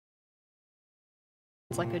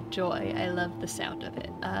It's like a joy. I love the sound of it.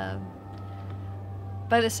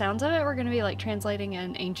 By the sounds of it, we're going to be like translating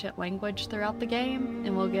an ancient language throughout the game,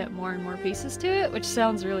 and we'll get more and more pieces to it, which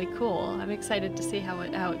sounds really cool. I'm excited to see how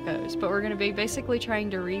it goes. But we're going to be basically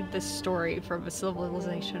trying to read this story from a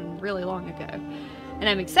civilization really long ago, and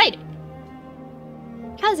I'm excited.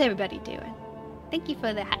 How's everybody doing? Thank you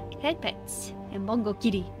for the headpets and Bongo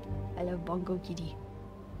Kitty. I love Bongo Kitty.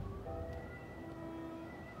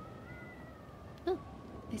 Oh,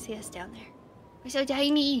 I see us down there. We're so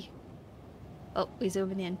tiny. Oh, we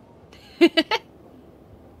zooming in.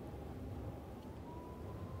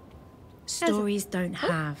 Stories don't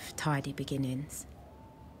have tidy beginnings.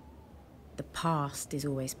 The past is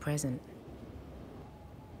always present.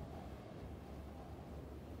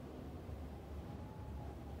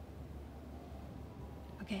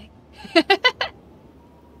 Okay.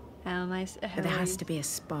 How am I? But there has to be a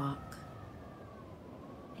spark.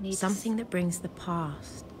 Something that brings the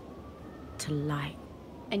past to light.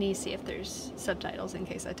 I need to see if there's subtitles in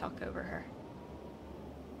case I talk over her.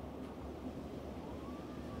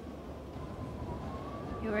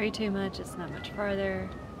 You worry too much, it's not much farther.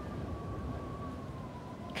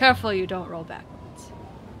 Careful you don't roll backwards.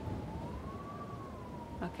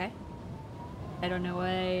 Okay. I don't know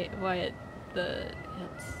why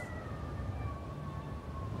it's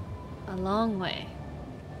a long way.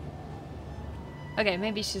 Okay,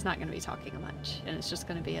 maybe she's not going to be talking much, and it's just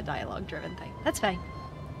going to be a dialogue-driven thing. That's fine.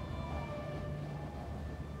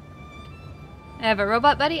 I have a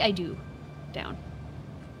robot buddy? I do. Down.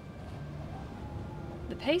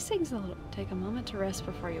 The pacing's a little... Take a moment to rest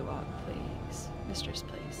before you walk, please. Mistress,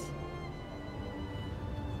 please.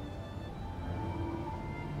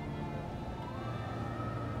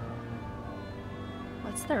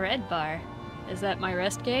 What's the red bar? Is that my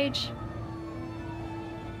rest gauge?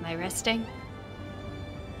 Am I resting?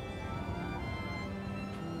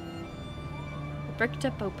 The bricked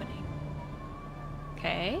up opening.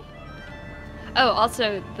 Okay. Oh,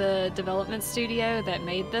 also, the development studio that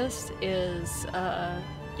made this is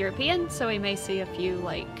European, so we may see a few,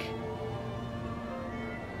 like,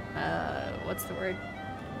 what's the word?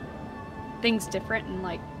 Things different in,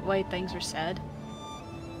 like, way things are said.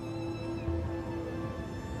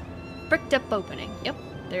 Bricked up opening. Yep,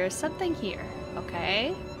 there is something here.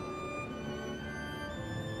 Okay.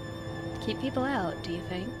 To keep people out, do you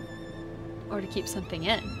think? Or to keep something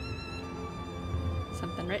in?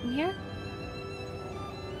 Something written here?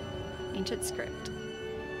 Ancient script.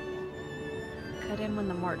 Cut in when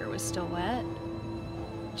the mortar was still wet.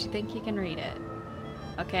 Do you think you can read it?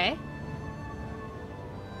 Okay.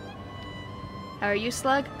 How are you,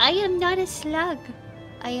 slug? I am not a slug.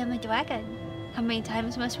 I am a dragon. How many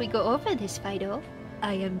times must we go over this, Fido?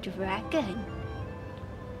 I am dragon.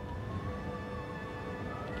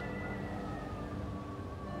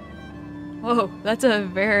 Whoa, that's a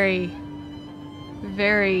very,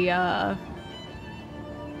 very,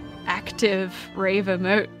 active rave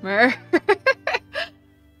emote, Mer.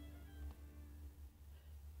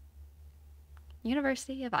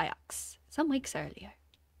 University of Iox. Some weeks earlier.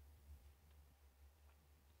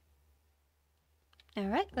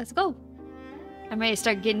 Alright, let's go. I'm ready to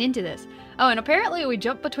start getting into this. Oh, and apparently we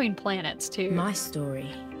jump between planets, too. My story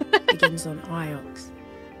begins on Iox.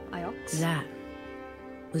 Iox? That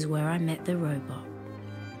was where I met the robot.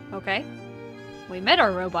 Okay. We met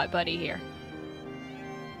our robot buddy here.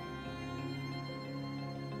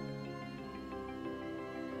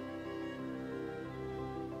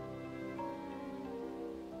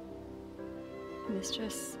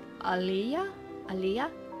 Mistress Aliyah?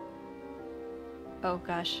 Aliyah? Oh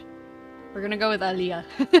gosh. We're gonna go with Aliyah.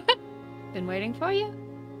 Been waiting for you?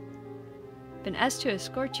 Been asked to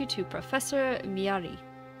escort you to Professor Miyari.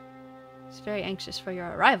 He's very anxious for your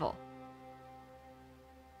arrival.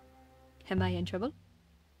 Am I in trouble?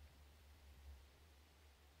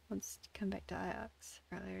 Wants to come back to Iox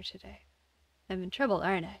earlier today. I'm in trouble,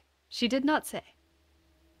 aren't I? She did not say.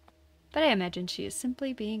 But I imagine she is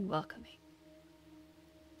simply being welcoming.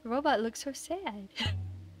 The robot looks so sad.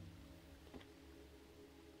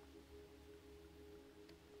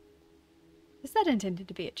 Is that intended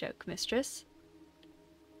to be a joke, mistress?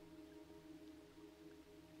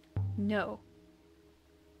 No.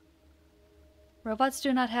 Robots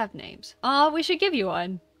do not have names. Aw, we should give you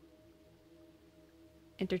one.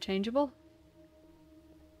 Interchangeable?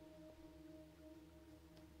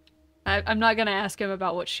 I'm not gonna ask him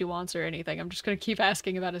about what she wants or anything. I'm just gonna keep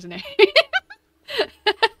asking about his name.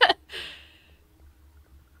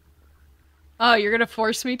 Oh, you're gonna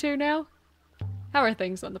force me to now? How are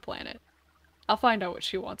things on the planet? I'll find out what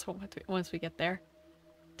she wants once we get there.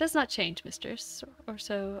 Does not change, mistress, or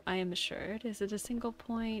so I am assured. Is it a single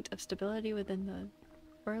point of stability within the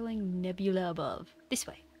whirling nebula above? This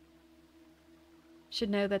way. Should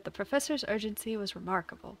know that the professor's urgency was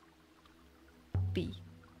remarkable. B.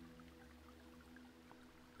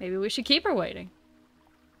 Maybe we should keep her waiting.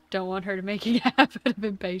 Don't want her to make a habit of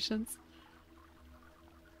impatience.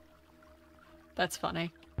 That's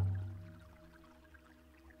funny.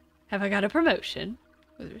 Have I got a promotion?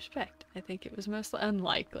 With respect, I think it was most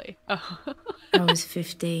unlikely. Oh. I was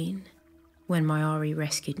 15 when my Ari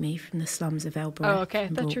rescued me from the slums of Elbereth. Oh, okay. I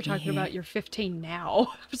thought you were talking about you're 15 now.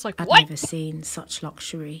 I was like, I'd what? never seen such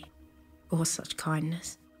luxury or such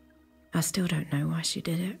kindness. I still don't know why she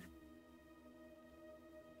did it.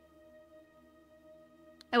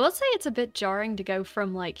 I will say it's a bit jarring to go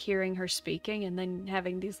from, like, hearing her speaking and then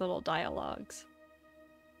having these little dialogues.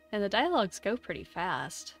 And the dialogues go pretty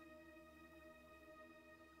fast.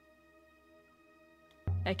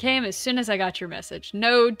 I came as soon as I got your message.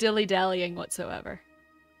 No dilly-dallying whatsoever.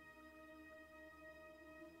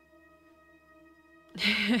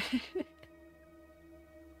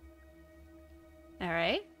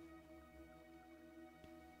 Alright.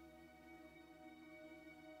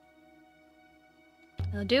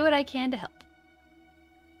 I'll do what I can to help.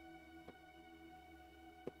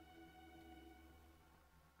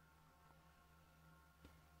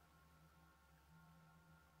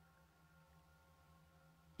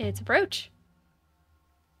 It's a brooch.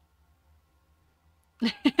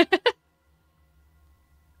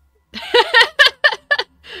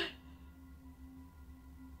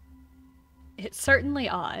 It's certainly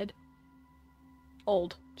odd.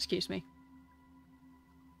 Old, excuse me.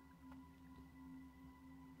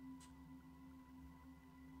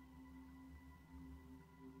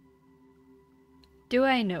 Do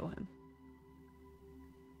I know him?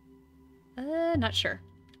 Not sure.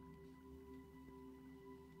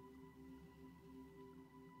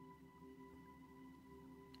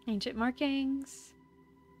 Ancient markings.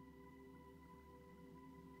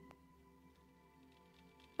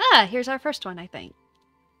 Ah, here's our first one, I think.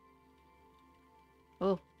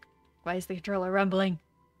 Oh, why is the controller rumbling?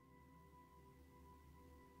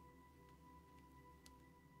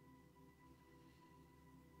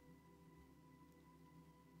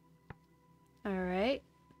 Alright.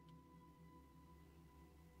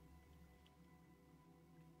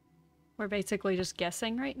 We're basically just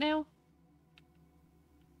guessing right now.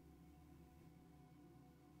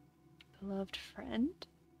 Beloved friend?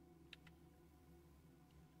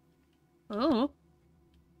 Oh.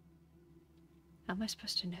 How am I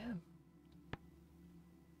supposed to know?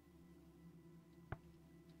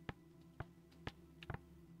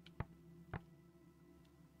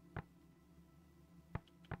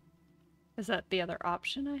 Is that the other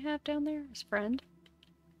option I have down there? Is friend?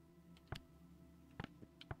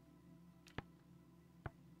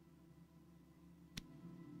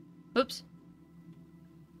 Oops.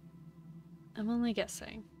 I'm only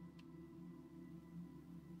guessing.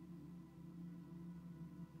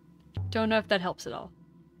 Don't know if that helps at all.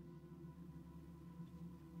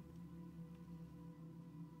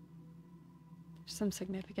 There's some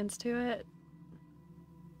significance to it.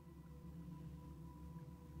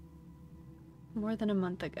 More than a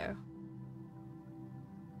month ago.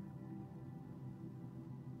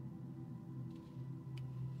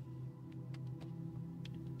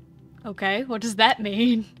 Okay, what does that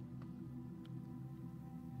mean?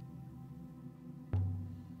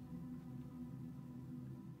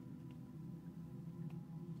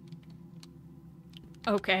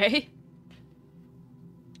 Okay.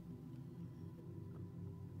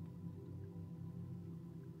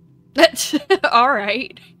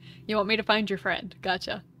 Alright. You want me to find your friend.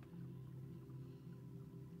 Gotcha.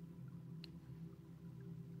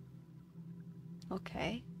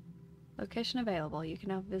 Okay. Location available. You can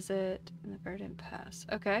now visit in the Verdant Pass.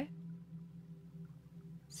 Okay.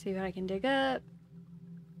 See what I can dig up.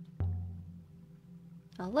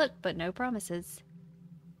 I'll look, but no promises.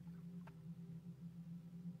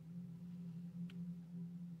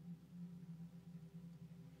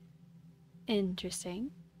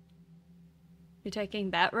 Interesting. You're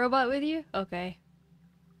taking that robot with you? Okay.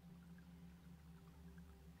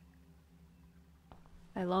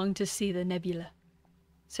 I long to see the nebula.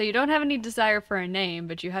 So you don't have any desire for a name,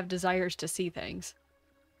 but you have desires to see things.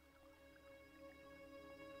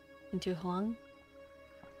 Into Huang?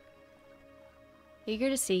 Eager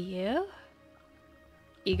to see you?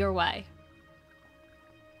 Eager why?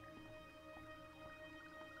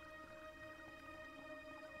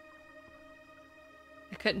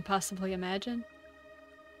 I couldn't possibly imagine.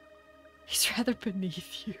 He's rather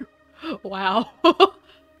beneath you. Wow.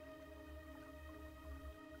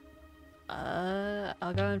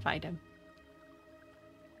 I'll go and find him.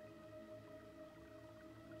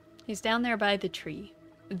 He's down there by the tree.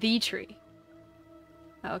 The tree.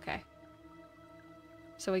 Okay.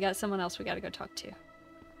 So we got someone else we gotta go talk to.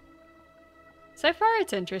 So far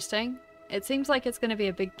it's interesting. It seems like it's gonna be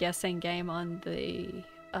a big guessing game on the,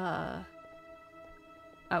 Oh,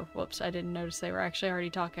 whoops, I didn't notice they were actually already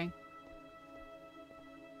talking.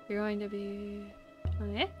 You're going to be...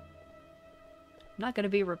 Eh? I'm not gonna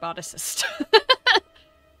be a roboticist.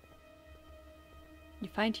 You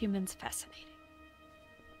find humans fascinating.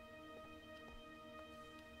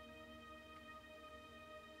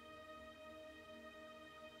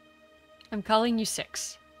 I'm calling you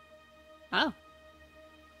 6. Oh.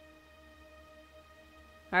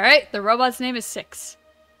 Alright, the robot's name is 6.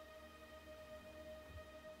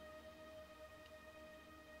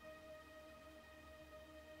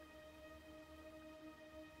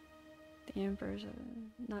 The Embers are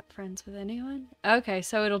not friends with anyone? Okay,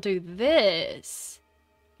 so it'll do this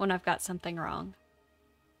when I've got something wrong.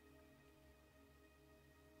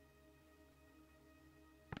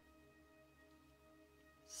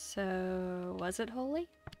 So, was it holy?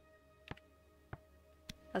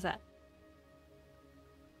 How's that?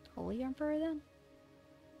 Holy Emperor then?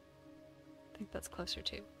 I think that's closer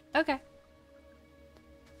to. Okay.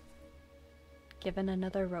 Given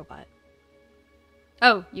another robot.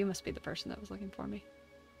 Oh, you must be the person that was looking for me.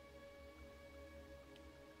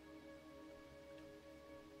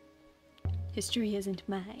 History isn't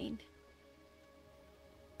mine.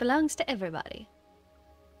 Belongs to everybody.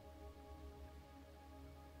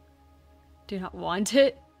 Do not want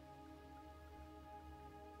it.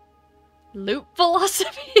 Loop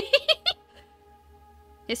philosophy.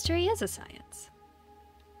 History is a science.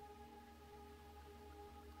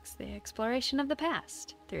 It's the exploration of the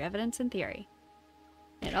past through evidence and theory.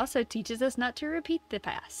 It also teaches us not to repeat the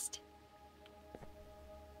past.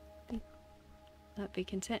 Not be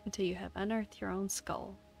content until you have unearthed your own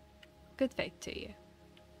skull. Good faith to you.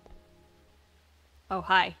 Oh,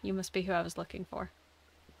 hi. You must be who I was looking for.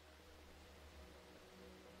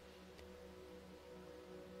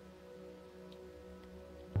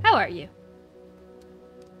 How are you?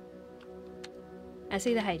 I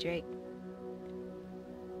see the hydrate.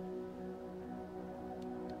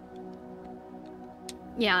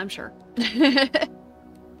 Yeah, I'm sure.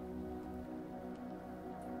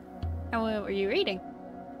 And what were you reading?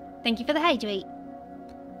 Thank you for the hydrate.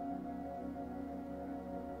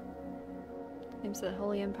 Seems the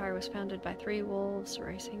Holy Empire was founded by 3 wolves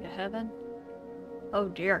racing to heaven. Oh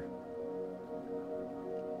dear.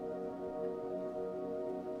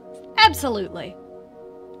 Absolutely.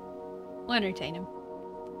 We'll entertain him.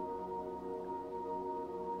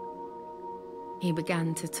 He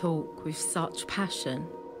began to talk with such passion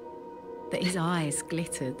that his eyes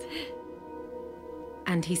glittered.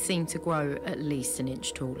 And he seemed to grow at least an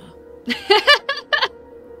inch taller.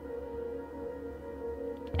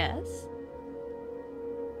 Yes?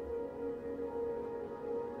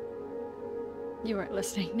 You weren't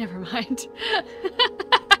listening, never mind.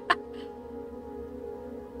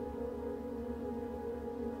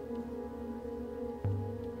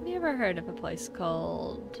 Have you ever heard of a place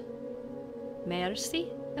called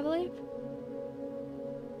Mercy, I believe?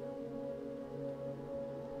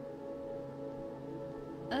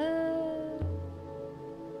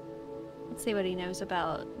 Let's see what he knows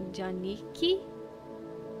about Janiki.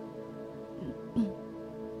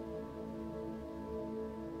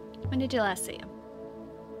 When did you last see him?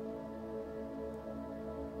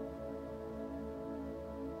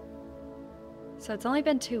 So it's only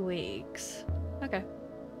been 2 weeks. Okay.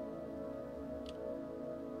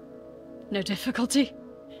 No difficulty.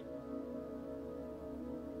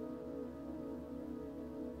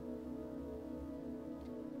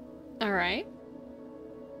 All right.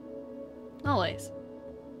 Always.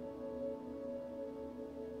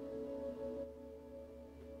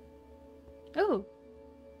 Oh.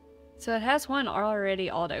 So it has one already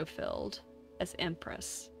auto-filled as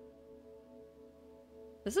Empress.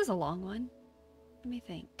 This is a long one. Let me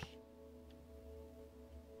think.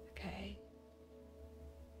 Okay.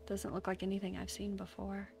 Doesn't look like anything I've seen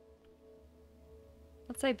before.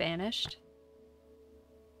 Let's say banished.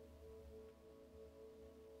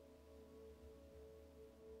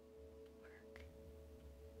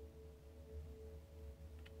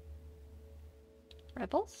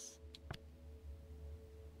 Rebels?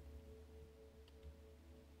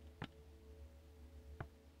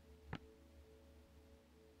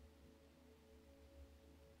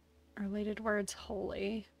 Related words,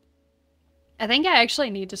 holy. I think I actually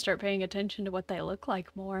need to start paying attention to what they look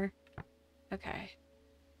like more. Okay.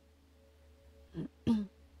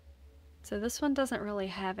 It's So this one doesn't really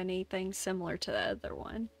have anything similar to the other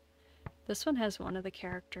one. This one has one of the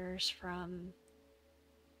characters from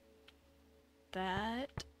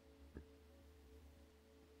that.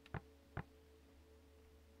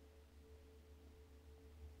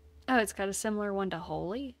 Oh, it's got a similar one to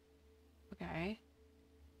Holy. Okay.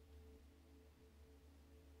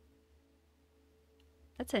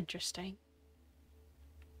 That's interesting.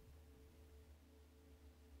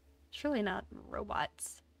 It's really not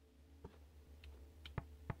robots.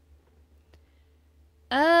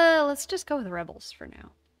 Let's just go with Rebels for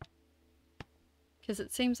now. Because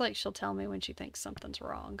it seems like she'll tell me when she thinks something's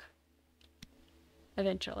wrong.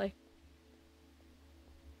 Eventually.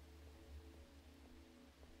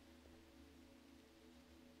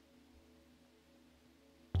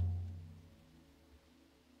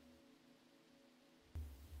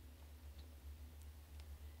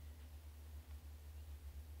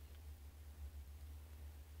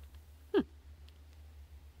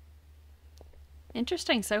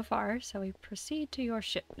 Interesting so far, so we proceed to your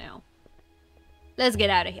ship now. Let's get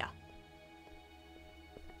out of here.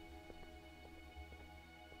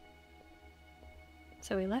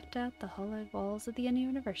 So we left out the hollowed walls of the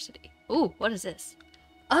university. Ooh, what is this?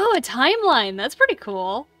 Oh, a timeline! That's pretty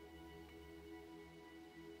cool.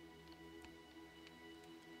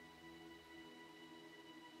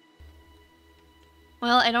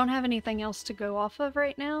 Well, I don't have anything else to go off of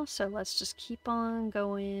right now, so let's just keep on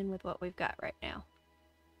going with what we've got right now.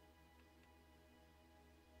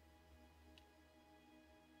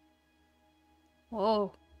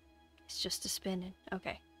 Whoa. It's just a spinning.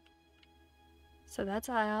 Okay. So that's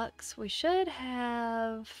Iox. We should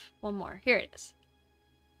have one more. Here it is.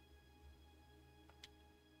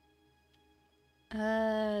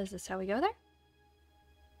 Is this how we go there?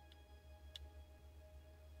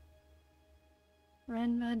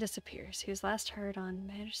 Renma disappears. He was last heard on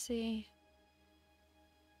Majesty.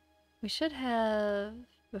 We should have,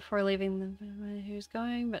 before leaving the who's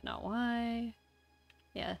going, but not why.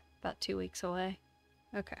 Yeah, about 2 weeks away.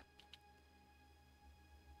 Okay.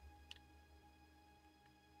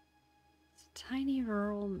 It's a tiny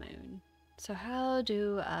rural moon. So how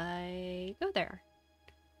do I go there?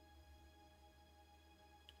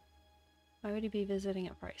 Why would he be visiting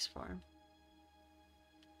at Price Farm?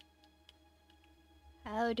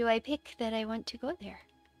 How do I pick that I want to go there?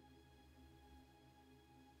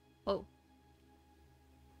 Whoa.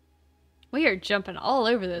 We are jumping all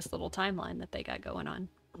over this little timeline that they got going on.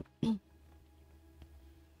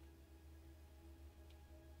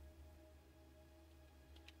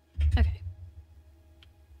 Okay.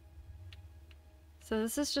 So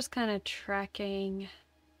this is just kind of tracking...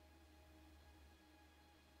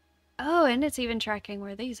 Oh, and it's even tracking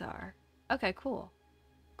where these are. Okay, cool.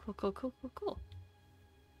 Cool, cool, cool, cool, cool.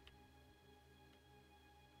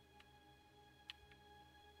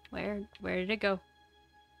 Where did it go?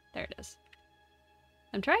 There it is.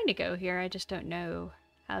 I'm trying to go here, I just don't know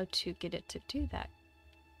how to get it to do that.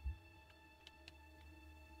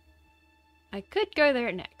 I could go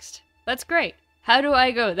there next. That's great. How do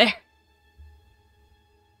I go there?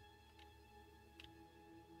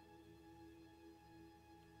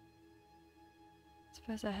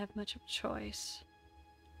 Suppose I have much of a choice.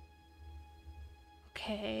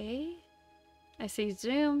 Okay. I see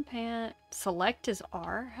zoom, pan, select is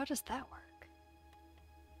R. How does that work?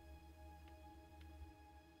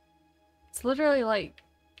 It's literally like...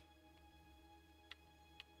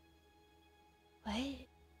 What?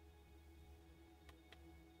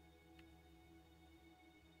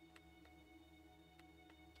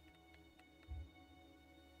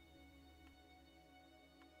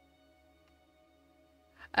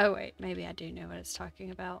 Oh wait, maybe I do know what it's talking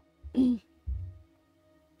about.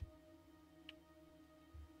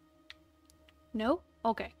 No?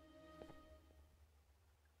 Okay.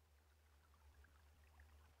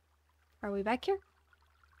 Are we back here?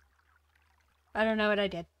 I don't know what I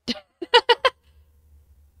did.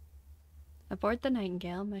 Aboard the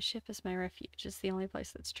Nightingale, my ship is my refuge. It's the only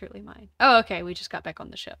place that's truly mine. Oh, okay, we just got back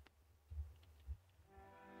on the ship.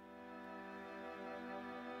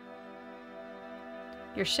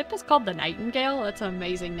 Your ship is called the Nightingale? That's an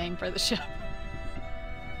amazing name for the ship.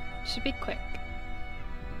 Should be quick.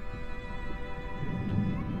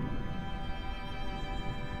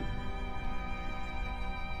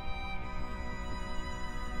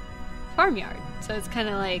 Farmyard. So it's kind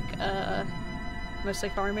of like, mostly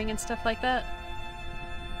farming and stuff like that.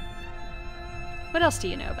 What else do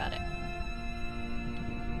you know about it?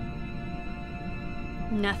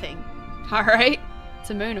 Nothing. Alright.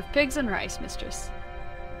 It's a moon of pigs and rice, mistress.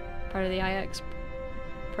 Part of the IX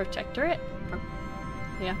Protectorate?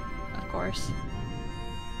 Yeah, of course.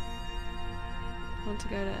 Want to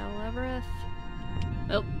go to El Everett?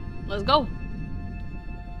 Well, let's go.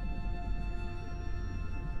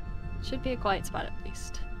 Should be a quiet spot at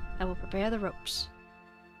least. I will prepare the ropes.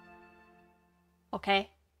 Okay.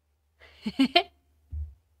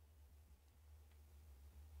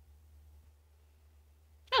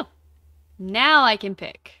 Oh. Now I can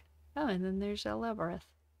pick. Oh, and then there's El Everett.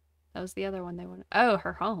 That was the other one they wanted. Oh,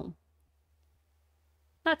 her home.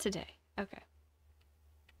 Not today. Okay.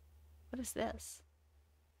 What is this?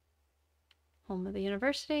 Home of the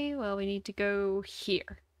university? Well, we need to go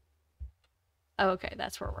here. Oh, okay,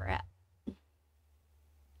 that's where we're at.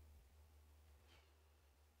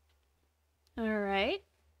 Alright.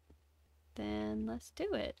 Then let's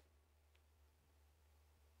do it.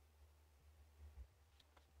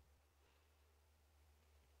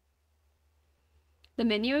 The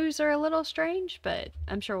menus are a little strange, but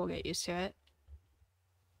I'm sure we'll get used to it.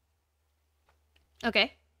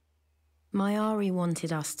 Okay. Mayari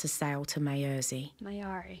wanted us to sail to Mayurzi.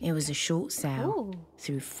 Mayari. It was a short sail Ooh.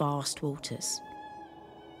 through fast waters.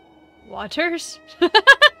 Waters?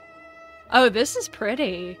 Oh, this is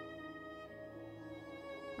pretty.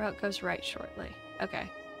 Route goes right shortly. Okay.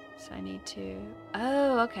 So I need to...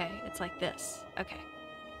 Oh, okay. It's like this. Okay.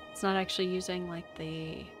 It's not actually using, like,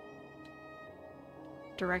 the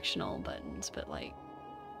directional buttons, but, like...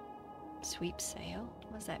 Sweep sail?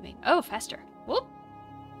 What does that mean? Oh, faster. Whoop!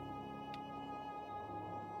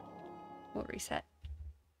 We'll reset.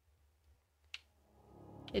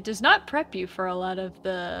 It does not prep you for a lot of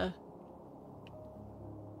the...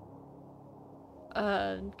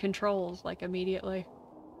 controls, like, immediately.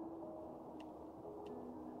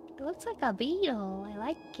 It looks like a beetle. I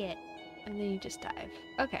like it. And then you just dive.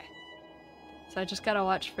 Okay. So I just gotta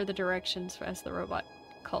watch for the directions as the robot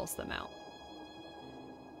calls them out.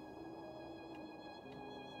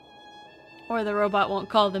 Or the robot won't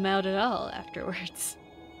call them out at all afterwards.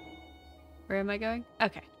 Where am I going?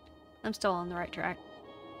 Okay. I'm still on the right track.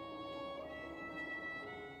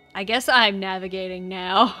 I guess I'm navigating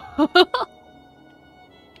now.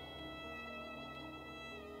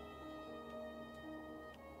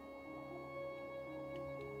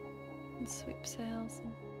 Sweep sails.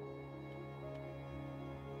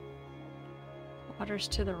 Water's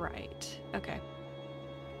to the right. Okay.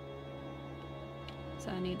 So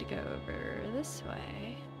I need to go over this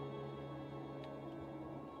way.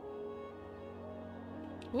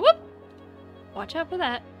 Whoop! Watch out for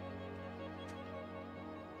that.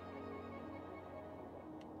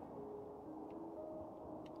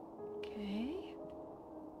 Okay.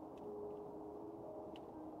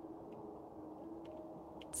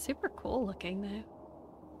 Super cool looking, though.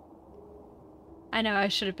 I know I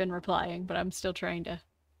should have been replying, but I'm still trying to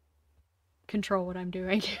control what I'm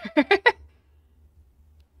doing here.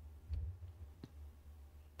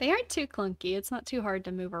 They aren't too clunky. It's not too hard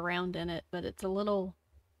to move around in it, but it's a little...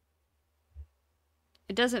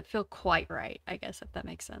 It doesn't feel quite right, I guess, if that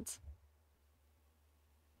makes sense.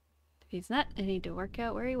 If he's not, I need to work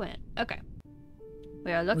out where he went. Okay.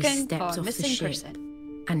 We are looking for a missing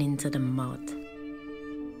person. And into the mud.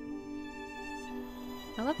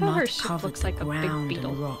 I love how her ship looks like a big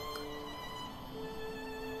beetle. And rock.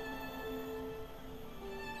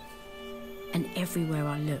 And everywhere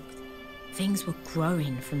I looked, things were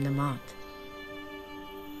growing from the mud.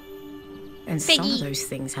 And some of those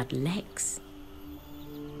things had legs.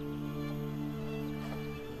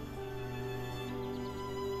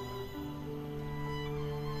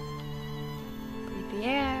 Breathe the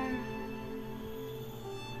air.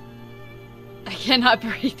 I cannot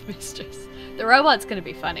breathe, mistress. The robot's gonna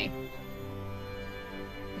be funny.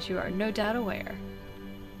 As you are no doubt aware.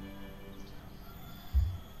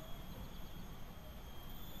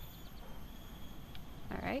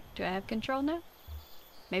 Alright, do I have control now?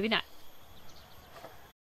 Maybe not.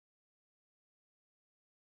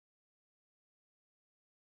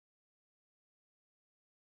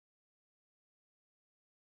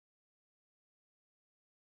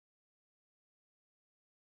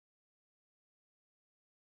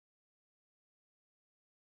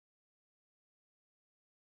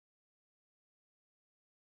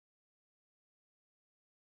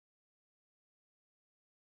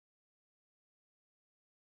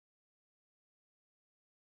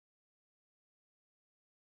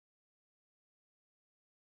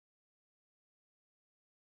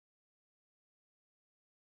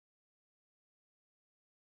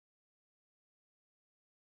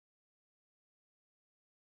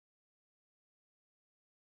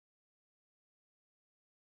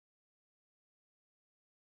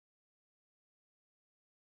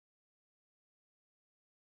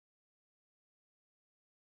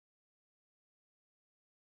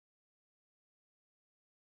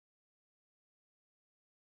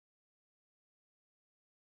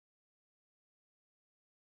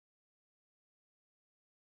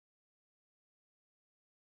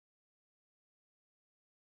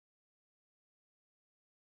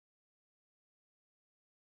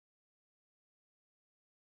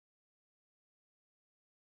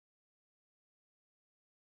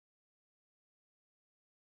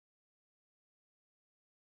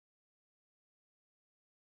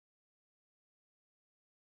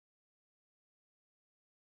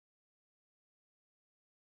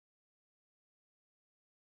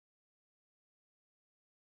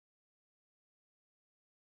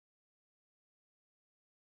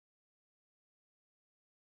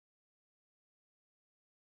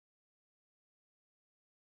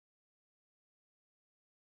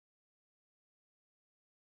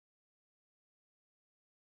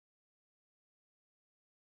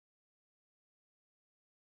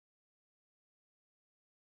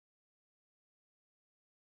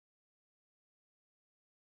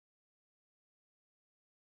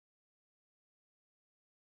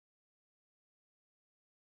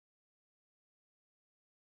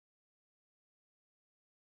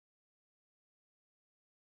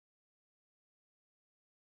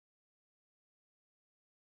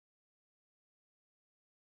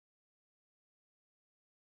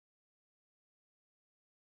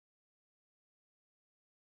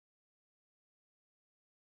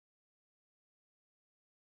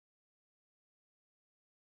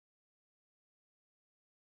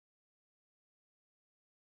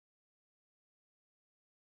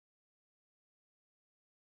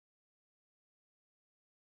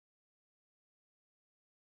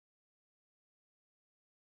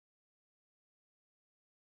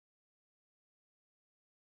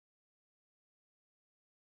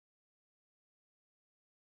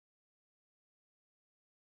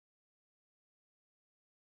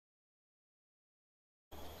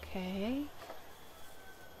 Okay.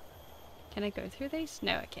 Can I go through these?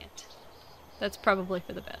 No, I can't. That's probably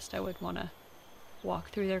for the best. I would want to walk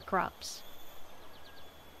through their crops.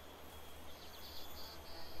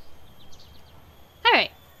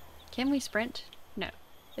 Alright. Can we sprint? No.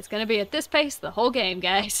 It's gonna be at this pace the whole game,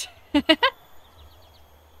 guys.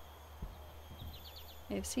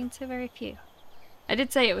 I've seen so very few. I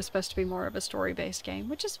did say it was supposed to be more of a story-based game,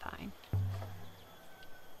 which is fine.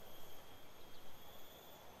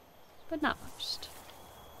 But not most.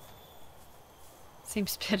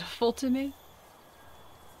 Seems pitiful to me.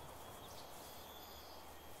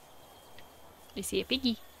 I see a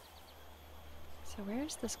piggy. So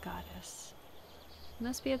where's this goddess? It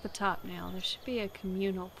must be at the top now. There should be a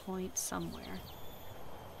communal point somewhere.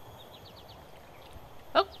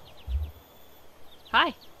 Oh!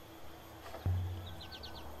 Hi!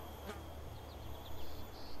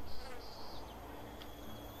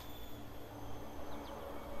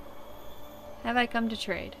 Have I come to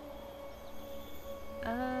trade?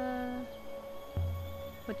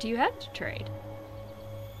 What do you have to trade?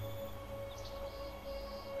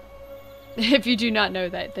 If you do not know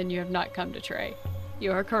that, then you have not come to trade.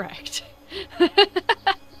 You are correct.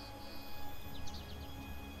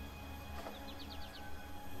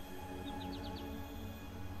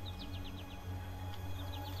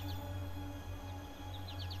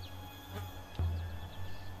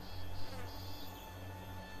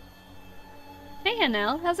 Hey,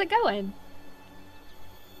 Hanel, how's it going?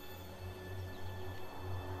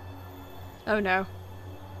 Oh no.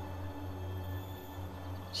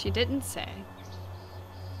 She didn't say.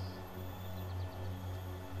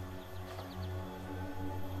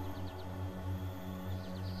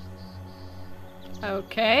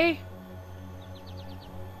 Okay.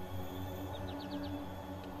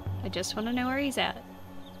 I just want to know where he's at.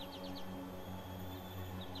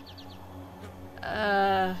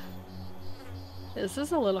 This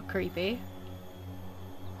is a little creepy.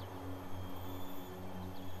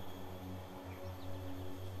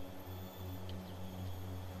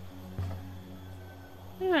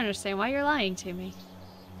 I don't understand why you're lying to me.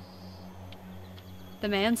 The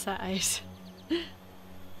man size.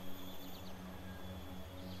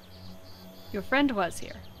 Your friend was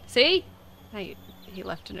here. See? He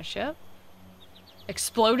left in a ship.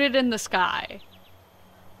 Exploded in the sky.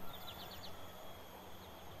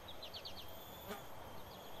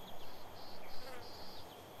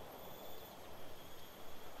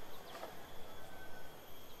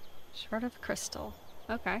 Shard of crystal.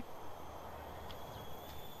 Okay.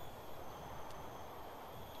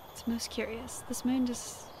 It's most curious. This moon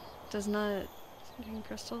just does not contain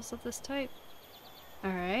crystals of this type.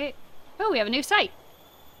 Alright. Oh, we have a new site!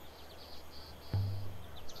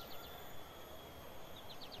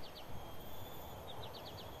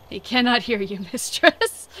 He cannot hear you,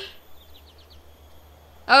 mistress.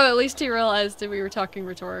 Oh, at least he realized that we were talking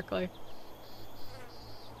rhetorically.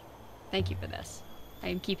 Thank you for this. I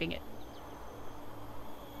am keeping it.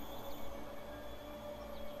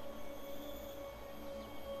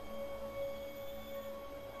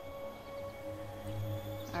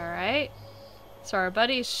 Alright. So our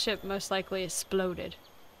buddy's ship most likely exploded.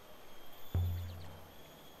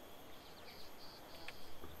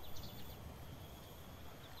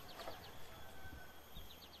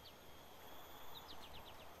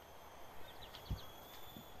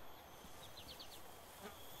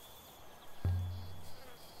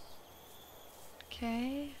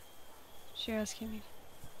 Okay. She asking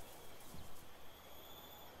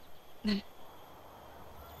me.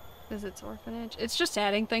 Visits orphanage. It's just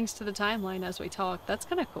adding things to the timeline as we talk. That's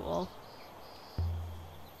kind of cool.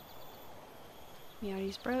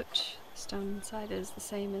 Meowdy's brooch. The stone inside is the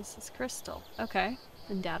same as this crystal. Okay.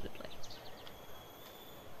 Undoubtedly.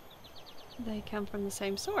 They come from the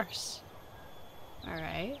same source.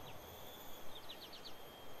 Alright.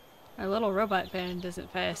 Our little robot band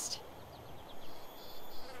isn't fast.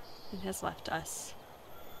 It has left us.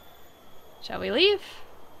 Shall we leave?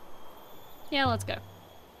 Yeah, let's go.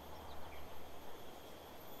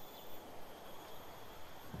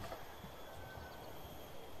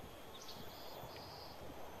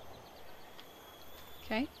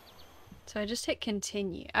 Okay. So I just hit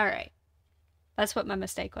continue. Alright. That's what my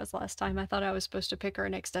mistake was last time. I thought I was supposed to pick our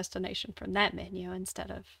next destination from that menu instead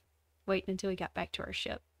of waiting until we got back to our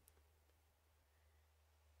ship.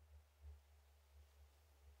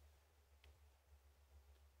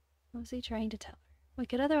 What was he trying to tell her? We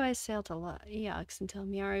could otherwise sail to Eox and tell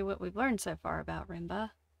Miari what we've learned so far about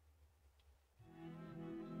Rimba.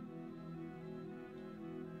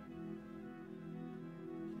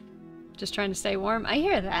 Just trying to stay warm. I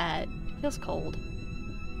hear that. It feels cold.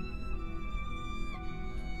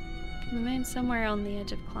 The moon's somewhere on the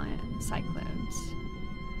edge of cyclones.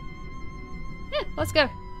 Yeah, let's go.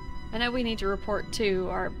 I know we need to report to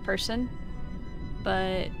our person,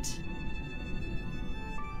 but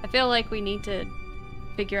I feel like we need to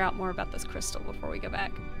figure out more about this crystal before we go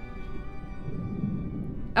back.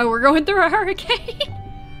 Oh, we're going through a hurricane?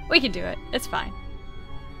 We can do it. It's fine.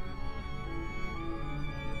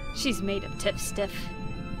 She's made of tip stiff.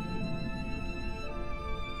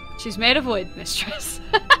 She's made of wood, mistress.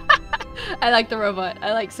 I like the robot.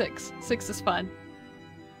 I like 6. 6 is fun.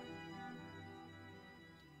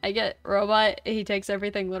 I get robot. He takes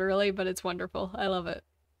everything literally, but it's wonderful. I love it.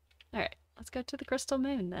 Alright, let's go to the crystal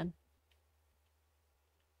moon then.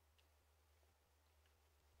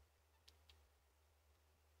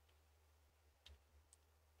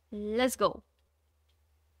 Let's go.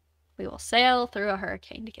 We will sail through a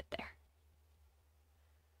hurricane to get there.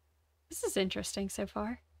 This is interesting so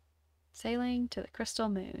far. Sailing to the crystal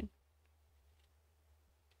moon.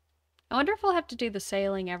 I wonder if we'll have to do the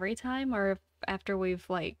sailing every time, or if after we've,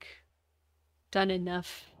 like, done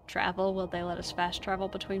enough travel, will they let us fast travel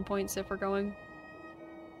between points if we're going?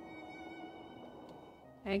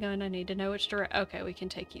 Hang on, I need to know which direction. Okay, we can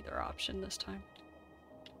take either option this time.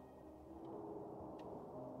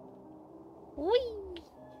 Whee!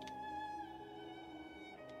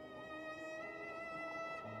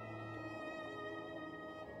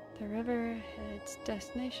 The river heads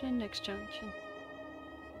destination, next junction.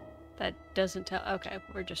 That doesn't tell. Okay,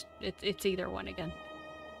 we're just. It's either one again.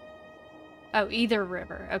 Oh, either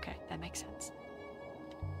river. Okay, that makes sense.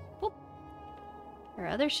 Whoop. There are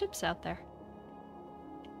other ships out there.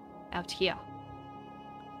 Out here.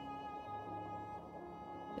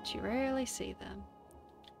 But you rarely see them.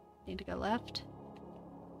 Need to go left.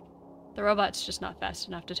 The robot's just not fast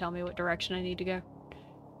enough to tell me what direction I need to go.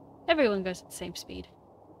 Everyone goes at the same speed.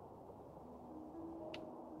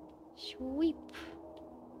 Sweep.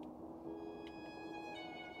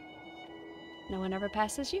 No one ever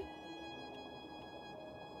passes you?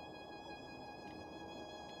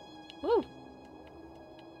 Woo!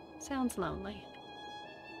 Sounds lonely.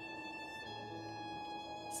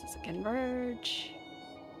 This is a converge.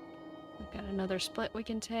 We've got another split we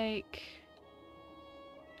can take.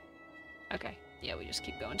 Okay, yeah, we just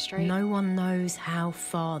keep going straight. No one knows how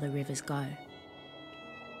far the rivers go.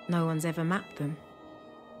 No one's ever mapped them.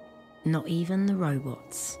 Not even the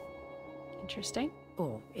robots. Interesting.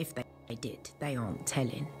 Or if they did, they aren't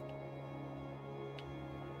telling.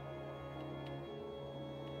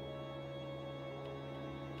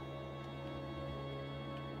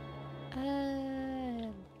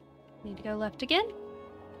 Need to go left again?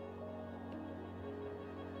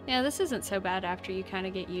 Yeah, this isn't so bad after you kind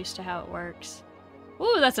of get used to how it works.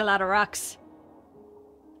 Ooh, that's a lot of rocks.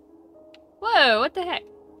 Whoa, what the heck?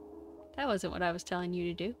 That wasn't what I was telling you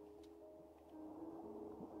to do.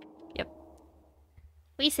 Yep.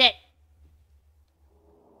 Reset.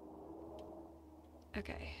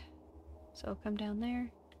 Okay. So I'll come down there.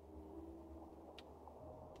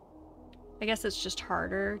 I guess it's just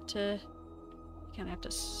harder to... You kind of have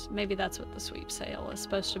to... Maybe that's what the sweep sail is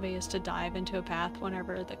supposed to be, is to dive into a path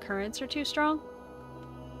whenever the currents are too strong.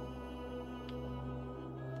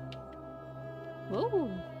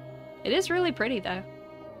 Ooh. It is really pretty, though.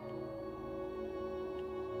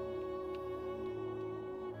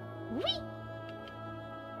 Whee!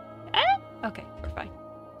 Ah! Okay, we're fine.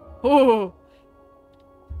 Oh!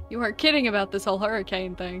 You weren't kidding about this whole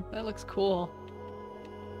hurricane thing. That looks cool.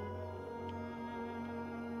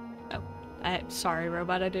 Sorry,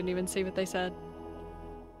 robot. I didn't even see what they said.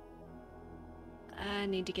 I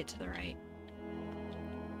need to get to the right.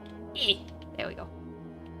 There we go.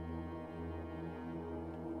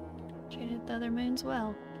 Treated the other moons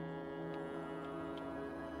well.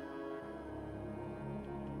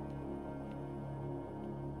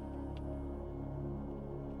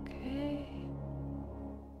 Okay.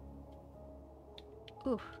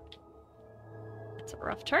 Oof. That's a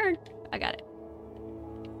rough turn. I got it.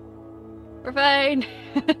 We're fine.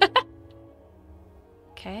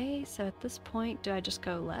 Okay, so at this point, do I just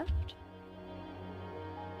go left?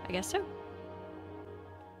 I guess so.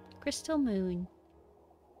 Crystal moon.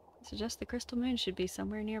 I suggest the crystal moon should be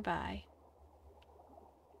somewhere nearby.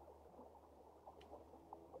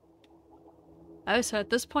 Oh, so at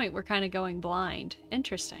this point, we're kind of going blind.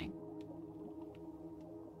 Interesting.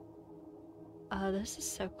 Oh, this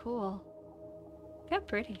is so cool. Look how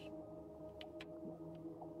pretty.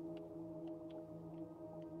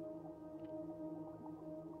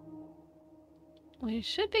 We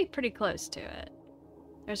should be pretty close to it.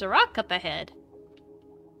 There's a rock up ahead.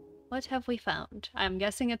 What have we found? I'm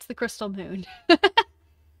guessing it's the crystal moon.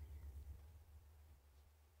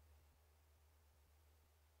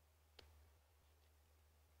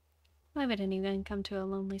 Why would anyone come to a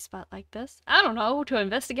lonely spot like this? I don't know, to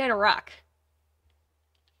investigate a rock.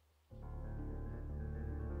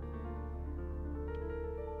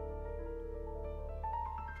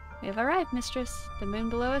 We have arrived, mistress. The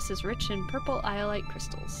moon below us is rich in purple iolite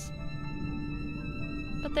crystals.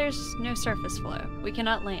 But there's no surface flow. We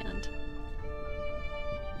cannot land.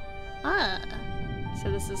 Ah.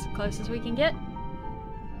 So this is as close as we can get?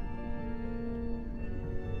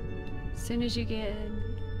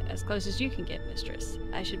 As close as you can get, mistress.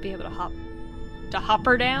 I should be able to hop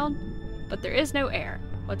her down, but there is no air.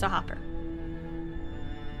 What's a hopper?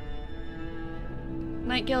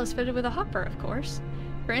 Nightgale is fitted with a hopper, of course.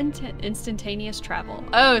 For instantaneous travel.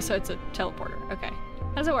 Oh, so it's a teleporter. Okay.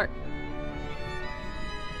 How does it work?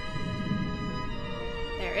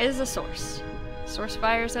 There is a source. Source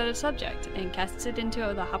fires at a subject and casts it into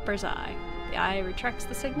the hopper's eye. The eye retracts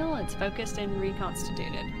the signal, it's focused and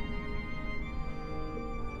reconstituted.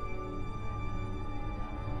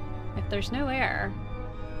 If there's no air...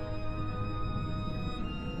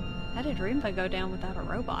 How did Rimba go down without a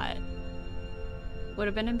robot? Would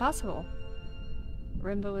have been impossible.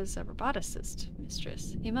 Rimba was a roboticist,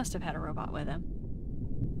 mistress. He must have had a robot with him.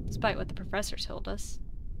 Despite what the professor told us.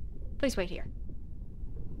 Please wait here.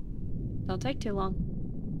 Don't take too long.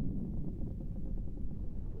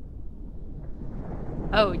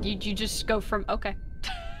 Oh, you just go from... Okay.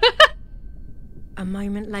 A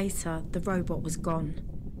moment later, the robot was gone.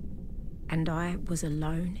 And I was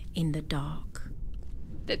alone in the dark.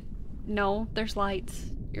 No, there's lights.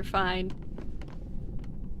 You're fine.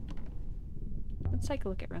 Let's take a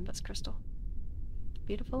look at Rimba's crystal.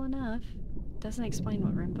 Beautiful enough. Doesn't explain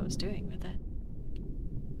what Rimba's doing with it.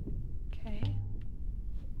 Okay.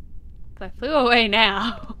 If I flew away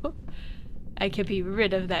now, I could be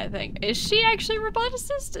rid of that thing. Is she actually a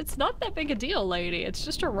roboticist? It's not that big a deal, lady. It's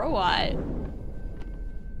just a robot.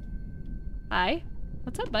 Hi.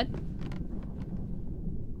 What's up, bud?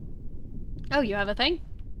 Oh, you have a thing?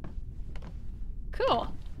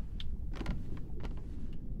 Cool.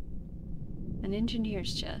 An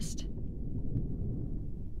engineer's chest.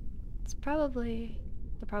 It's probably...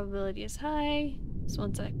 The probability is high. This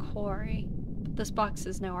one's a quarry. But this box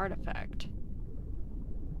is no artifact.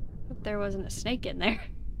 Hope there wasn't a snake in there.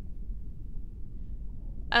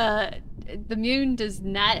 The moon does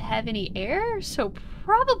not have any air, so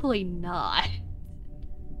probably not.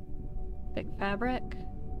 Thick fabric.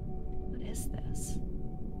 What is this?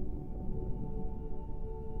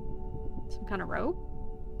 Some kind of rope?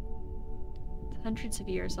 It's hundreds of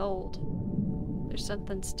years old. There's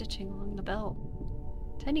something stitching along the belt.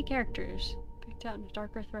 Tiny characters picked out in a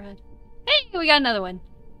darker thread. Hey, we got another one.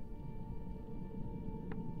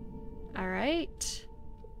 Alright.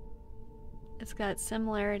 It's got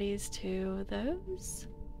similarities to those.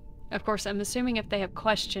 Of course, I'm assuming if they have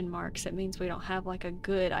question marks, it means we don't have like a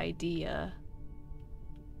good idea.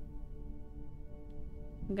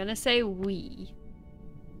 I'm gonna say we.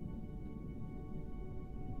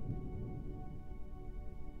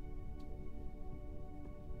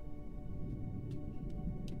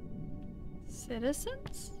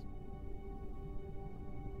 Citizens?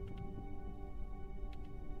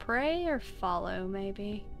 Pray or follow,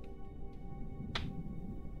 maybe?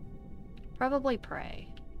 Probably pray.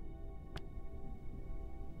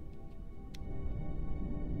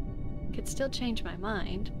 Could still change my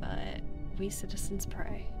mind, but we citizens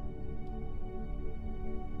pray.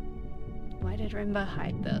 Why did Rimba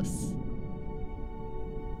hide this?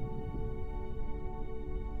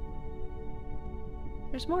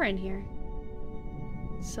 There's more in here.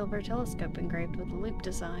 Silver telescope engraved with a loop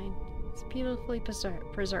design. It's beautifully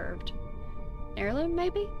preserved. Heirloom,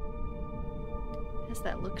 maybe? Has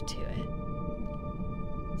that look to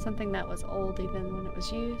it. Something that was old even when it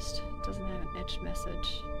was used. Doesn't have an etched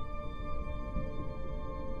message.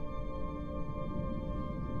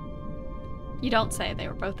 You don't say. They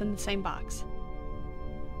were both in the same box.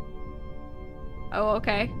 Oh,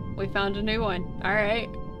 okay. We found a new one. Alright.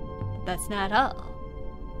 That's not all.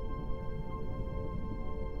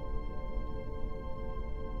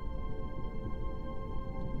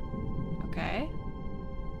 Okay.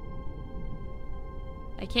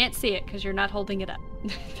 I can't see it because you're not holding it up. In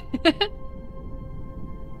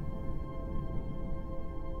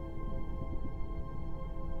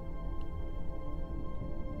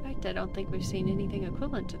fact, I don't think we've seen anything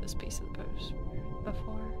equivalent to this piece of the post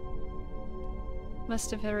before. Must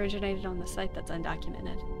have originated on the site that's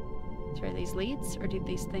undocumented. So are these leads, or do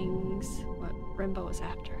these things what Rimba was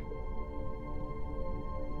after?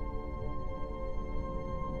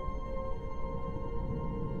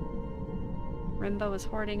 Rimba was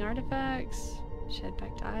hoarding artifacts. Shed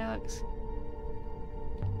back to Iox.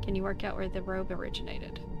 Can you work out where the robe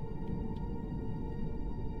originated?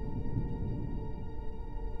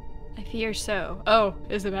 I fear so. Oh,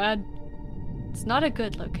 is it bad? It's not a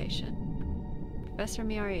good location. Professor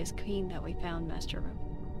Miyari is keen that we found Master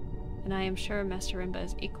Rimba. And I am sure Master Rimba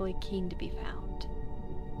is equally keen to be found.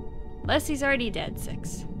 Unless he's already dead,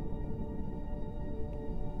 6.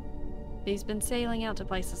 He's been sailing out to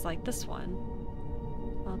places like this one.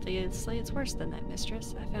 Obviously, it's worse than that,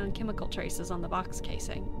 mistress. I found chemical traces on the box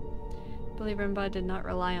casing. I believe Rimba did not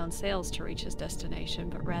rely on sails to reach his destination,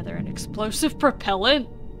 but rather an explosive propellant.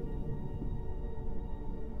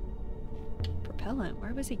 Propellant?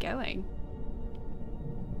 Where was he going?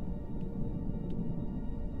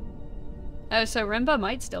 Oh, so Rimba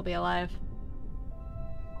might still be alive.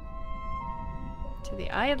 To the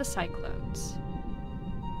eye of the cyclones.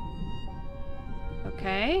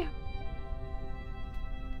 Okay.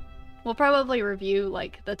 We'll probably review,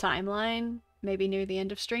 like, the timeline, maybe near the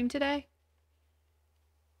end of stream today.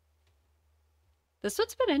 This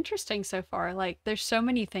one's been interesting so far. Like, there's so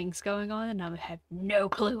many things going on, and I have no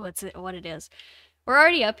clue what it is. We're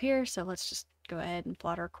already up here, so let's just go ahead and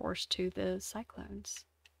plot our course to the cyclones.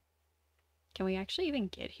 Can we actually even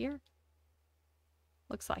get here?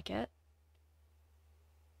 Looks like it.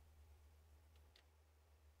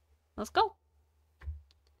 Let's go.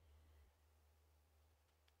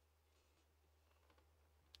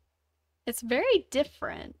 It's very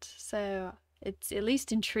different, so it's at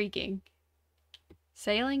least intriguing.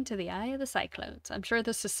 Sailing to the eye of the cyclones. I'm sure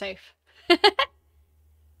this is safe.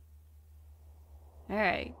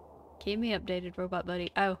 Alright. Keep me updated, robot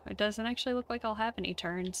buddy. Oh, it doesn't actually look like I'll have any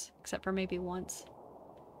turns, except for maybe once.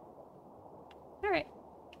 Alright.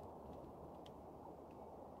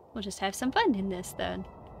 We'll just have some fun in this, then.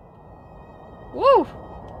 Woo!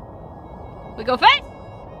 We go fast!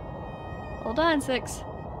 Hold on, 6.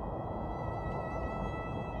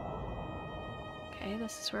 Okay,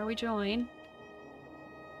 this is where we join.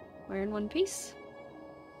 We're in one piece.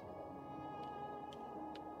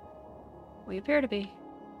 We appear to be.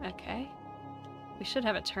 Okay. We should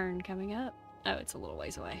have a turn coming up. Oh, it's a little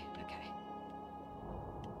ways away. Okay.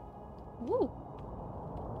 Woo!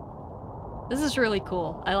 This is really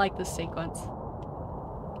cool. I like this sequence.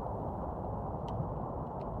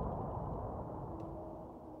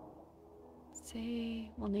 Let's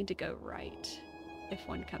see, we'll need to go right if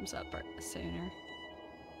one comes up sooner.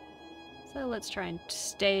 So let's try and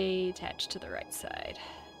stay attached to the right side.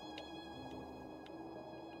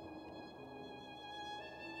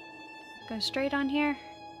 Go straight on here?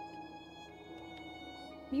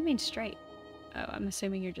 What do you mean straight? Oh, I'm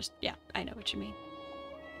assuming you're just... Yeah, I know what you mean.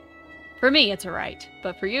 For me, it's a right,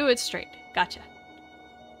 but for you, it's straight. Gotcha.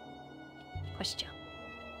 Question.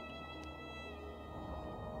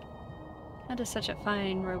 How does such a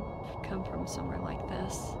fine rope come from somewhere like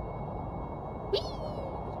this? Whee!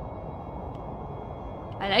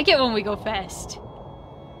 I like it when we go fast.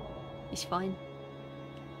 It's fun.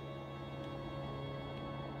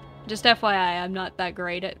 Just FYI, I'm not that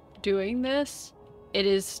great at doing this. It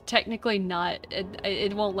is technically not...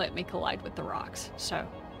 It won't let me collide with the rocks, so...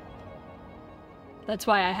 That's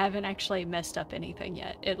why I haven't actually messed up anything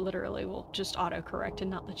yet. It literally will just autocorrect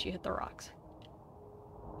and not let you hit the rocks.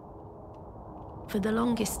 For the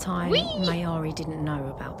longest time, Whee! Mayari didn't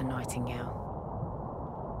know about the Nightingale.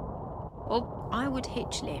 Oh. I would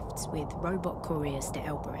hitch lifts with robot couriers to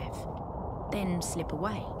Elbereth, then slip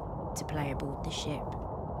away to play aboard the ship.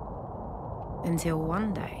 Until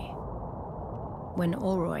one day, when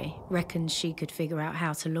Oroi reckoned she could figure out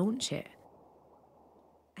how to launch it.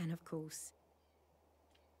 And of course,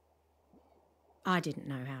 I didn't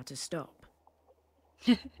know how to stop.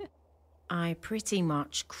 I pretty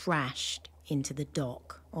much crashed into the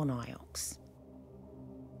dock on Iox.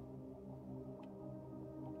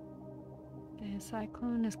 The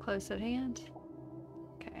cyclone is close at hand.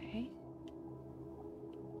 Okay.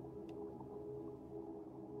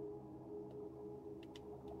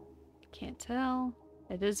 Can't tell.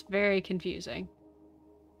 It is very confusing.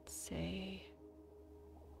 Let's see.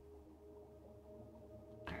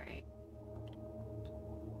 Alright.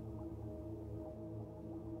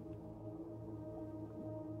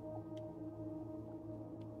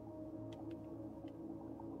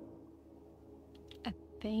 I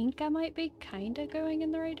think I might be kinda going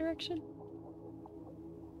in the right direction.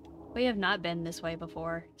 We have not been this way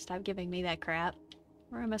before. Stop giving me that crap.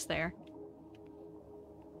 We're almost there.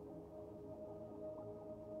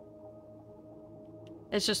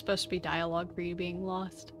 It's just supposed to be dialogue for you being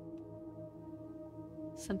lost.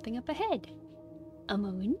 Something up ahead. A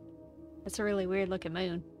moon? That's a really weird looking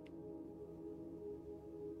moon.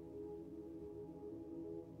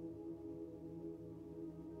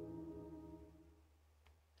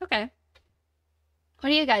 Okay.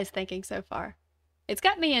 What are you guys thinking so far? It's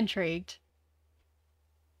got me intrigued.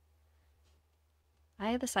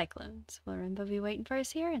 Eye of the Cyclones. Will Rimbo be waiting for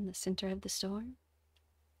us here in the center of the storm?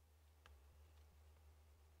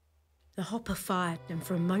 The hopper fired, and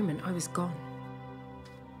for a moment I was gone.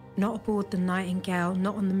 Not aboard the Nightingale,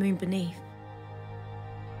 not on the moon beneath.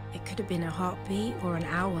 It could have been a heartbeat or an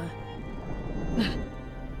hour.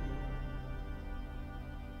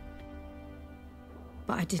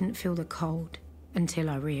 But I didn't feel the cold until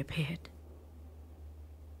I reappeared.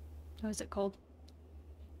 What was it called?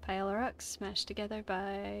 Pale rocks smashed together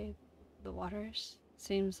by the waters.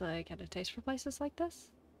 Seems like I had a taste for places like this.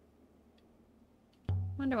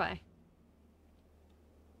 Wonder why.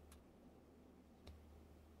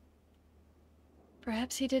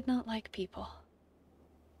 Perhaps he did not like people.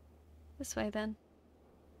 This way then.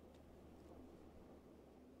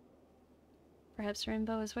 Perhaps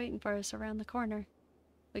Rimbo is waiting for us around the corner.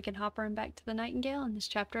 We can hopper him back to the Nightingale and this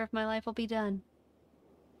chapter of my life will be done.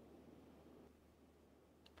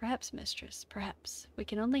 Perhaps, mistress, perhaps. We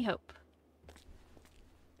can only hope.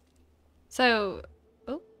 So...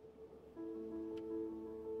 oh.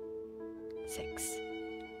 6.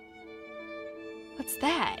 What's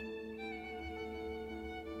that?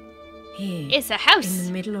 Here, it's a house! In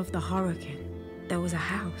the middle of the hurricane, there was a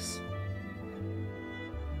house.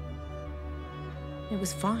 It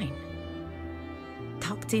was fine.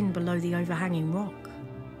 Tucked in below the overhanging rock.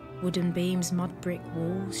 Wooden beams, mud brick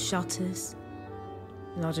walls, shutters.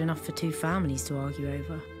 Large enough for 2 families to argue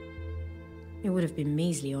over. It would have been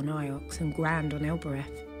measly on Iox and grand on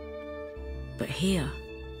Elbereth. But here,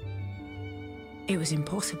 it was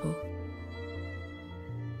impossible.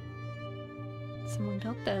 Someone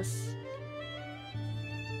built this.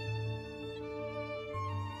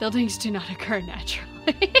 Buildings do not occur naturally.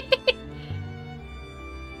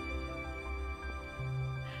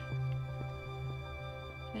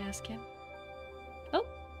 Can I ask him? Oh!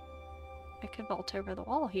 I could vault over the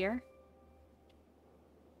wall here.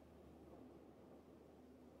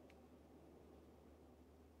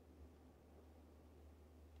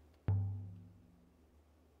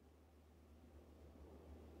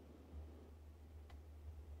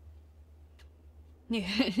 Yeah.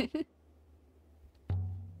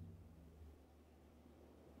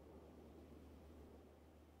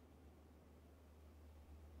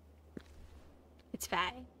 It's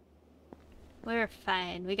fine. We're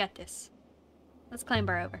fine. We got this. Let's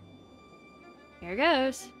clamber over. Here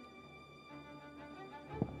goes.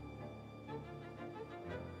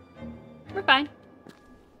 We're fine.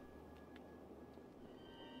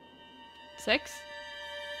 6.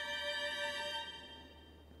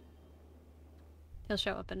 He'll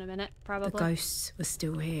show up in a minute, probably. The ghosts were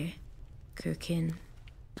still here. Cooking,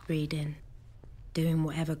 reading, doing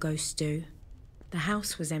whatever ghosts do. The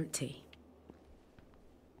house was empty.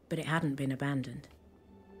 But it hadn't been abandoned.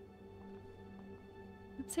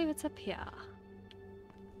 Let's see what's up here.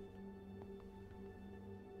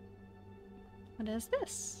 What is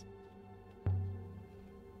this?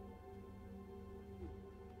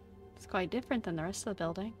 It's quite different than the rest of the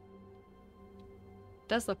building. It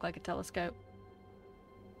does look like a telescope.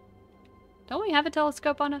 Don't we have a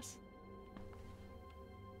telescope on us?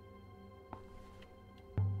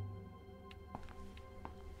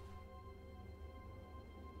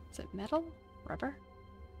 Is it metal? Rubber?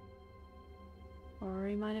 Or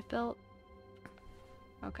he might have built...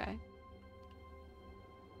 okay.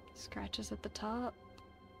 Scratches at the top.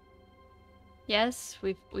 Yes,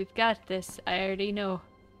 we've got this. I already know.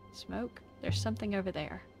 Smoke? There's something over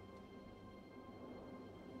there.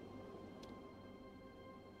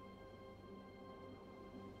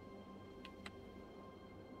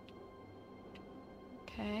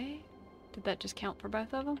 Okay. Did that just count for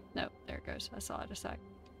both of them? No, there it goes. I saw it a sec.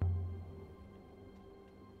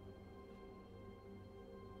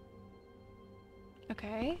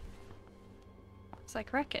 Okay. It's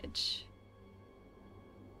like wreckage.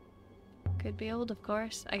 Could be old, of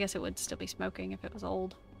course. I guess it would still be smoking if it was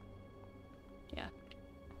old. Yeah.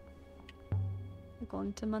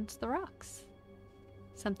 Glint amongst the rocks.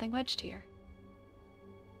 Something wedged here.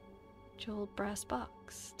 Jeweled brass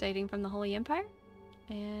box. Dating from the Holy Empire.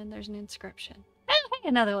 And there's an inscription. Oh, hey,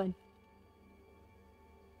 another one!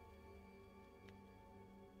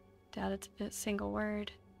 Doubt it's a single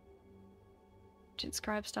word. Ancient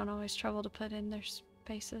scribes don't always trouble to put in their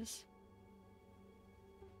spaces.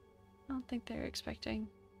 I don't think they're expecting...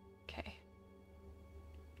 okay.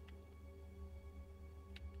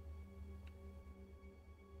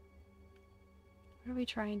 What are we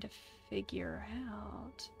trying to figure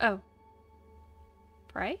out? Oh.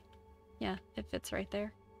 Pray? Yeah, it fits right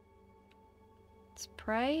there. It's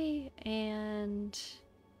prey and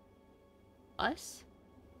us?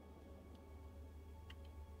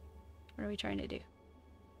 What are we trying to do?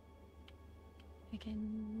 I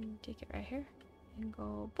can take it right here and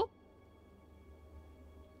go boop.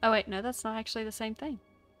 Oh wait, no, that's not actually the same thing.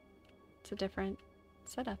 It's a different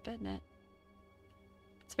setup, isn't it?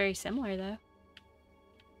 It's very similar though.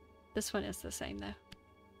 This one is the same though.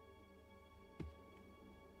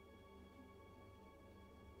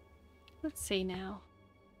 Let's see now.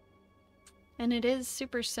 And it is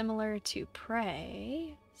super similar to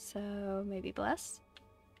prey, so maybe bless?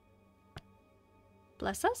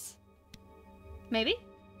 Bless us? Maybe?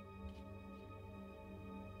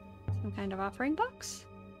 Some kind of offering box?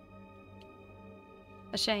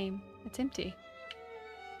 A shame. It's empty.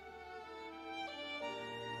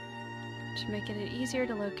 Should make it easier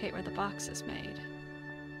to locate where the box is made.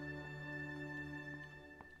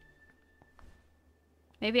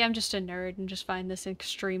 Maybe I'm just a nerd and just find this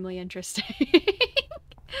extremely interesting.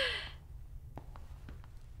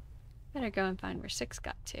 Better go and find where 6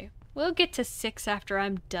 got to. We'll get to 6 after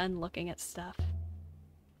I'm done looking at stuff.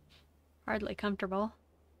 Hardly comfortable.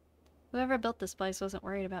 Whoever built this place wasn't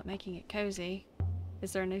worried about making it cozy.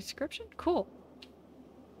 Is there an inscription? Cool.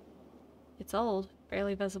 It's old,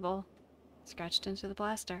 barely visible. Scratched into the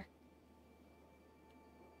plaster.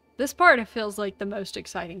 This part it feels like the most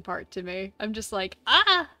exciting part to me. I'm just like,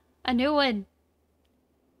 ah! A new one!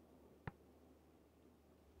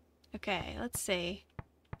 Okay, let's see.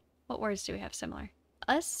 What words do we have similar?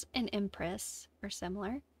 Us and Empress are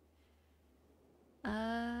similar.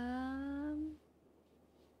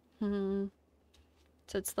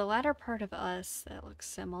 So it's the latter part of us that looks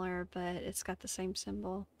similar, but it's got the same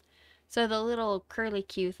symbol. So the little curly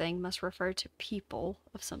Q thing must refer to people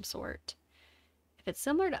of some sort. If it's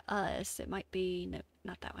similar to us, it might be... no,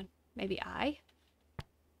 not that one. Maybe I?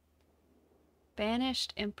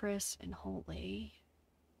 Banished, Empress, and Holy.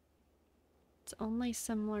 It's only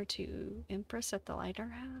similar to Empress at the later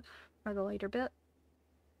half, or the later bit.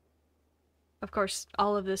 Of course,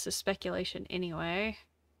 all of this is speculation anyway.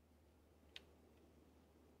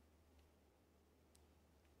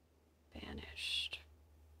 Banished.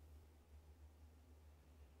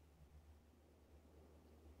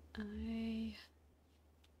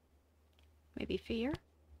 Maybe fear?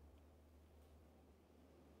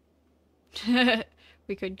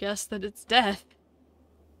 We could guess that it's death.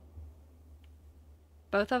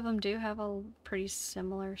 Both of them do have a pretty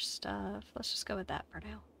similar stuff. Let's just go with that for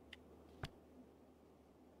now.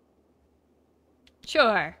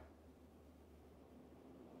 Sure.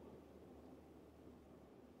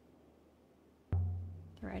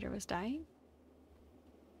 The writer was dying?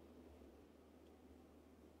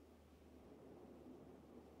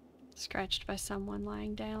 Scratched by someone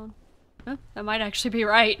lying down. Oh, that might actually be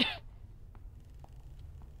right.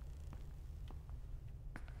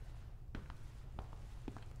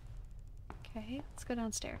 Okay, let's go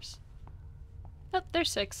downstairs. Oh,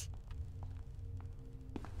 there's 6.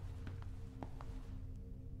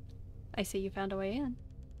 I see you found a way in.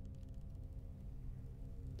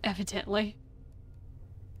 Evidently.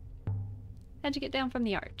 How'd you get down from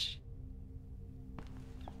the arch?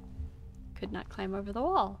 Could not climb over the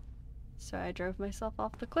wall, so I drove myself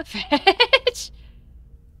off the cliff edge.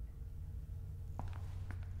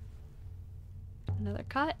 Another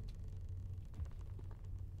cot.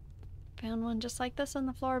 Found one just like this on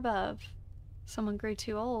the floor above. Someone grew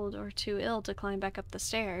too old or too ill to climb back up the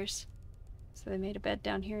stairs, so they made a bed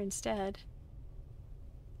down here instead.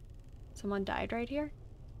 Someone died right here?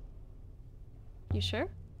 You sure?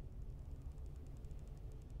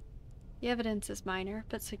 The evidence is minor,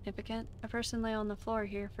 but significant. A person lay on the floor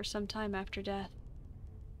here for some time after death.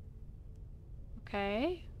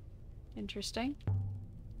 Okay. Interesting.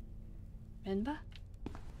 Minba?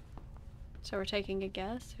 So we're taking a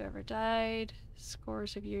guess. Whoever died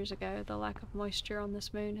scores of years ago. The lack of moisture on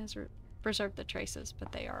this moon has preserved the traces,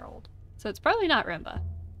 but they are old. So it's probably not Rimba.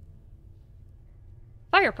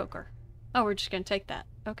 Fire poker. Oh, we're just gonna take that.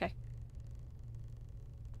 Okay.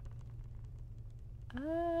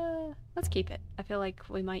 Let's keep it. I feel like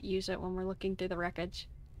we might use it when we're looking through the wreckage.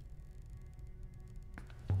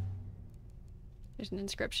 There's an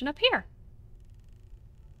inscription up here.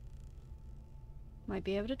 Might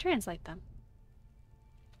be able to translate them.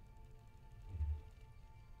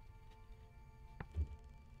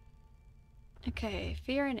 Okay,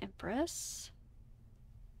 Fear and Empress.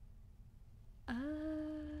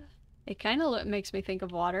 It kind of makes me think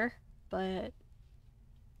of water, but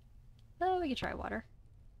we could try water.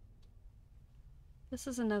 This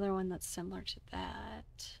is another one that's similar to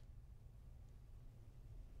that.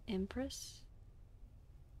 Empress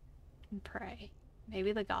and Prey.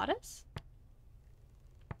 Maybe the goddess?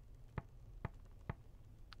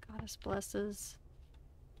 Goddess blesses.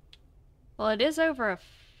 Well, it is over a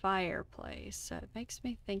fireplace, so it makes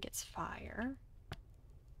me think it's fire.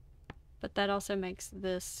 But that also makes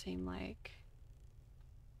this seem like...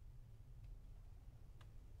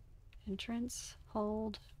 Entrance,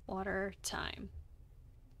 hold, water, time.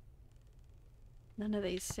 None of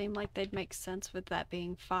these seem like they'd make sense with that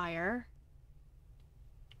being fire.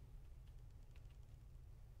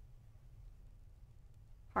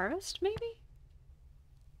 Harvest, maybe?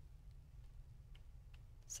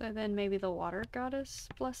 So then maybe the water goddess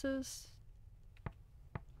blesses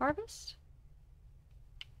harvest?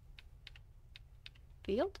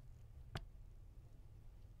 Field?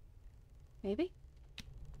 Maybe?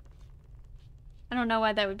 I don't know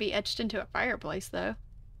why that would be etched into a fireplace, though.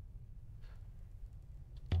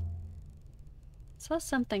 Saw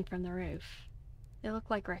something from the roof. It looked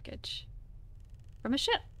like wreckage. From a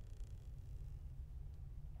ship.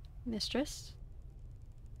 Mistress?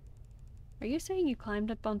 Are you saying you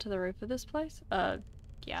climbed up onto the roof of this place?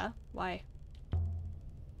 Yeah. Why?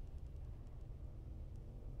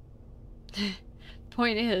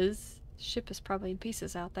 Point is, the ship is probably in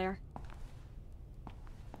pieces out there.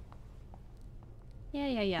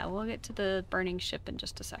 Yeah. We'll get to the burning ship in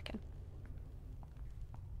just a second.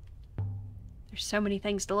 There's so many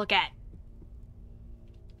things to look at.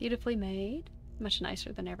 Beautifully made. Much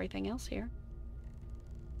nicer than everything else here.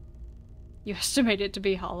 You estimate it to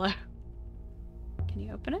be hollow. Can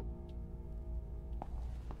you open it?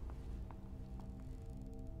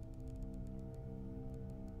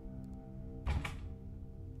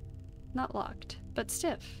 Not locked, but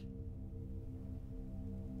stiff.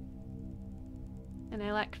 And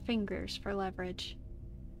I lack fingers for leverage.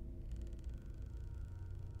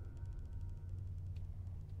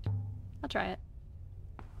 I'll try it.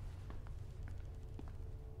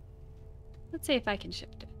 Let's see if I can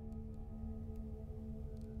shift it.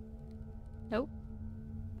 Nope.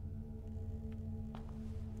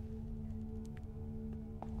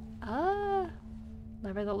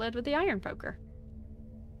 Lever the lid with the iron poker.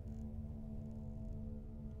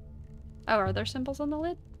 Oh, are there symbols on the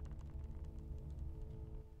lid?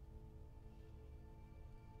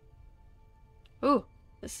 Ooh,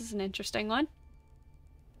 this is an interesting one.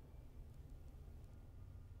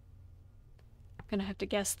 I'm gonna have to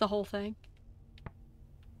guess the whole thing.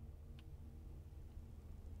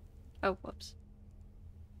 Oh, whoops.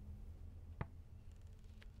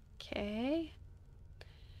 Okay.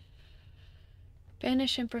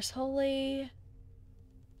 Banish Empress Holy.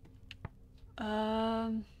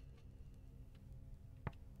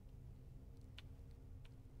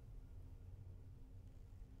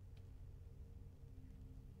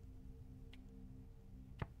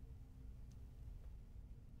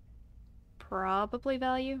 Probably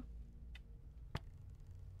value.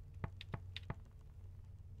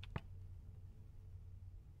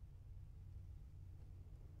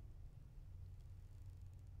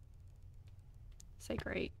 Say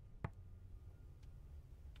great.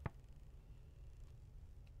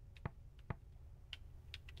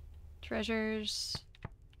 Treasures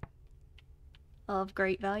of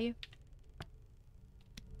great value.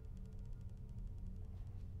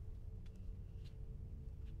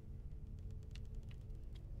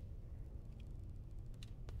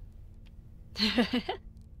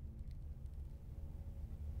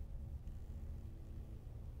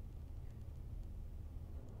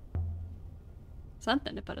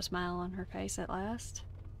 Something to put a smile on her face at last.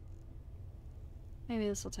 Maybe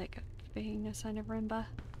this will take up being a sign of Rimba.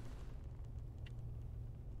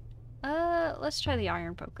 Let's try the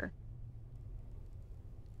iron poker.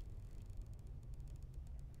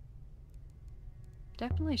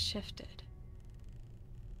 Definitely shifted.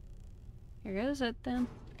 Here goes it then.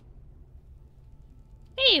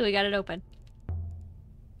 Hey, we got it open.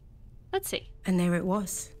 Let's see. And there it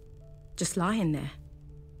was, just lying there.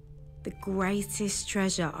 The greatest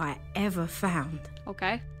treasure I ever found.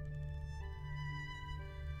 Okay.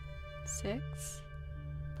 6.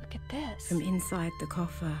 Look at this. From inside the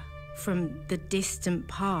coffer, from the distant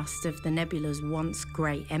past of the nebula's once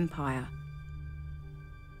great empire.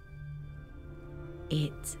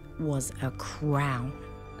 It was a crown.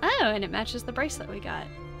 Oh, and it matches the bracelet we got.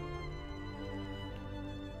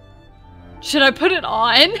 Should I put it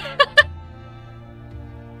on?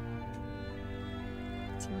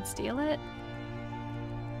 Someone steal it?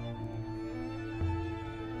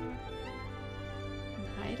 And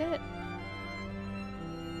hide it?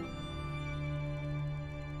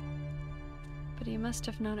 But he must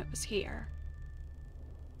have known it was here.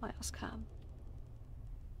 Why else come?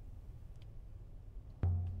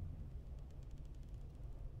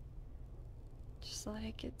 looks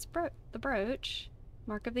like it's the brooch.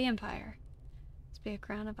 Mark of the Empire. Must be a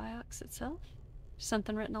crown of Iox itself.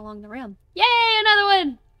 Something written along the rim. Yay! Another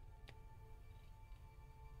one!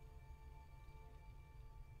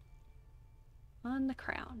 On the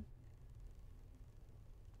crown.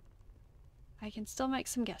 I can still make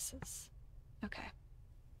some guesses. Okay.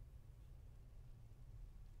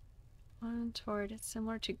 One toward it's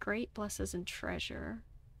similar to great blesses and treasure.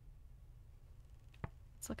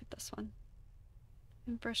 Let's look at this one.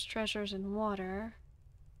 Empress treasures in water.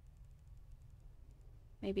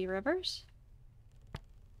 Maybe rivers?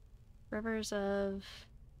 Rivers of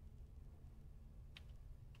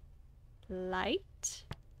light.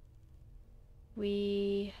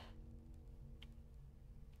 We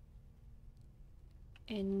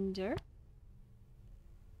endure.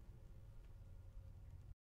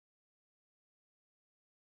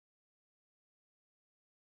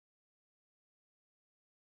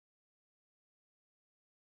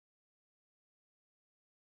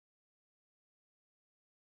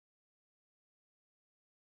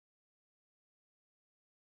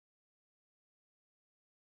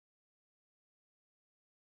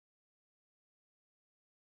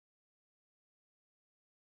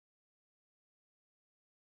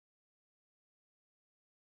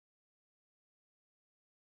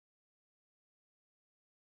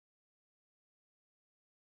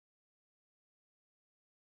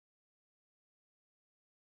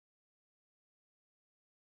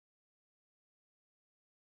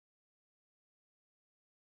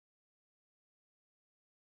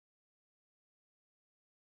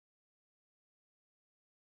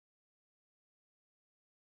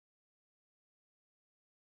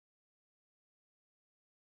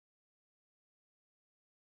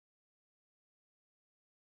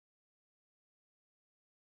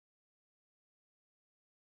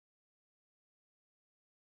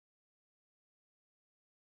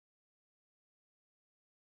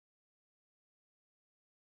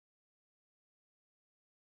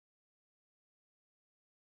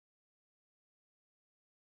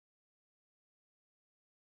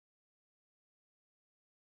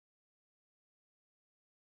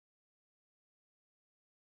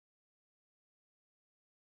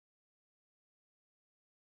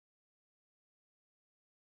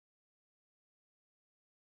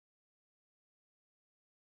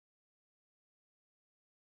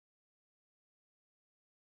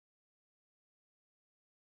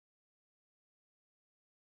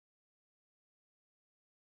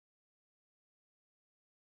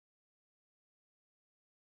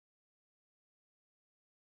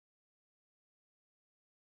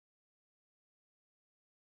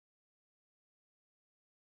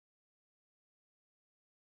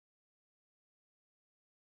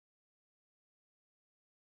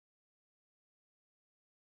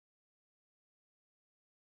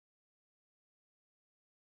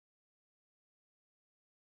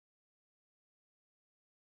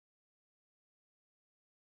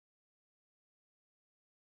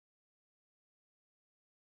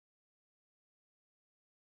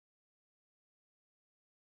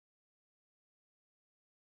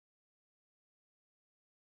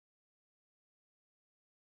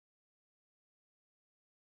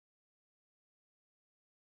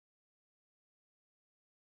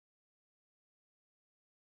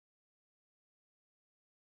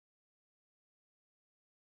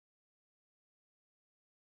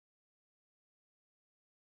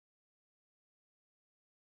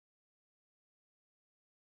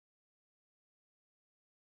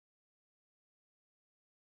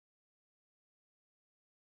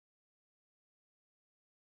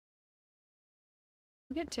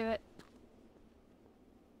 We'll get to it.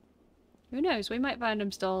 Who knows? We might find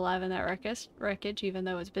him still alive in that wreckage, even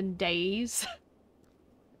though it's been days.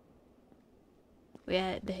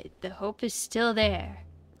 The hope is still there.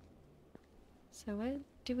 So what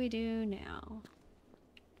do we do now?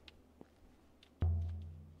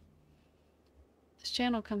 This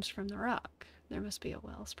channel comes from the rock. There must be a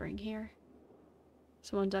wellspring here.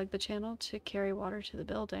 Someone dug the channel to carry water to the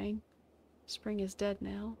building. Spring is dead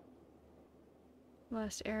now.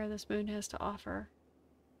 Last era this moon has to offer.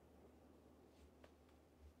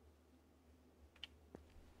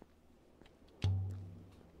 I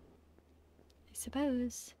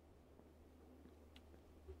suppose.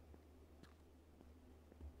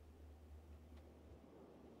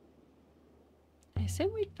 I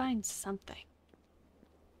assume we'd find something.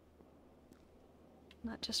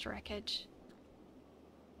 Not just wreckage.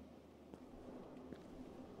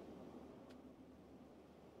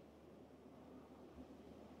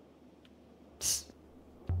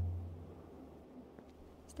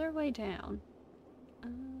 Is there a way down?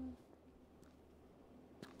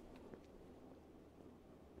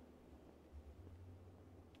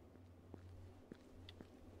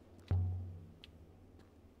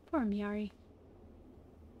 Poor Miari.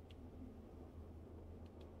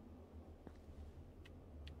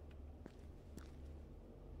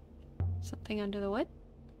 Something under the wood?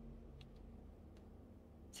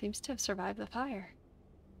 Seems to have survived the fire.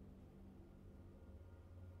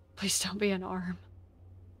 Please don't be an arm.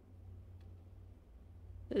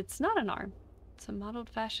 It's not an arm. It's a modeled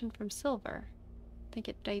fashion from silver. I think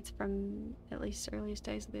it dates from at least the earliest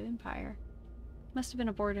days of the Empire. Must have been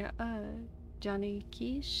aboard Johnny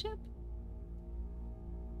Key's ship?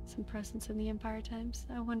 Some presence in the Empire times.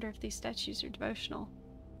 I wonder if these statues are devotional.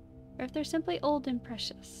 Or if they're simply old and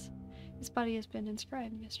precious. His body has been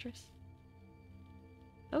inscribed, mistress.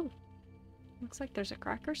 Oh. Looks like there's a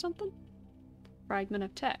crack or something? Fragment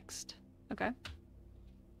of text. Okay.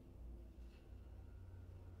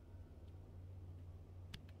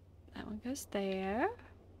 That one goes there.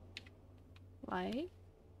 Light.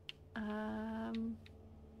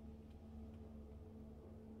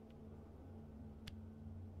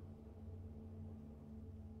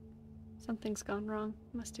 Something's gone wrong.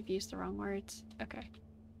 Must have used the wrong words. Okay.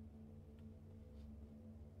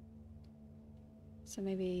 So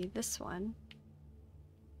maybe this one.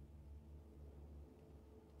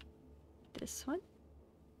 This one.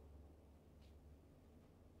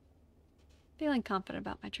 Feeling confident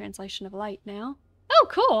about my translation of light now. Oh,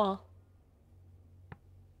 cool!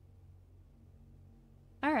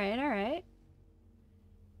 Alright, alright.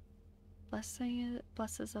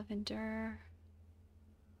 Blesses of endure.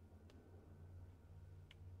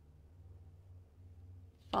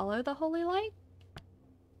 Follow the holy light?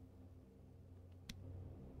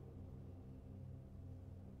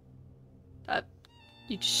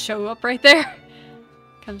 You just show up right there.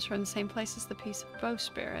 Comes from the same place as the piece of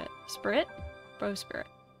bowspirit. Bowspirit.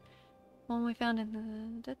 One we found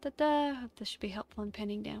in the Hope this should be helpful in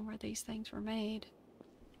pinning down where these things were made.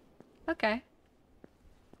 Okay.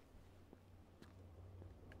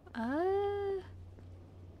 I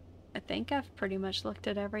think I've pretty much looked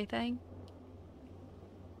at everything.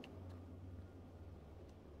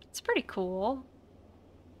 It's pretty cool.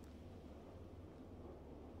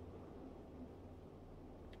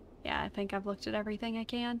 Yeah, I think I've looked at everything I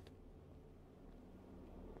can.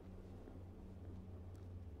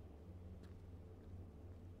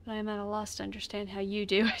 But I am at a loss to understand how you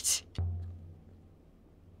do it.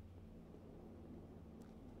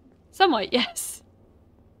 Somewhat, yes.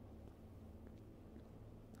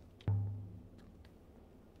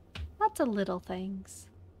 Lots of little things.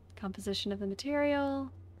 Composition of the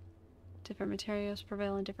material. Different materials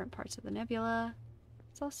prevail in different parts of the nebula.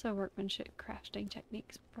 It's also workmanship, crafting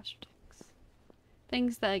techniques, brushstrokes.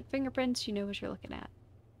 Things like fingerprints, you know what you're looking at.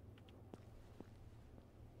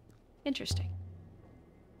 Interesting.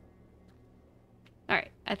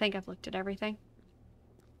 Alright, I think I've looked at everything.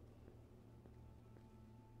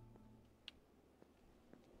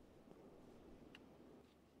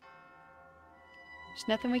 There's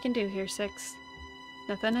nothing we can do here, 6.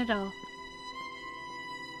 Nothing at all.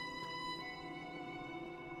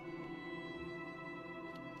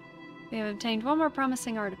 We have obtained one more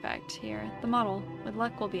promising artifact here. The model. With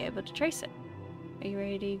luck, we'll be able to trace it. Are you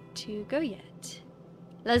ready to go yet?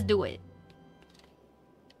 Let's do it.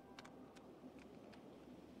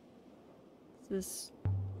 Is this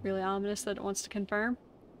really ominous that it wants to confirm?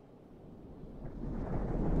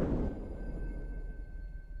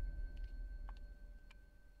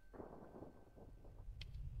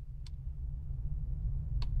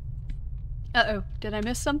 Uh-oh. Did I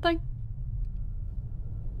miss something?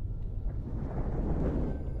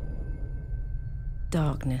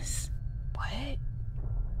 Darkness. What?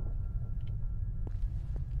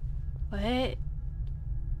 What?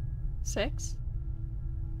 6?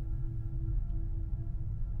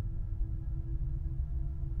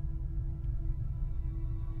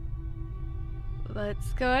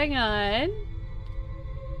 What's going on?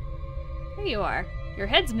 There you are. Your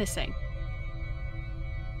head's missing.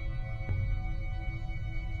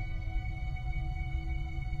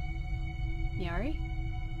 Yari?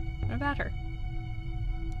 What about her?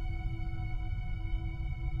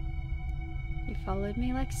 You followed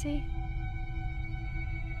me, Lexi?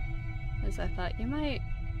 As I thought you might.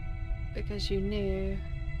 Because you knew.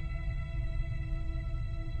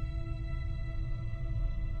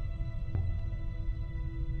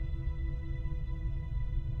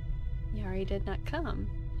 Yari did not come.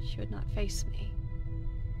 She would not face me.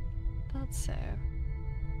 Thought so.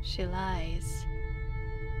 She lies.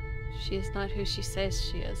 She is not who she says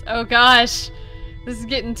she is. Oh gosh! This is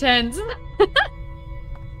getting tense.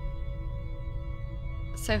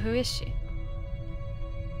 So who is she?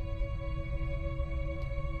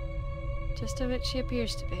 Just of what she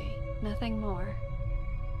appears to be. Nothing more.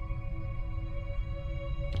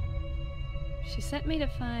 She sent me to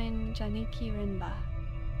find Janiki Rinba.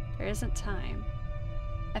 There isn't time.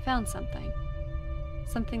 I found something.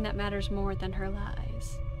 Something that matters more than her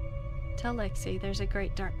lies. Tell Lexi there's a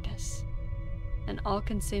great darkness. An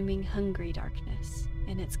all-consuming, hungry darkness.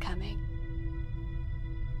 And it's coming.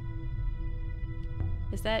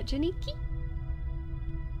 Is that Janiki?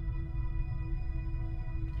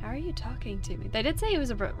 How are you talking to me? They did say he was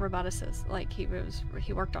a roboticist. Like, he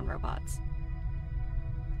worked on robots.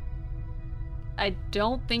 I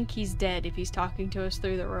don't think he's dead if he's talking to us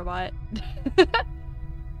through the robot.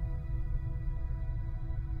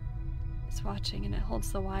 It's watching and it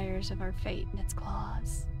holds the wires of our fate in its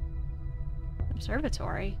claws.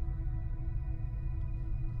 Observatory?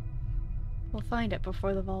 We'll find it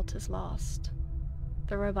before the vault is lost.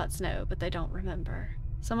 The robots know, but they don't remember.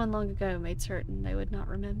 Someone long ago made certain they would not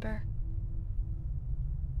remember.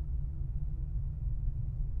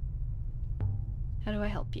 How do I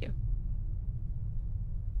help you?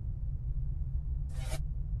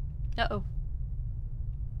 Uh-oh.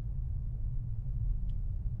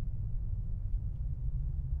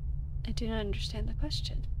 I do not understand the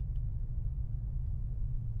question.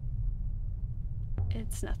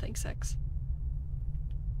 It's nothing, 6.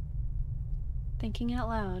 Thinking out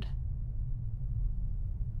loud.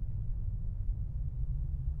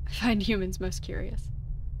 I find humans most curious.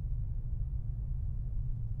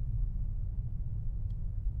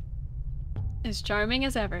 As charming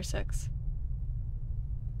as ever, 6.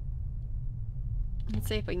 Let's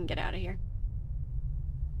see if we can get out of here.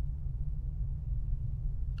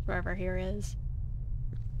 Wherever here is.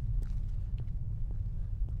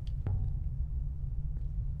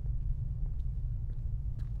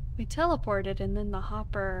 We teleported and then the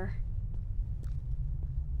hopper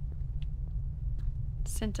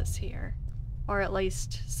sent us here. Or at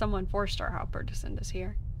least someone forced our hopper to send us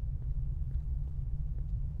here.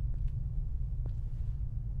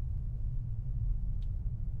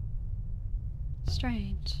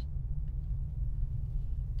 Strange.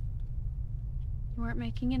 You weren't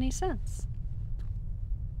making any sense.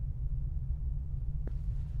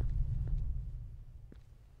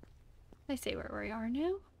 I see where we are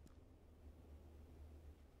now.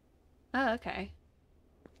 Oh, okay.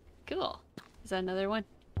 Cool. Is that another one?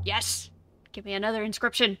 Yes! Give me another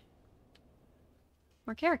inscription!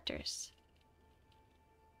 More characters.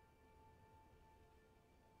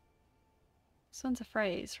 This one's a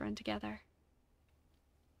phrase run together.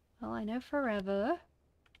 Well, I know forever.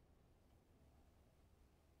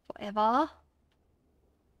 Forever.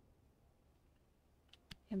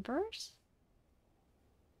 Emperors?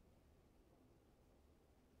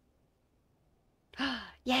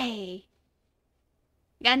 Yay!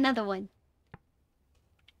 Got another one.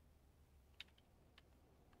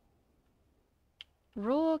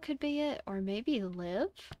 Rule could be it, or maybe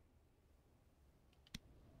live?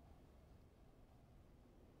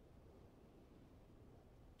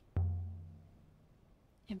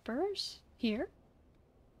 Emperors? Here?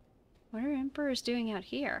 What are emperors doing out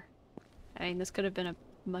here? I mean, this could have been a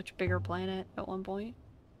much bigger planet at one point.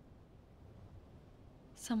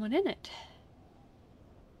 Someone in it.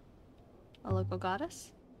 A local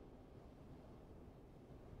goddess?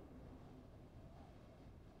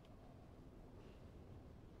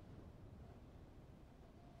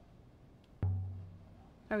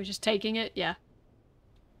 Are we just taking it? Yeah.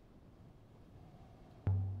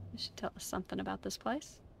 It should tell us something about this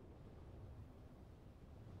place.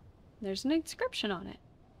 There's an inscription on it.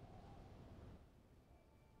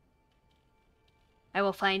 I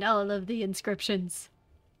will find all of the inscriptions.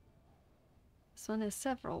 This one has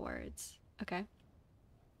several words. Okay.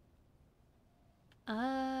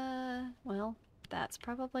 Well, that's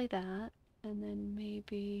probably that. And then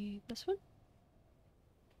maybe this one?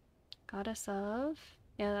 Goddess of...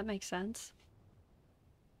 Yeah, that makes sense.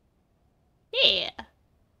 Yeah!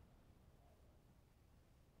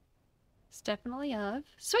 It's definitely of.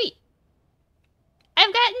 Sweet!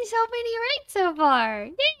 I've gotten so many right so far!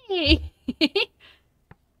 Yay!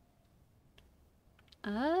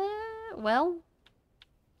 Well...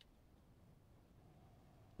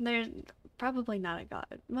 There's probably not a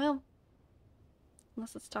god. Well...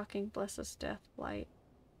 Unless it's talking bless us, death, light.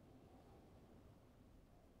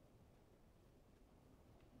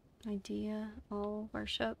 Idea, all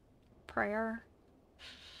worship, prayer.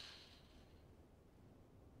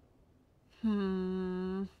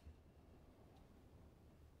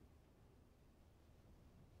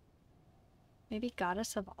 Maybe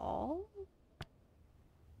goddess of all?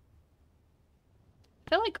 I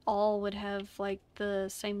feel like all would have like the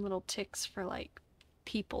same little ticks for like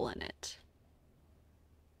people in it.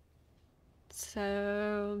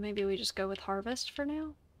 So maybe we just go with harvest for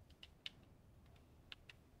now?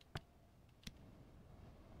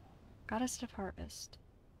 Goddess of Harvest.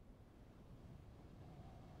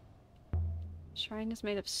 Shrine is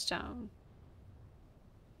made of stone.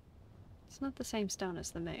 It's not the same stone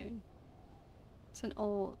as the moon. It's an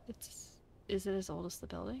old... Is it as old as the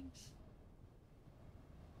buildings?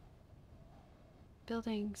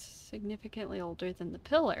 Building's significantly older than the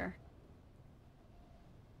pillar.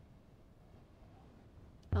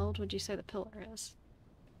 How old would you say the pillar is?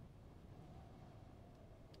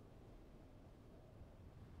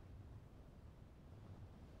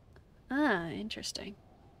 Ah, interesting.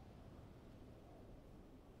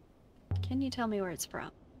 Can you tell me where it's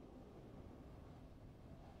from?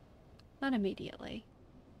 Not immediately.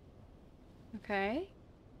 Okay.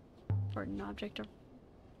 For an object or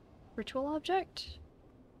ritual object?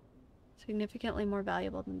 Significantly more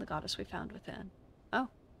valuable than the goddess we found within. Oh,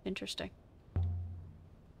 interesting.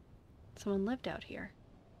 Someone lived out here.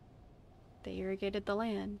 They irrigated the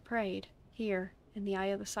land, prayed, here, in the eye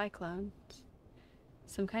of the cyclones.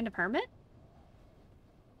 Some kind of hermit?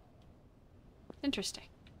 Interesting.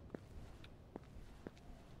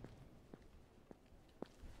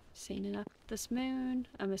 Seen enough of this moon.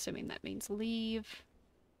 I'm assuming that means leave.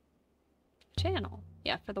 Channel.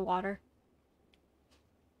 Yeah, for the water.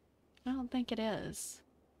 I don't think it is.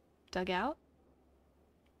 Dug out?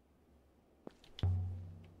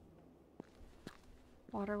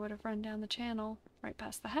 Water would have run down the channel right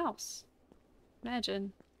past the house.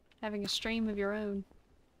 Imagine having a stream of your own.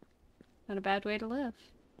 Not a bad way to live.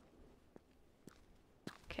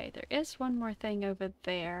 Okay, there is one more thing over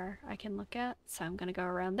there I can look at, so I'm gonna go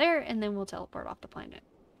around there and then we'll teleport off the planet.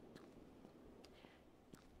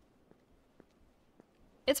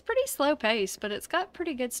 It's pretty slow paced, but it's got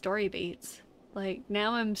pretty good story beats. Like,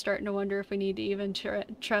 now I'm starting to wonder if we need to even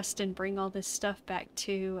trust and bring all this stuff back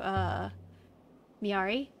to,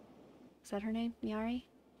 Miari? Is that her name? Miari?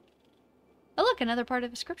 Oh look, another part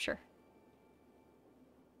of a scripture.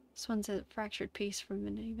 This one's a fractured piece from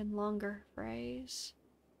an even longer phrase.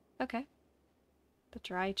 Okay. The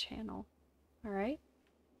dry channel. Alright.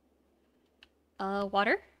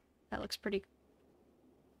 Water. That looks pretty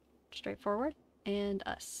straightforward. And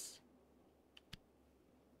us.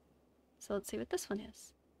 So let's see what this one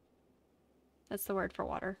is. That's the word for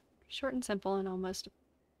water. Short and simple and almost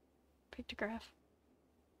a pictograph.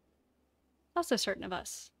 Also certain of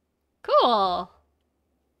us. Cool!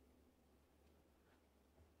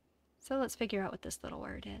 So let's figure out what this little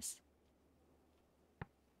word is.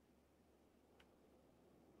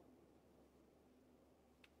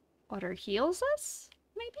 Water heals us?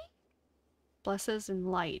 Maybe? Blesses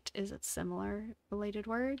and light. Is it similar related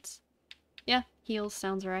words? Yeah, heals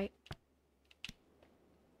sounds right.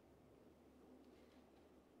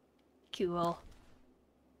 Cool.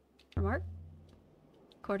 Remark?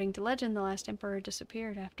 According to legend, the last emperor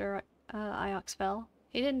disappeared after Iox fell.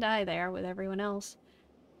 He didn't die there with everyone else.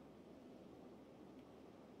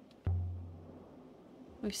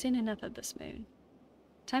 We've seen enough of this moon.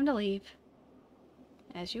 Time to leave.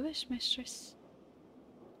 As you wish, mistress.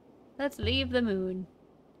 Let's leave the moon.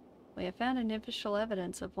 We have found initial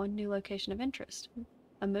evidence of one new location of interest.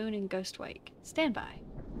 A moon in Ghost Wake. Stand by.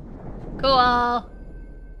 Cool!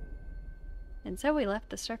 And so we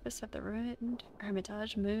left the surface of the ruined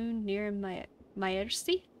Hermitage moon near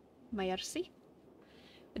Miercy?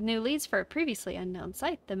 With new leads for a previously unknown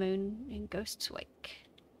site, the moon in Ghost Wake.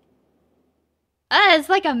 Ah, it's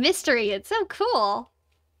like a mystery. It's so cool.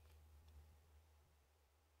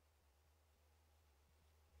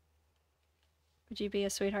 Would you be a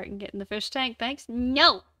sweetheart and get in the fish tank? Thanks.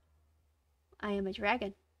 No! I am a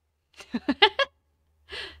dragon.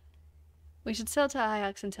 We should sail to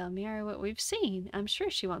Iox and tell Mira what we've seen. I'm sure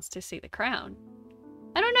she wants to see the crown.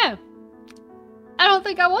 I don't know. I don't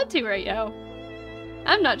think I want to right now.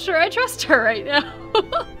 I'm not sure I trust her right now.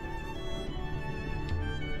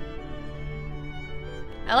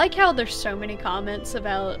 I like how there's so many comments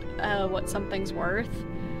about what something's worth.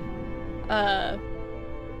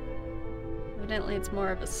 Evidently it's more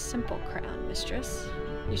of a simple crown, mistress.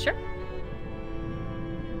 You sure?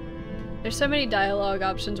 There's so many dialogue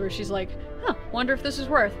options where she's like, huh, wonder if this is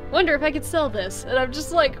worth. Wonder if I could sell this. And I'm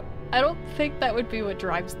just like, I don't think that would be what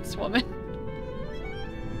drives this woman.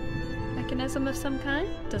 Mechanism of some kind?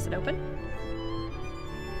 Does it open?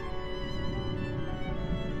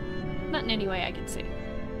 Not in any way I can see.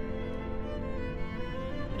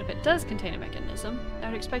 But if it does contain a mechanism, I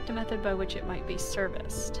would expect a method by which it might be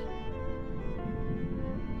serviced.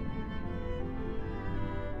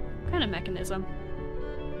 What kind of mechanism?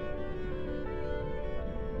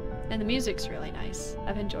 And the music's really nice.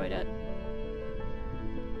 I've enjoyed it.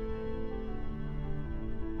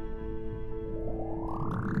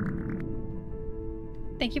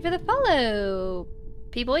 Thank you for the follow.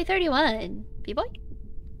 P-Boy31. P-Boy?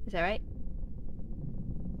 Is that right?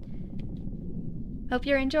 Hope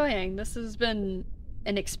you're enjoying. This has been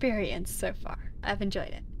an experience so far. I've enjoyed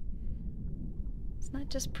it. It's not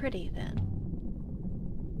just pretty then.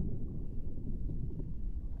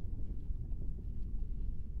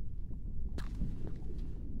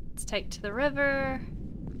 Let's take to the river.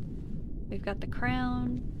 We've got the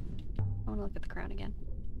crown. I want to look at the crown again.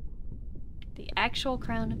 The actual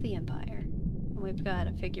crown of the Empire. And we've got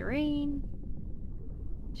a figurine.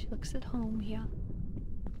 She looks at home here.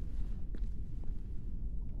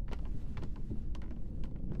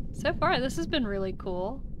 So far, this has been really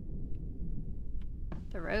cool.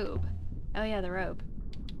 The robe. Oh yeah, the robe.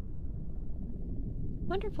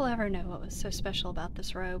 Wonder if we'll ever know what was so special about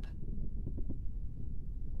this robe.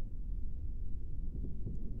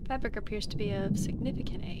 Fabric appears to be of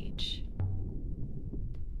significant age.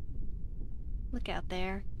 Look out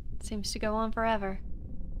there. It seems to go on forever.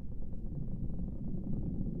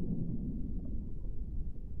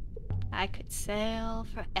 I could sail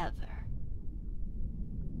forever.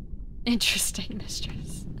 Interesting,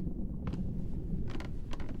 mistress.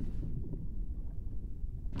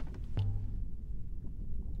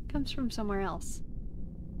 Comes from somewhere else.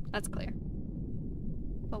 That's clear.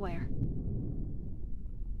 But where?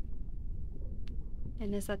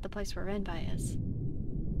 And is that the place where Renbai is?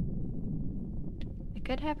 I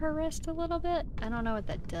could have her rest a little bit. I don't know what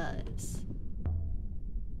that does.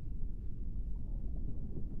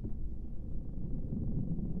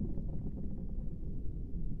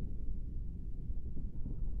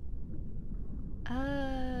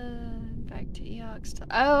 Back to Eox.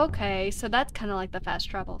 Oh, okay. So that's kind of like the fast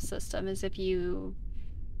travel system, is if you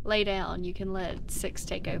lay down, you can let 6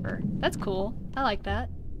 take over. That's cool. I like that.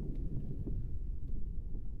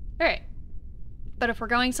 Alright. But if we're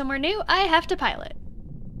going somewhere new, I have to pilot.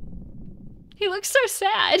 He looks so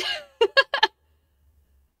sad.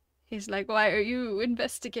 He's like, why are you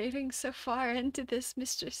investigating so far into this,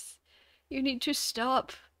 mistress? You need to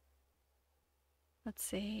stop. Let's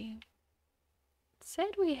see. It said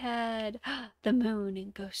we had the moon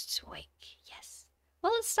and Ghost's Wake. Yes.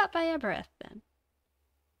 Well, let's stop by Abereth then.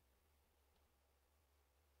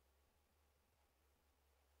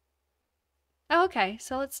 Oh, okay.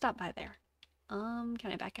 So let's stop by there.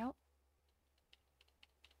 Can I back out?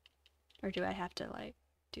 Or do I have to, like,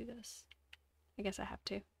 do this? I guess I have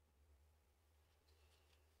to.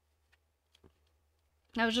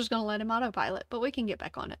 I was just gonna let him autopilot, but we can get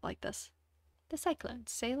back on it like this. The Cyclone,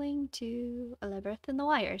 sailing to Eleboreth in the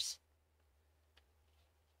Wires.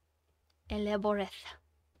 Eleboreth.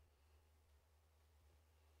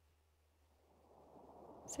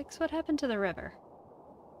 6, what happened to the river?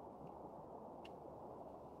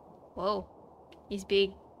 Whoa, he's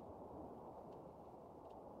big.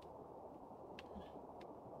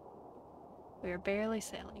 We are barely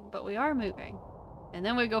sailing, but we are moving. And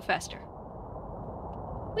then we go faster.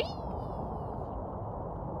 Whee!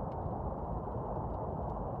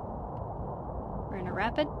 We're in a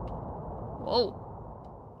rapid. Whoa.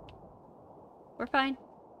 We're fine.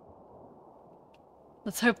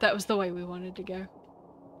 Let's hope that was the way we wanted to go.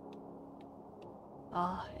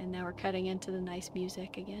 Ah, oh, and now we're cutting into the nice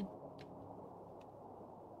music again.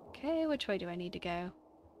 Okay, which way do I need to go?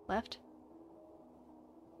 Left?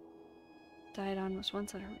 Diadon was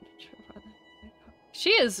once on her father.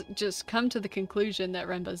 She has just come to the conclusion that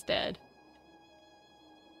Renba's dead.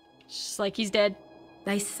 She's like, he's dead.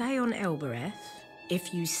 They say on Elbereth,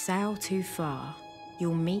 if you sail too far,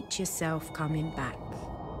 you'll meet yourself coming back.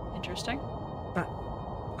 Interesting. But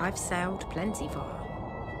I've sailed plenty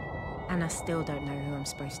far. And I still don't know who I'm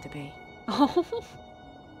supposed to be. Oh.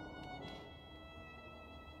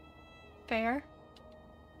 Fair.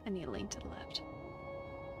 I need to lean to the left.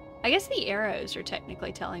 I guess the arrows are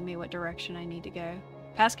technically telling me what direction I need to go.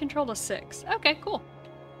 Pass control to 6. Okay, cool.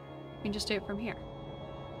 We can just do it from here.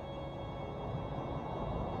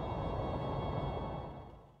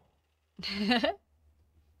 And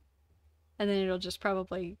then it'll just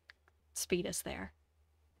probably speed us there.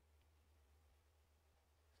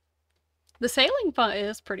 The sailing fun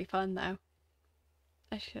is pretty fun, though.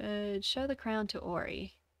 I should show the crown to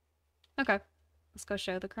Ori. Okay, let's go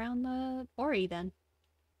show the crown to Ori then.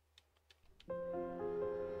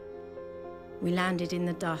 We landed in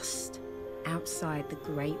the dust, outside the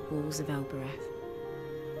great walls of Elbereth.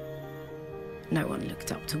 No one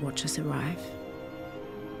looked up to watch us arrive.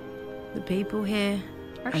 The people here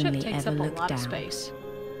Our ship only takes ever up a look lot down. of space.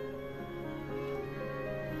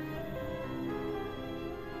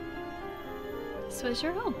 This was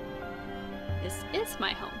your home. This is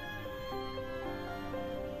my home.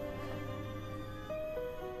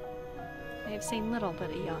 I have seen little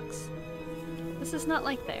but yucks. This is not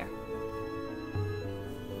like there.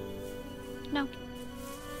 No,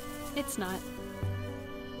 it's not.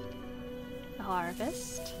 The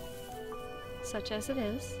harvest, such as it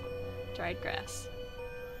is, dried grass,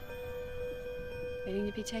 waiting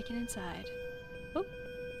to be taken inside. Oh,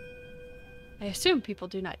 I assume people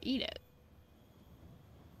do not eat it.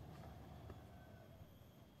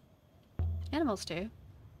 Animals do.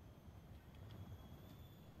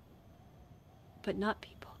 But not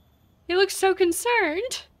people. He looks so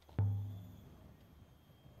concerned!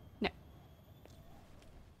 No.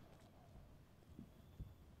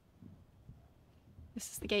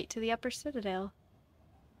 This is the gate to the upper citadel.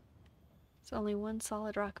 There's only one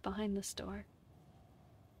solid rock behind this door.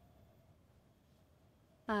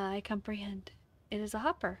 I comprehend. It is a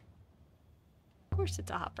hopper. Of course it's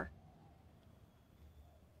a hopper.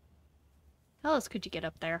 How else could you get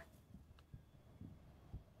up there?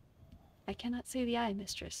 I cannot see the eye,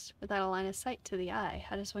 mistress. Without a line of sight to the eye,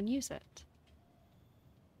 how does one use it?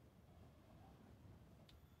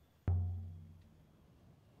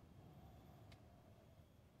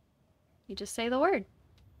 You just say the word.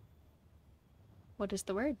 What is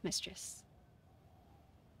the word, mistress?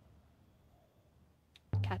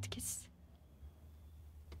 Catechis.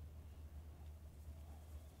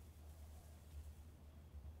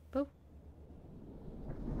 Boo.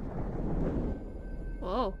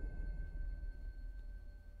 Whoa.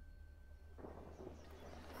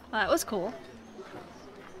 That was cool.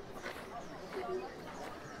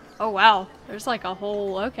 Oh wow, there's like a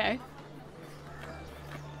whole, okay.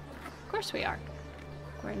 Of course we are.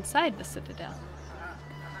 We're inside the citadel.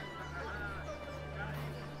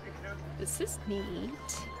 This is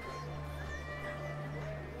neat.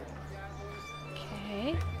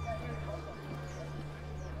 Okay.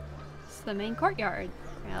 This is the main courtyard.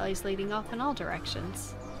 Alleys leading off in all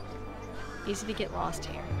directions. Easy to get lost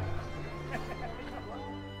here.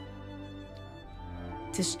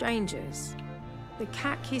 To strangers, the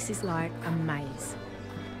Catechis is like a maze.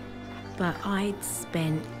 But I'd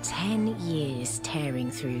spent 10 years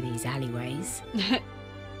tearing through these alleyways.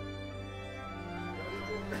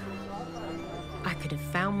 I could have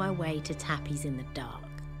found my way to Tappy's in the dark.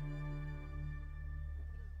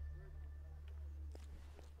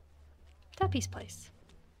 Tappy's place.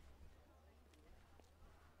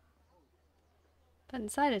 But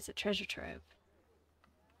inside it's a treasure trove.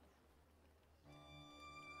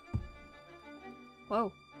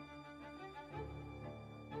 Whoa.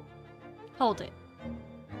 Hold it.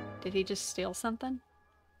 Did he just steal something?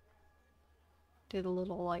 Did a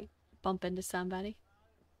little, like, bump into somebody?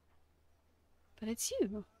 But it's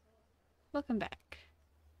you. Welcome back.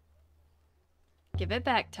 Give it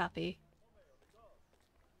back, Tappy.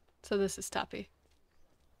 So this is Tappy.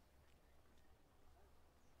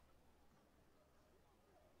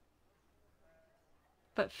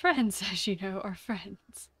 But friends, as you know, are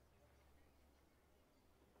friends.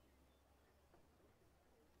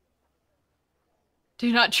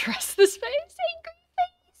 Do not trust this face, angry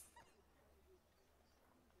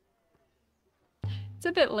face. It's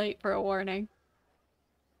a bit late for a warning.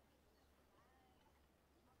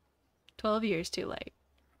 12 years too late.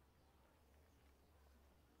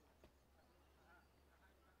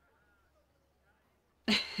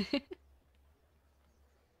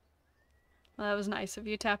 Well, that was nice of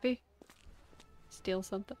you, Tappy. Steal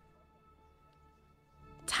something.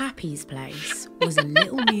 Tappy's place was a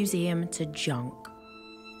little museum to junk.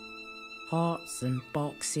 Pots and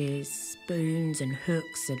boxes, spoons and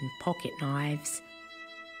hooks and pocket knives.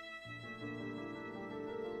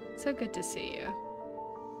 So good to see you.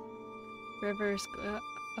 Rivers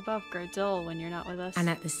above grow dull when you're not with us. And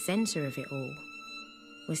at the centre of it all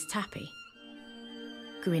was Tappy,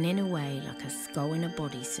 grinning away like a skull in a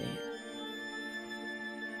bodysuit.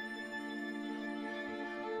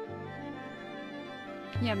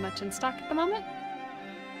 You have much in stock at the moment?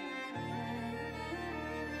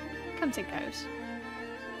 Comes and goes.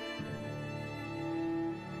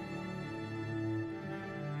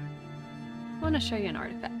 I want to show you an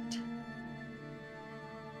artifact.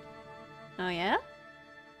 Oh yeah?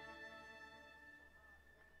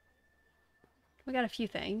 We got a few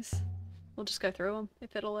things. We'll just go through them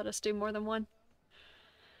if it'll let us do more than one.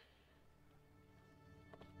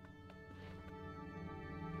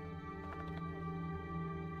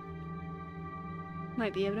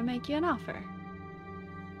 Might be able to make you an offer.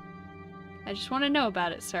 I just want to know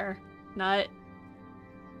about it, sir. Not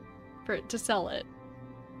for it to sell it.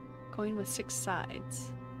 Coin with 6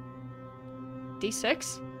 sides.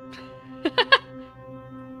 D6?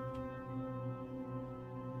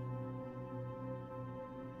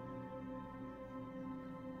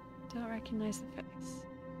 Don't recognize the face.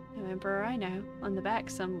 No emperor I know. On the back,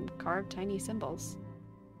 some carved tiny symbols.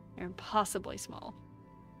 They're impossibly small.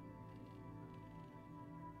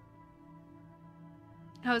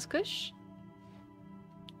 How is Kush?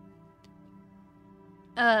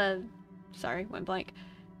 Sorry, went blank.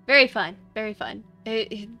 Very fun, very fun.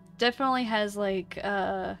 It definitely has like,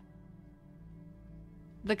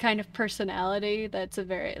 the kind of personality that's a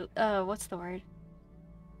very, what's the word?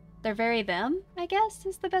 They're very them, I guess,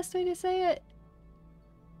 is the best way to say it.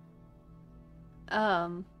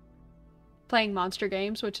 Playing monster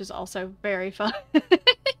games, which is also very fun.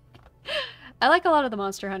 I like a lot of the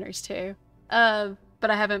Monster Hunters too. But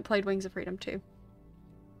I haven't played Wings of Freedom 2.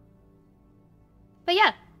 But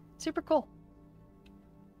yeah, super cool.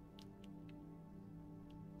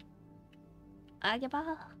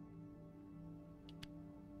 Ayaba.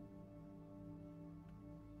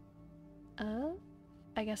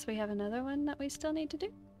 I guess we have another one that we still need to do.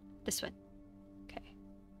 This one. Okay.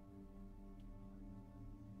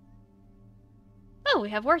 Oh, we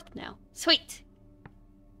have Worth now. Sweet!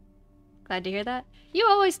 Glad to hear that. You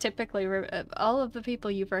always typically, all of the people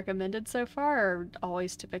you've recommended so far are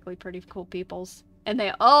always typically pretty cool peoples. And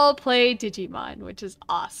they all play Digimon, which is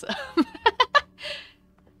awesome.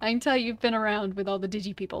 I can tell you've been around with all the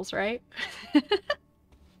Digi peoples, right?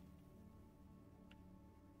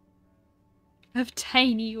 Of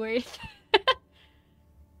Tiny Worth.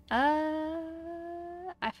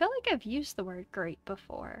 I feel like I've used the word great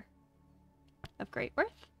before. Of Great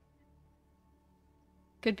Worth?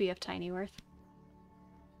 Could be of Tiny Worth.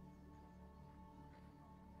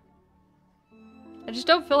 I just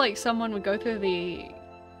don't feel like someone would go through the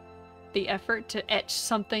effort to etch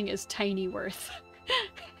something as Tiny Worth.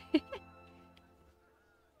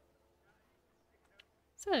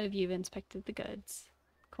 So have you inspected the goods?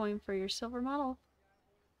 Coin for your silver model.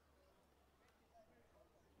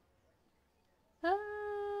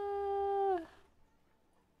 I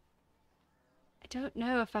don't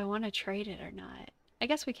know if I want to trade it or not. I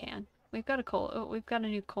guess we can. We've got a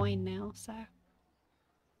new coin now, so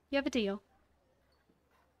you have a deal.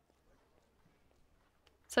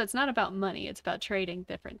 So it's not about money, it's about trading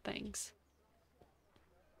different things.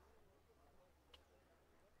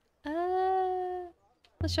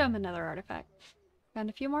 Let's show him another artifact. Found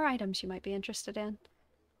a few more items you might be interested in.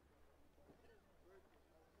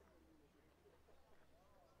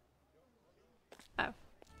 Oh.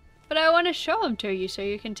 But I want to show them to you so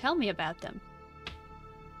you can tell me about them.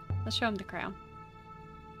 Let's show him the crown.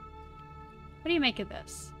 What do you make of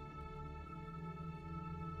this?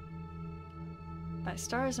 By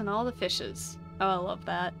stars and all the fishes. Oh, I love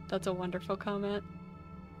that. That's a wonderful comment.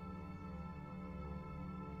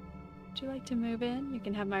 Would you like to move in? You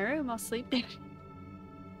can have my room. I'll sleep there.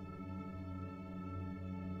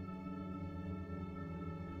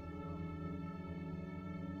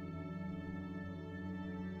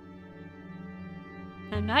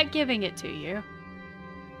 I'm not giving it to you.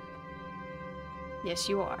 Yes,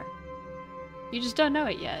 you are. You just don't know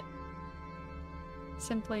it yet.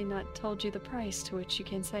 Simply not told you the price to which you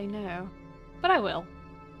can say no. But I will.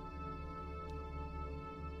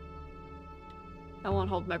 I won't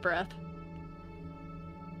hold my breath.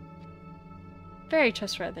 Very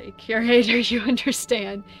trustworthy curator, you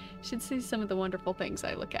understand. You should see some of the wonderful things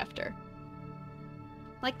I look after.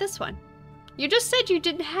 Like this one. You just said you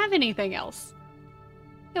didn't have anything else.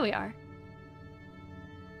 Here we are.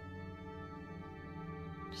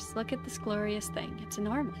 Just look at this glorious thing. It's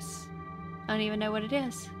enormous. I don't even know what it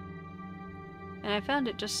is. And I found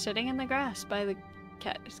it just sitting in the grass by the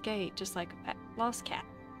cat's gate, just like a lost cat.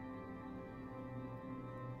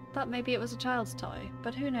 Thought maybe it was a child's toy,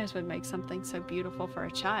 but who knows what makes something so beautiful for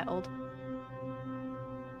a child?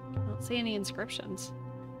 I don't see any inscriptions.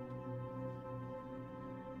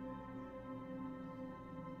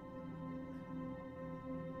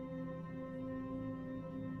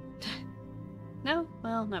 No?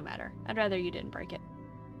 Well, no matter. I'd rather you didn't break it.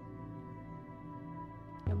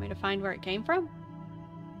 You want me to find where it came from?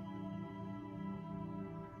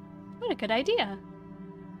 What a good idea.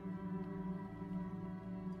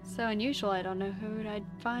 So unusual, I don't know who I'd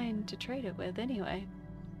find to trade it with anyway.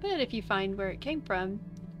 But if you find where it came from,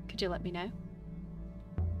 could you let me know?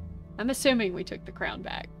 I'm assuming we took the crown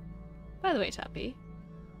back. By the way, Tuppy,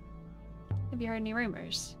 have you heard any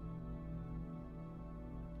rumors?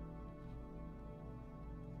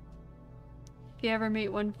 If you ever meet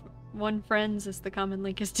one friends as the common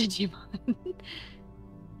link is Digimon.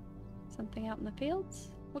 Something out in the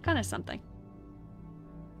fields? What kind of something?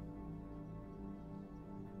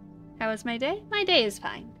 How was my day? My day is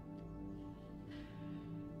fine.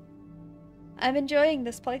 I'm enjoying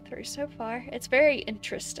this playthrough so far. It's very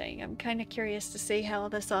interesting. I'm kind of curious to see how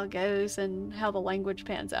this all goes and how the language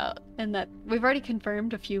pans out. And that we've already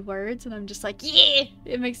confirmed a few words, and I'm just like, yeah!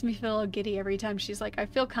 It makes me feel giddy every time she's like, I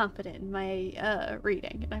feel confident in my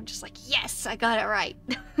reading. And I'm just like, yes, I got it right.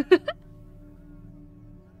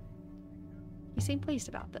 You seem pleased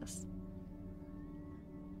about this.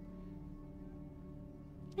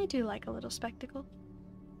 I do like a little spectacle.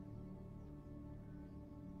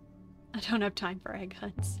 I don't have time for egg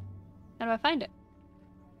hunts. How do I find it?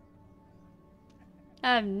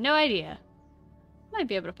 I have no idea. Might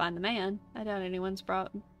be able to find the man. I doubt anyone's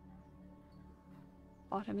bought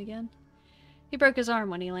him again. He broke his arm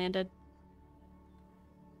when he landed.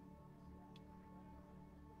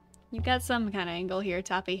 You've got some kind of angle here,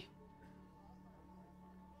 Toppy.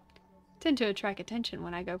 Tend to attract attention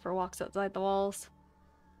when I go for walks outside the walls.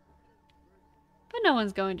 But no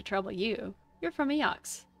one's going to trouble you. You're from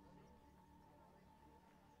Eox.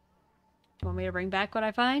 Do you want me to bring back what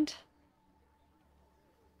I find?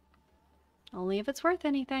 Only if it's worth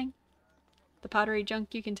anything. The pottery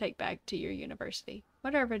junk you can take back to your university.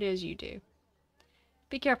 Whatever it is you do.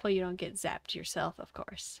 Be careful you don't get zapped yourself, of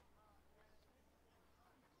course.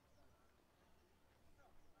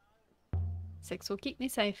 6 will keep me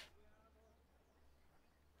safe.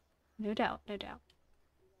 No doubt, no doubt.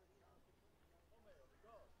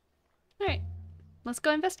 Alright, let's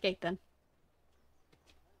go investigate then.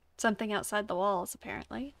 Something outside the walls,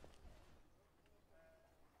 apparently.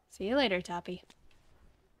 See you later, Toppy.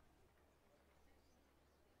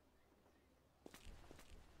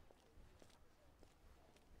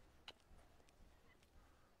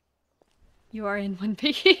 You are in one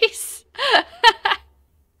piece.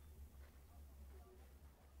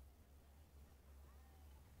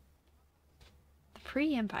 The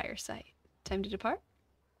pre-Empire site. Time to depart?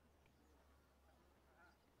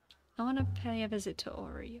 I want to pay a visit to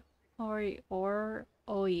Oreo. Oi.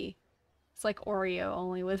 It's like Oreo,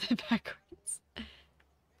 only with it backwards.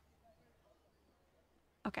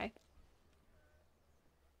 Okay.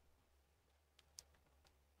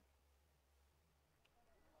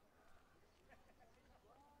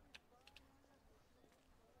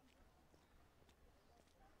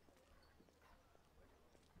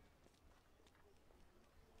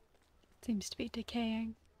 Seems to be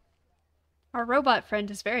decaying. Our robot friend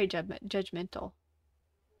is very judgmental.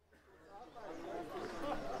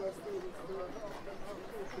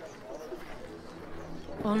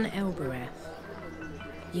 On Elbereth,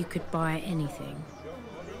 you could buy anything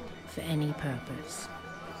for any purpose.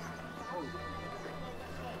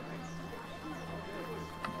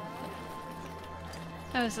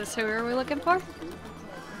 Oh, is this who are we looking for?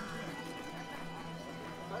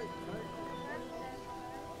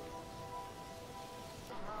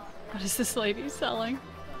 What is this lady selling?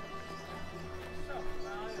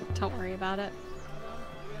 Don't worry about it.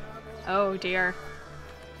 Oh dear.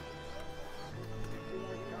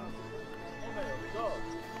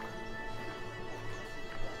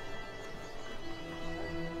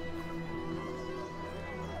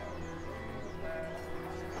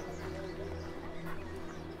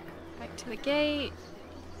 Back to the gate.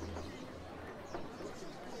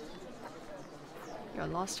 You're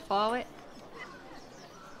lost, forward.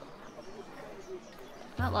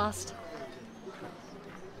 Not lost.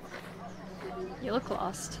 You look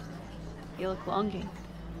lost. You look longing.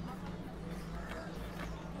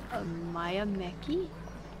 A Maya Meki?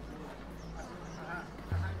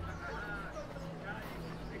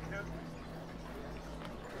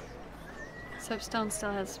 Soapstone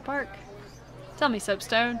still has spark. Tell me,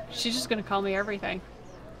 Soapstone. She's just gonna call me everything.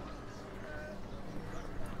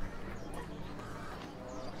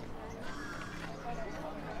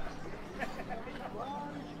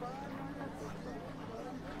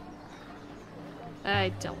 I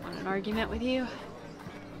don't want an argument with you.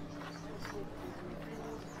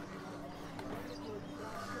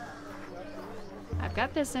 I've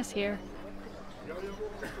got business here.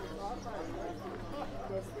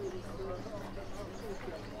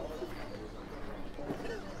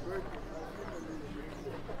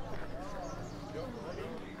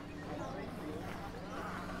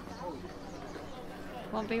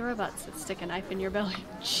 Won't be robots that stick a knife in your belly.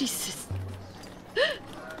 Jesus.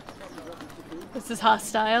 This is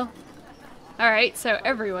hostile. Alright, so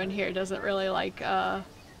everyone here doesn't really like, they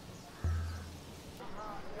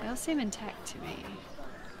all seem intact to me.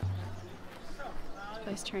 This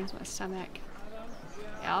place turns my stomach.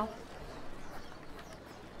 Yeah.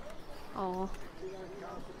 Oh.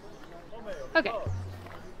 Okay.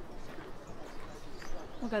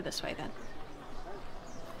 We'll go this way then.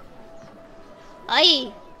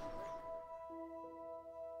 Aye!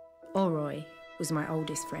 Oroi was my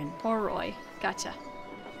oldest friend. Oroi. Gotcha.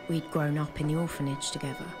 We'd grown up in the orphanage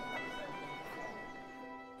together.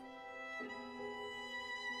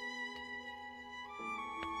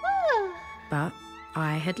 But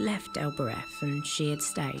I had left Elbereth and she had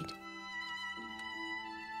stayed.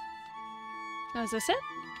 Oh, is this it?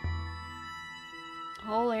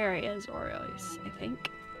 Whole area is Oroi's, I think.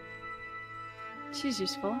 She's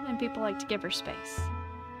useful, and people like to give her space.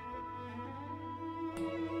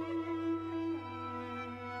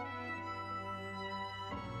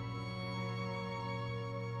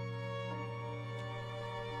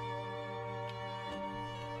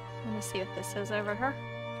 Let me see what this says over her.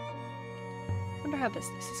 Wonder how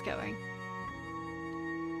business is going.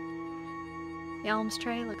 The alms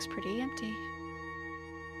tray looks pretty empty.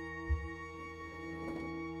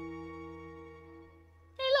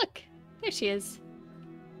 Hey, look! There she is.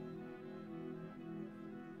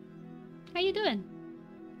 How you doing?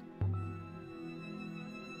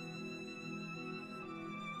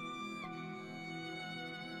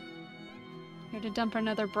 Here to dump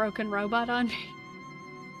another broken robot on me?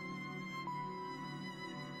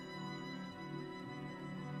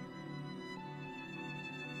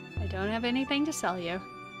 I don't have anything to sell you.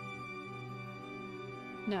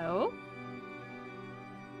 No.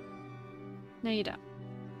 No, you don't.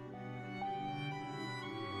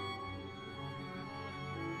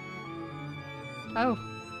 Oh.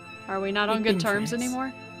 Are we not on good terms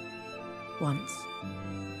anymore? Once.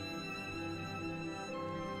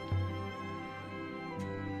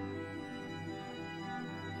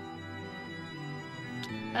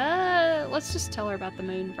 Let's just tell her about the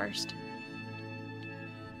moon first.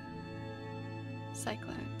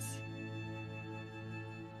 Cyclones.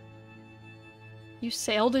 You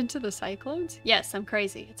sailed into the cyclones? Yes, I'm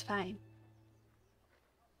crazy. It's fine.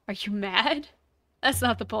 Are you mad? That's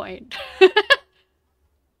not the point.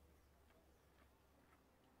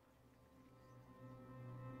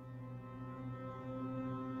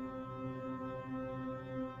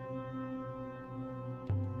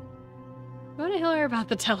 You want to hear about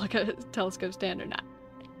the telescope stand or not?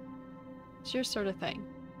 It's your sort of thing.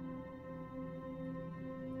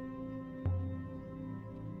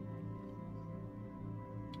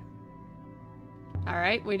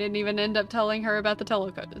 Alright, we didn't even end up telling her about the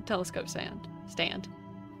telescope stand.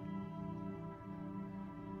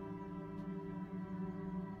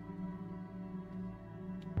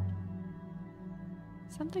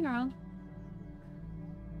 Something wrong?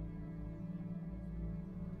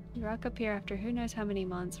 You rock up here after who knows how many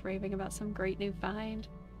months, raving about some great new find.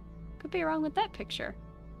 Could be wrong with that picture.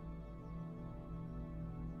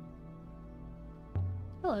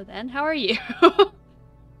 Hello then, how are you?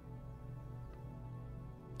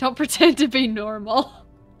 Don't pretend to be normal.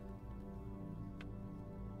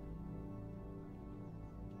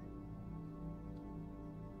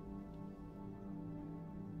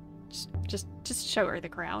 Just show her the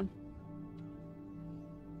crown.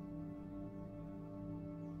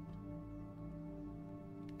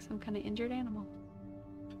 Some kind of injured animal.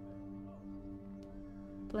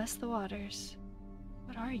 Bless the waters.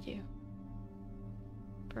 What are you?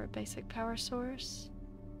 For a basic power source?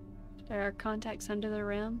 There are contacts under the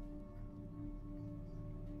rim.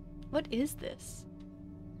 What is this?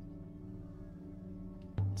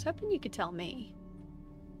 I was hoping you could tell me.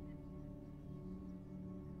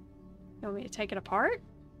 You want me to take it apart?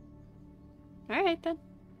 Alright then.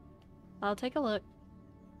 I'll take a look.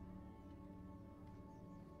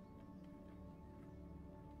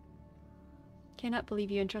 Cannot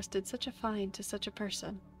believe you entrusted such a find to such a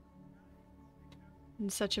person. In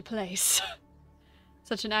such a place.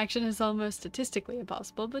 Such an action is almost statistically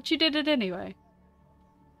impossible, but you did it anyway.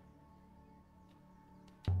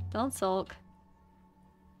 Don't sulk.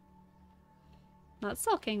 Not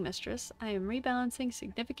sulking, mistress. I am rebalancing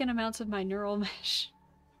significant amounts of my neural mesh.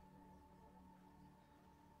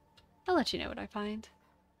 I'll let you know what I find.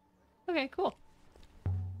 Okay, cool.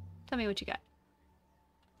 Tell me what you got.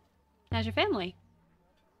 How's your family?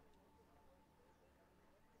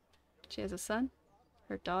 She has a son?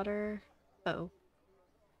 Her daughter? Oh.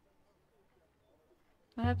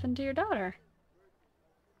 What happened to your daughter?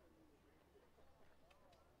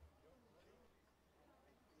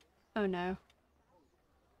 Oh no.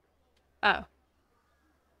 Oh.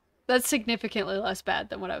 That's significantly less bad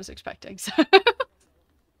than what I was expecting, so...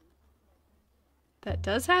 That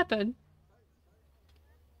does happen.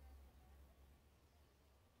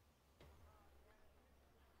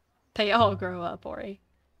 They all grow up, Ori.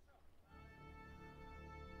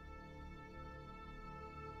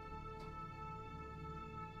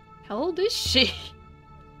 How old is she?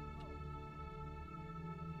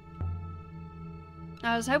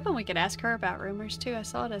 I was hoping we could ask her about rumors too. I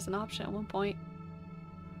saw it as an option at one point.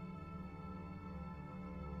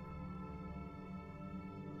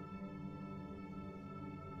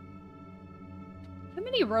 How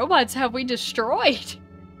many robots have we destroyed?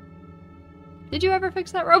 Did you ever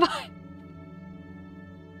fix that robot?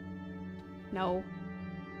 No.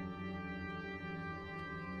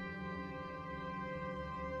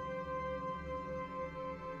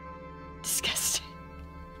 Disgusting.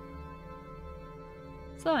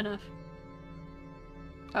 Slow enough.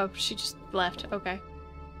 Oh, she just left. Okay.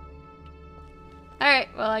 Alright,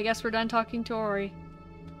 well I guess we're done talking to Ori.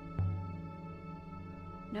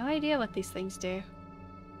 No idea what these things do.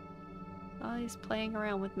 Oh, he's playing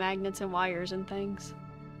around with magnets and wires and things.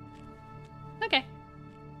 Okay.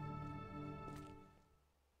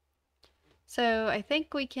 So, I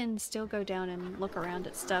think we can still go down and look around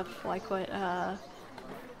at stuff like what,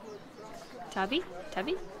 Tabby?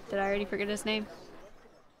 Tabby? Did I already forget his name?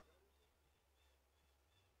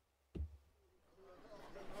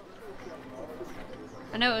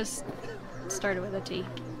 I know it started with a T.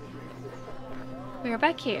 We are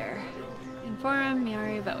back here. Inform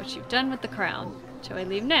Miari about what you've done with the crown. Shall we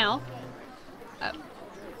leave now? Oh.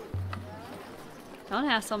 Don't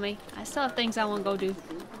hassle me. I still have things I want to go do.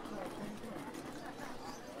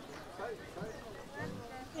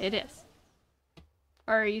 It is.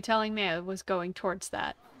 Or are you telling me I was going towards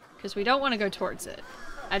that? Because we don't want to go towards it.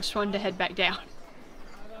 I just wanted to head back down.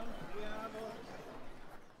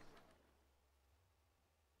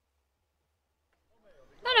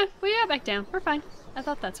 No, we got back down. We're fine. I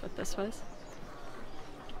thought that's what this was.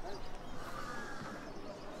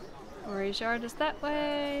 Ori's yard is that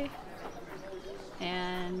way.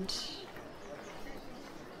 And...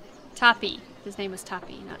 Tapi. His name was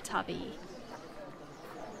Tapi, not Tabi.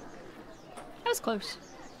 That was close.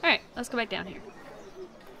 Alright, let's go back down here.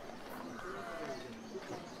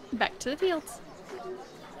 Back to the fields.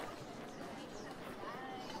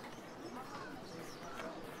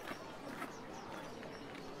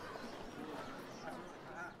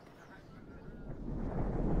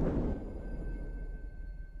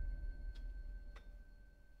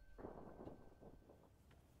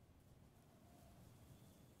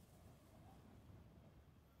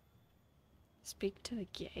 Speak to the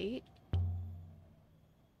gate?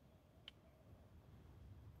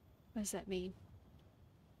 What does that mean?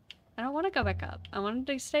 I don't want to go back up. I wanted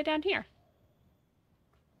to stay down here.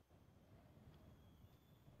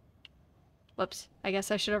 Whoops. I guess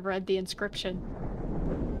I should have read the inscription.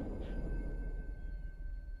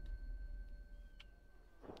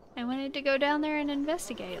 I wanted to go down there and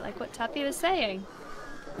investigate, like what Tapi was saying.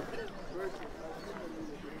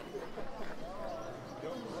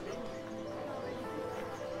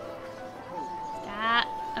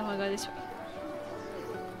 I want to go this way.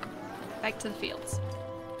 Back to the fields.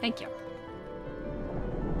 Thank you.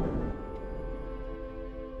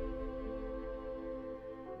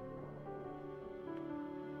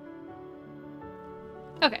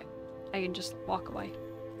 Okay. I can just walk away.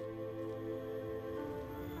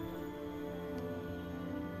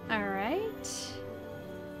 Alright.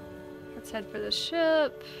 Let's head for the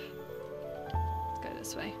ship. Let's go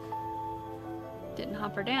this way. Didn't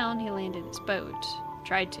hop her down, he landed his boat.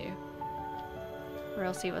 Tried to. Or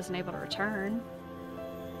else he wasn't able to return.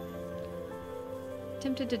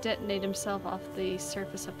 Attempted to detonate himself off the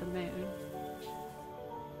surface of the moon.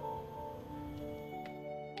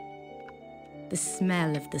 The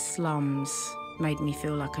smell of the slums made me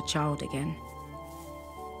feel like a child again.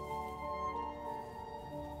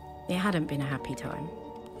 It hadn't been a happy time.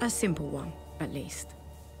 A simple one, at least.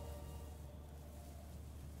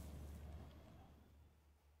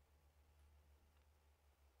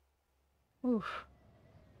 Oof.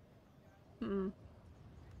 Hmm.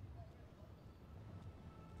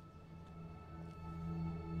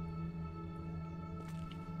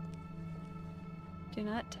 Do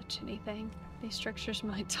not touch anything. These structures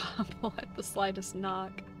might topple at the slightest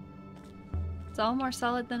knock. It's all more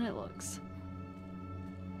solid than it looks.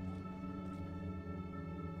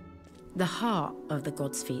 The heart of the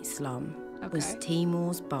God's Feet slum was Okay.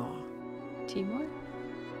 Timor's bar. Timor?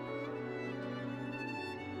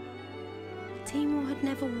 Timor had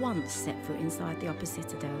never once set foot inside the Upper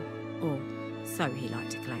Citadel, or so he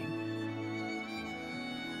liked to claim.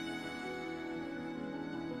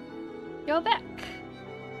 You're back.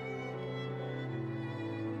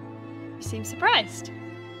 You seem surprised.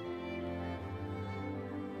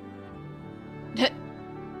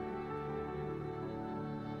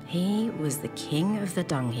 He was the king of the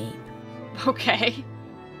dung heap. Okay.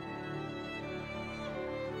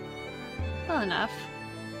 Well enough.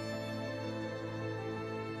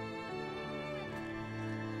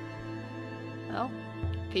 Well,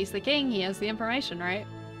 if he's the king, he has the information, right?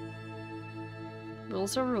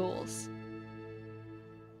 Rules are rules.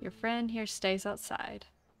 Your friend here stays outside.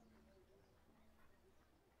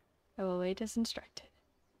 I will wait as instructed.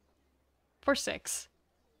 For 6.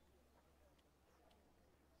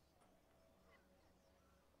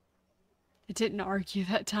 It didn't argue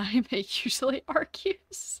that time. It usually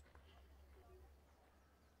argues.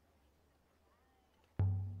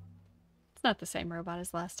 It's not the same robot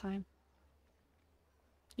as last time.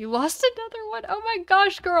 You lost another one? Oh my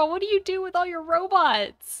gosh, girl, what do you do with all your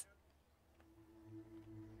robots?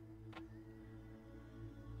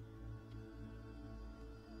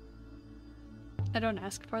 I don't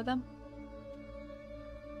ask for them.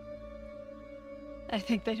 I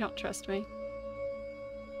think they don't trust me.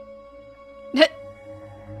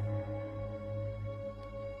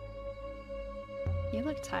 You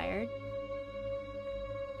look tired.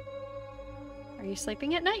 Are you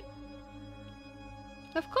sleeping at night?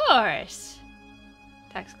 Of course!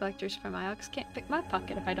 Tax collectors from Iox can't pick my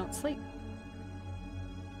pocket if I don't sleep.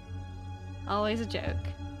 Always a joke.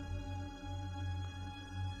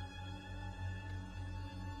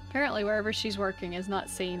 Apparently wherever she's working is not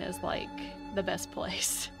seen as, like, the best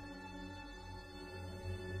place.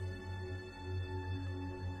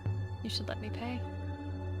 You should let me pay.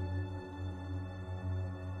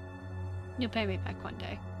 You'll pay me back one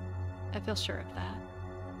day. I feel sure of that.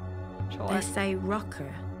 Sure. They say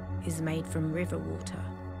rucker is made from river water,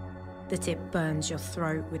 that it burns your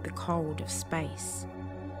throat with the cold of space.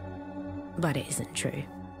 But it isn't true.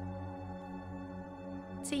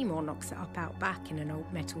 Seymour knocks it up out back in an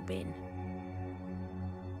old metal bin.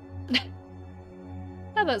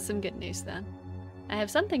 How about some good news then? I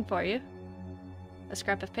have something for you. A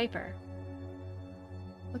scrap of paper.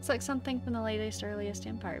 Looks like something from the latest, earliest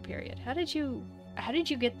Empire period. How did you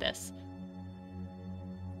get this?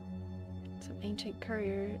 Some ancient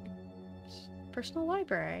courier's personal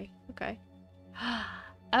library. Okay. I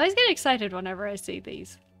always get excited whenever I see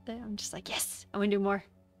these. I'm just like, yes, I want to do more.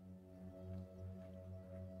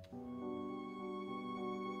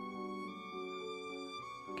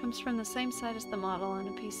 Comes from the same site as the model on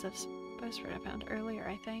a piece of postcard I found earlier,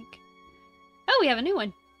 I think. Oh, we have a new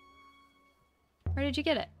one. Where did you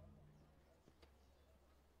get it?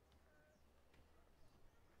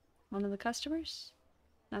 One of the customers?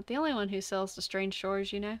 Not the only one who sells to strange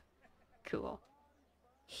shores, you know? Cool.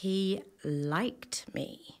 He liked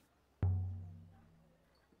me.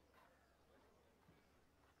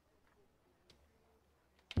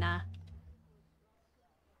 Nah.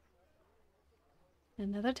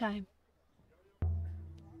 Another time.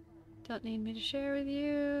 Don't need me to share with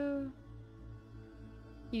you.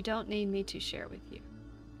 You don't need me to share with you.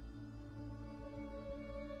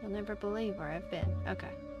 You'll never believe where I've been. Okay.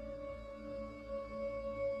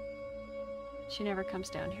 She never comes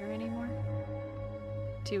down here anymore.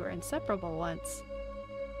 Two were inseparable once.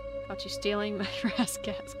 Caught you stealing my brass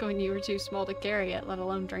cask when you were too small to carry it, let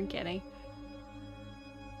alone drink any.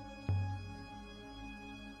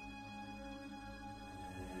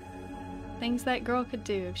 Things that girl could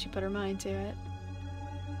do if she put her mind to it.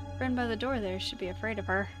 Friend by the door there should be afraid of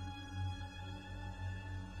her.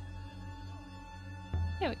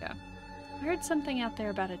 Here we go. I heard something out there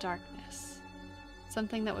about a darkness.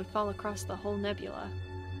 Something that would fall across the whole nebula.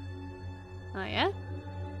 Oh yeah?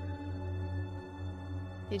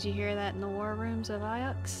 Did you hear that in the war rooms of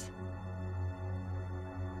Iox?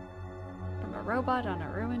 From a robot on a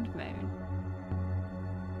ruined moon.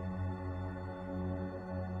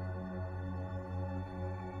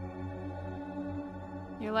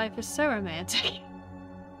 Your life is so romantic.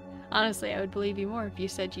 Honestly, I would believe you more if you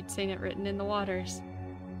said you'd seen it written in the waters.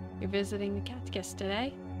 You're visiting the catechist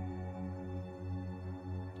today?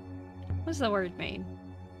 What does the word mean?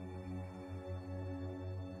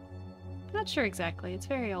 I'm not sure exactly. It's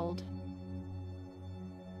very old.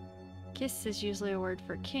 Kiss is usually a word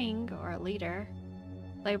for king or a leader.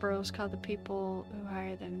 Laborers call the people who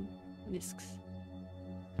hire them misks.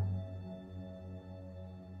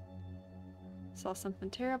 Saw something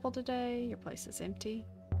terrible today. Your place is empty.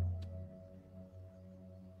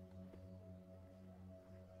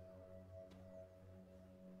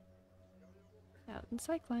 Out in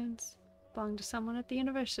cyclones. Belonged to someone at the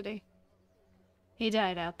university. He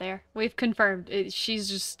died out there. We've confirmed.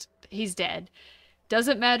 He's dead.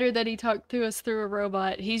 Doesn't matter that he talked to us through a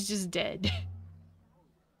robot. He's just dead.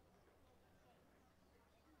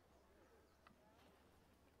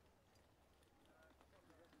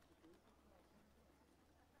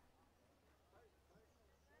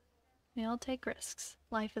 We all take risks.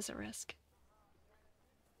 Life is a risk.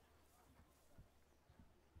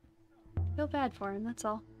 Feel bad for him, that's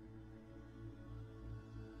all.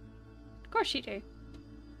 Of course you do.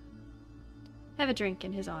 Have a drink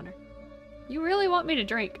in his honor. You really want me to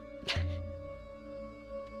drink?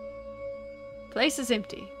 Place is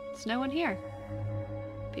empty. There's no one here.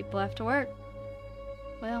 People have to work.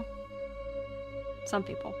 Well, some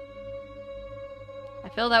people. I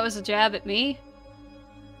feel that was a jab at me.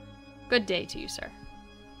 Good day to you, sir.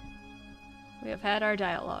 We have had our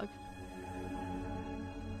dialogue.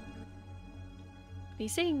 Be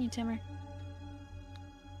seeing you, Timur.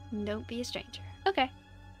 Don't be a stranger. Okay.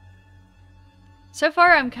 So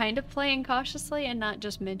far, I'm kind of playing cautiously and not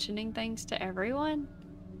just mentioning things to everyone.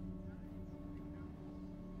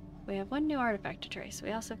 We have one new artifact to trace.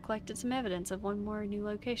 We also have collected some evidence of one more new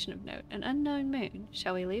location of note. An unknown moon.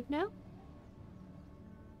 Shall we leave now?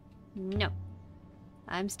 No.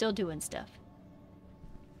 I'm still doing stuff.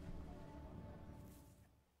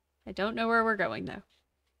 I don't know where we're going, though.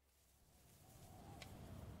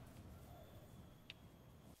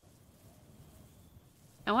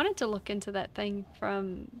 I wanted to look into that thing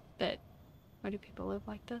from that. Why do people live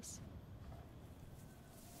like this?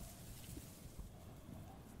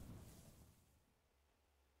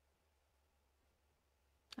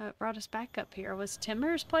 Oh, it brought us back up here. Was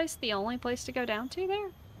Timur's place the only place to go down to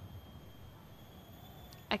there?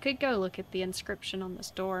 I could go look at the inscription on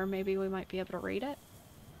this door. Maybe we might be able to read it.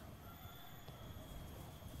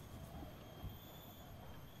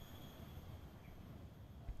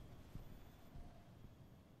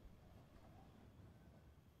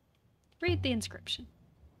 Read the inscription.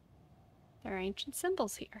 There are ancient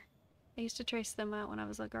symbols here. I used to trace them out when I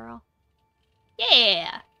was a girl.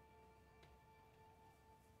 Yeah!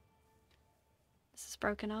 This is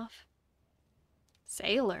broken off.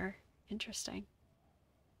 Sailor. Interesting.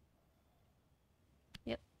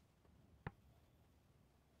 Yep.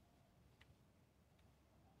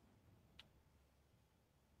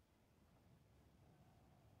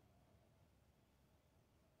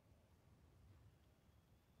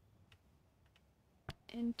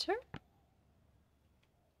 Enter.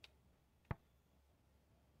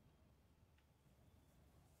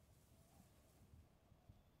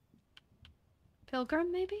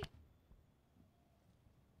 Pilgrim, maybe?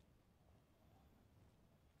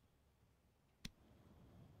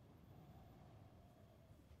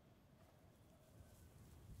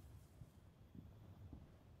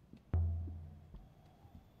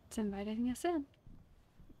 It's inviting us in.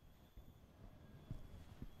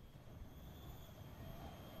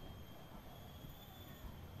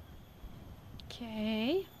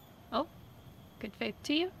 Okay. Oh, good faith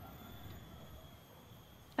to you.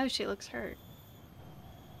 Oh, she looks hurt.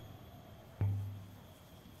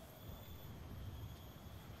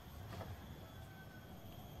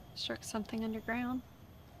 Struck something underground.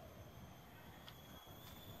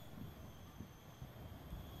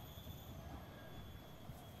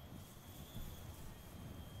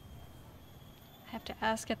 I have to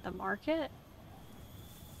ask at the market?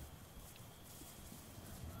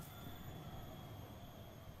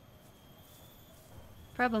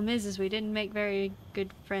 Problem is we didn't make very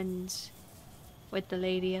good friends with the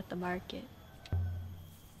lady at the market.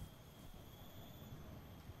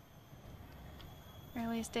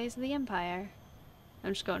 Earliest days of the Empire.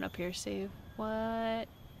 I'm just going up here to see what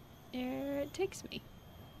it takes me.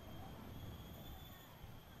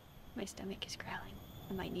 My stomach is growling.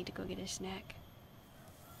 I might need to go get a snack.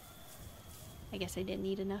 I guess I didn't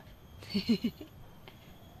eat enough.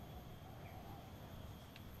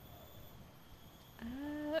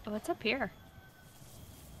 What's up here?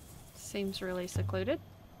 Seems really secluded.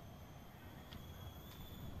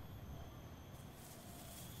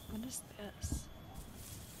 What is this?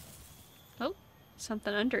 Oh,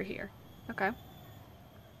 something under here. Okay.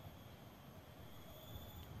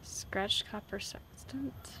 Scratched copper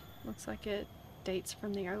sextant. Looks like it dates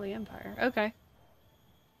from the early Empire. Okay.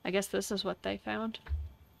 I guess this is what they found.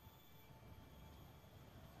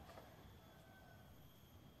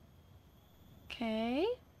 Okay.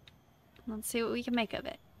 Let's see what we can make of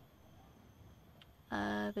it.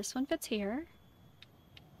 This one fits here.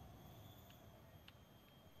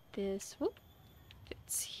 This, whoop,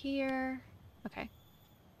 fits here. Okay.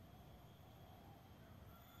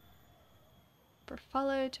 For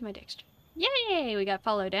follow to my dexter. Yay! We got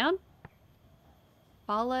follow down.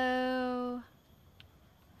 Follow.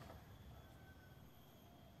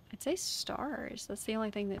 I'd say stars. That's the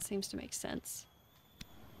only thing that seems to make sense.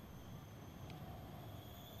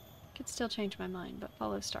 Could still change my mind, but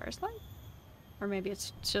follow stars light? Or maybe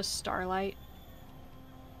it's just starlight.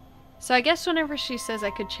 So I guess whenever she says I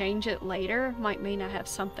could change it later, might mean I have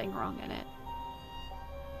something wrong in it.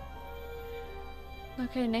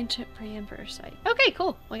 Okay, an ancient pre-emperor site. Okay,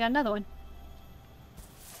 cool. We got another one.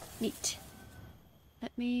 Neat.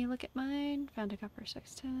 Let me look at mine. Found a copper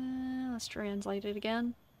sextant. Let's translate it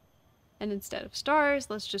again. And instead of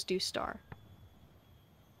stars, let's just do star.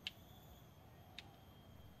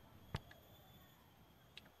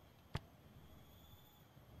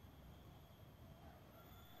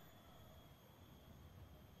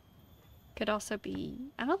 Could also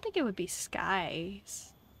be... I don't think it would be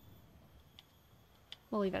skies.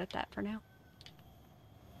 We'll leave it at that for now.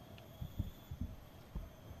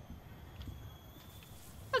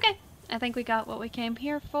 Okay, I think we got what we came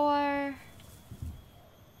here for.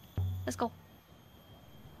 Let's go.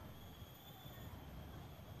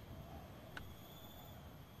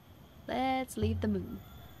 Let's leave the moon.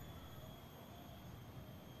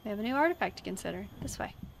 We have a new artifact to consider. This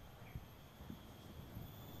way.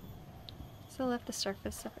 So left the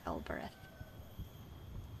surface of Elbereth,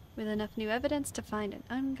 with enough new evidence to find an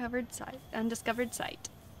undiscovered site.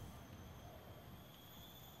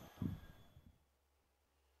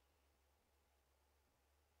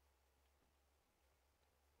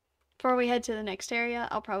 Before we head to the next area,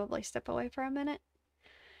 I'll probably step away for a minute.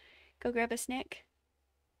 Go grab a snack.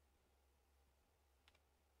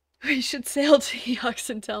 We should sail to Eox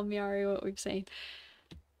and tell Miari what we've seen.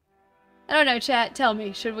 I don't know, chat. Tell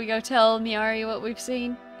me. Should we go tell Miari what we've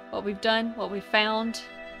seen? What we've done? What we've found?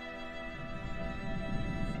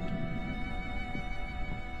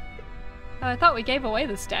 Oh, I thought we gave away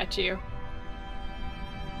the statue.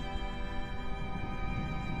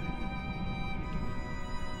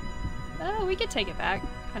 Oh, we could take it back.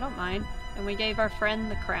 I don't mind. And we gave our friend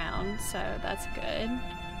the crown, so that's good.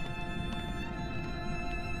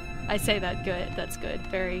 I say that good. That's good.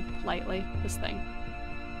 Very lightly, this thing.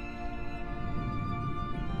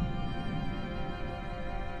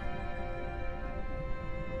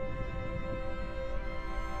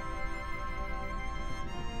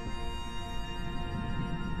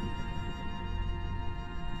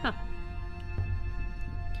 Huh.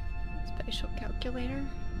 Spatial calculator.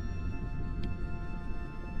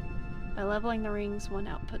 By leveling the rings, one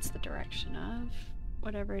outputs the direction of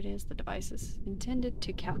whatever it is the device is intended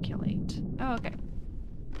to calculate. Oh, okay.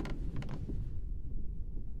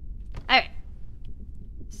 Alright.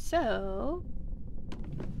 So,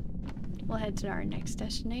 we'll head to our next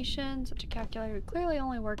destination. Such a calculator would clearly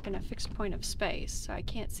only work in a fixed point of space, so I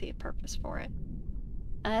can't see a purpose for it.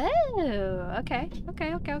 Oh, okay.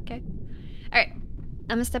 Okay. Alright.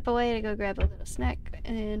 I'm gonna step away to go grab a little snack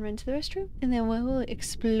and run to the restroom, and then we'll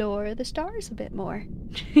explore the stars a bit more.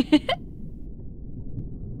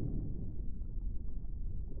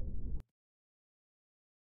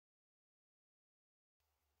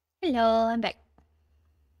 Hello, I'm back.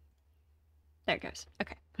 There it goes.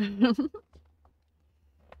 Okay.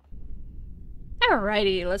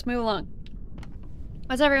 Alrighty, let's move along.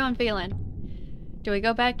 How's everyone feeling? Do we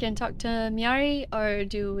go back and talk to Miari, or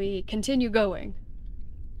do we continue going?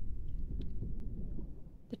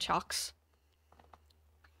 The chalks.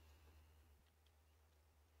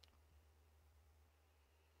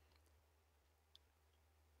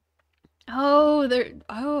 Oh,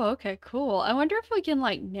 oh, okay, cool. I wonder if we can,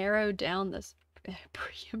 like, narrow down this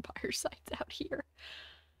pre-Empire sites out here.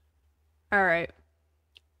 Alright.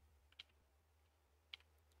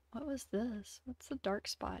 What was this? What's the dark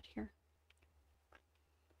spot here?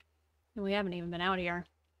 We haven't even been out here.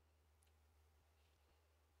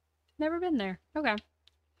 Never been there. Okay.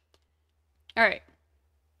 Alright.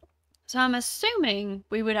 So I'm assuming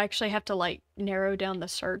we would actually have to, like, narrow down the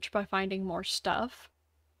search by finding more stuff.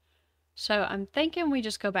 So I'm thinking we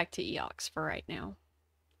just go back to Eox for right now.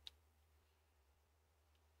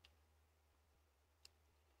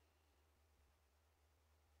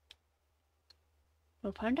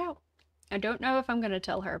 We'll find out. I don't know if I'm going to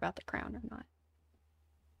tell her about the crown or not.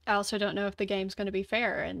 I also don't know if the game's going to be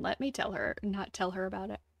fair and let me not tell her about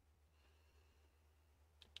it.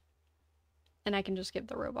 And I can just give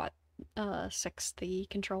the robot 6 the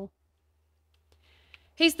control.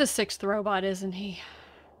 He's the 6th robot, isn't he?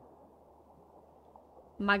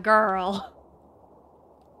 My girl.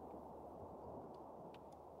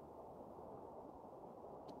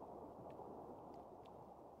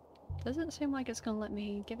 Doesn't seem like it's gonna let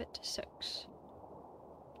me give it to 6.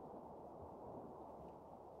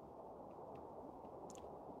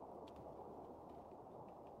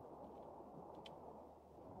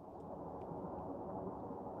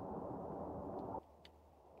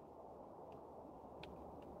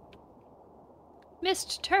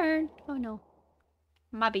 Missed turn. Oh no.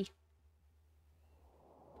 Mobby.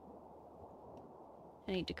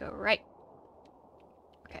 I need to go right.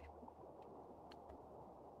 Okay.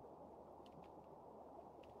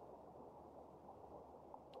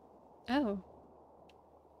 Oh.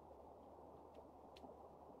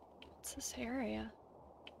 What's this area?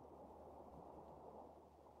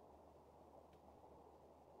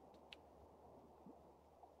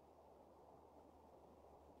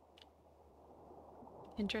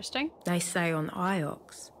 Interesting. They say on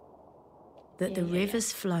Iox that the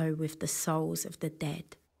rivers flow with the souls of the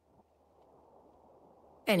dead.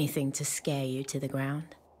 Anything to scare you to the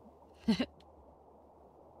ground.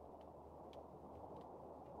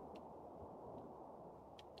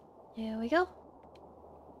 Here we go.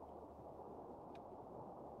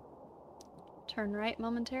 Turn right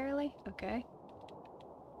momentarily. Okay.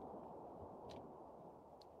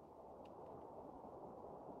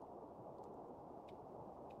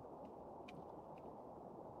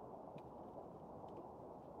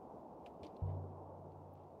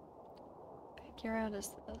 Figure out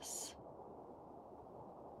is this.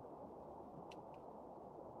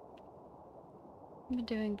 I'm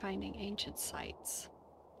doing finding ancient sites.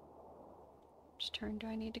 Which turn do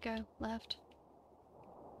I need to go? Left?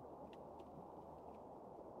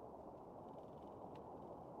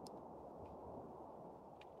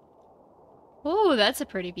 Ooh, that's a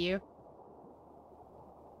pretty view.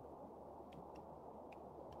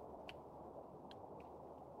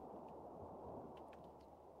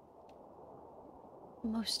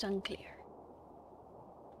 Most unclear.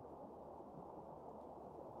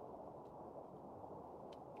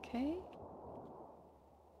 Okay.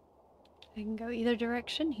 I can go either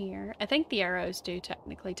direction here. I think the arrows do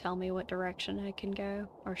technically tell me what direction I can go,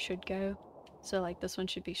 or should go. So like this one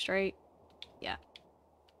should be straight. Yeah.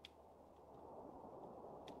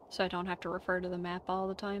 So I don't have to refer to the map all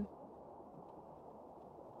the time.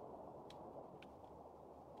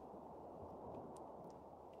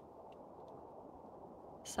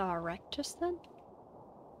 Saw a wreck just then?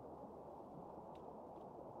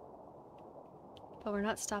 But we're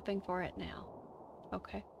not stopping for it now.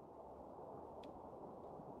 Okay.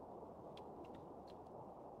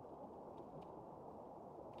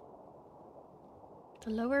 The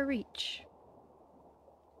lower reach.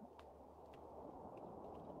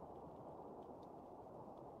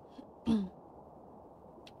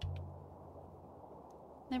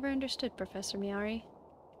 Never understood Professor Miari.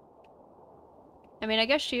 I mean, I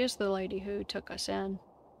guess she is the lady who took us in.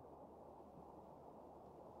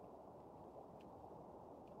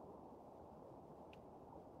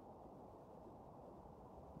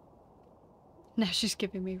 Now she's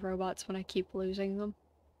giving me robots when I keep losing them.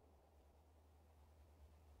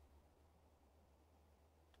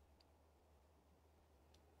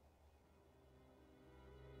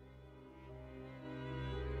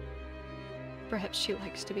 Perhaps she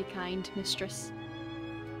likes to be kind, mistress.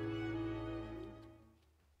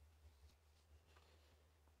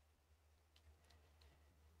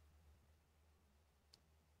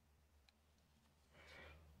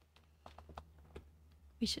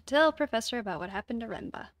 We should tell Professor about what happened to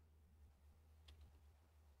Renba.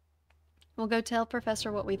 We'll go tell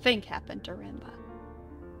Professor what we think happened to Renba.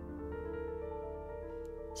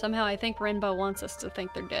 Somehow I think Renba wants us to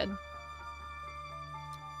think they're dead.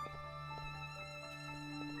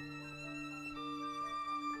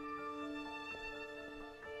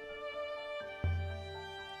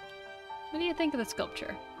 What do you think of the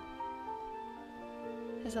sculpture?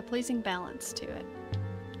 Has a pleasing balance to it.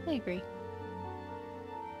 I agree.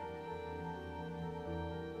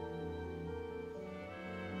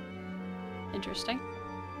 Interesting.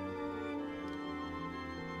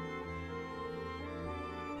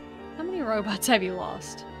 How many robots have you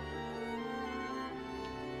lost?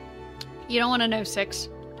 You don't want to know 6.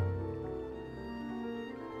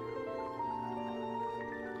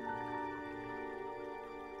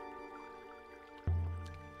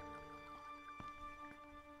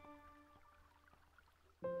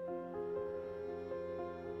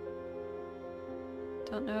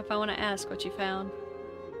 Don't know if I want to ask what you found.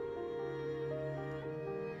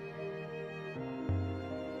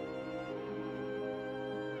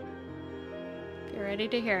 Get ready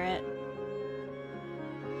to hear it.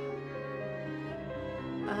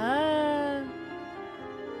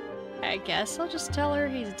 I guess I'll just tell her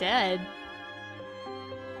he's dead.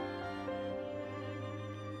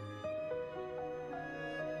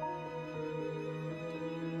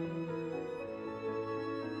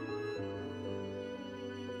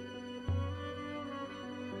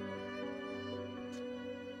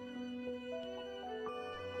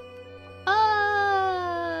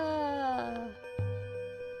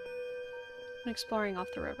 Exploring off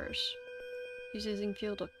the rivers. He's using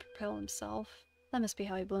fuel to propel himself. That must be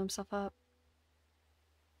how he blew himself up.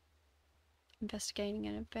 Investigating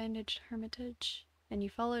an abandoned hermitage. And you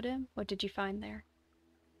followed him? What did you find there?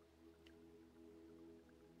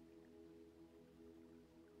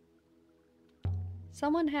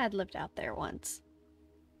 Someone had lived out there once.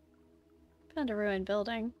 Found a ruined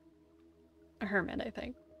building. A hermit, I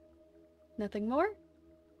think. Nothing more?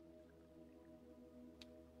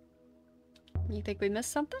 You think we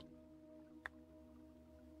missed something?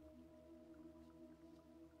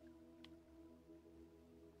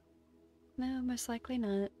 No, most likely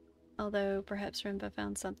not. Although, perhaps Rimba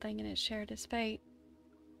found something and it shared his fate.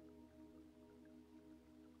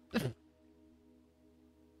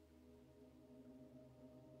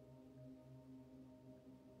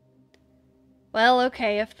 Well,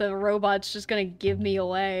 okay, if the robot's just gonna give me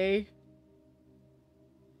away.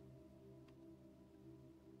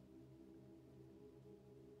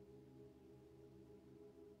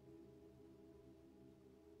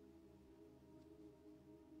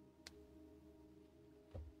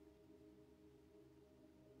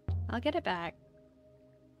 I'll get it back.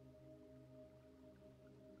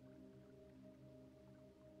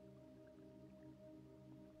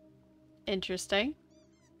 Interesting.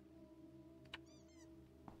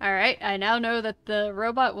 Alright, I now know that the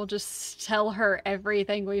robot will just tell her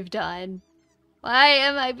everything we've done. Why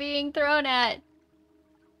am I being thrown at?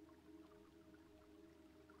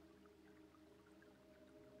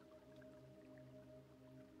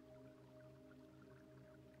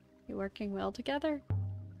 You working well together?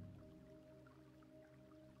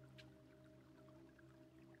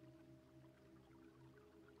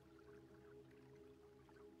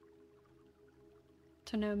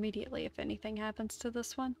 To know immediately if anything happens to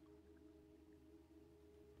this one.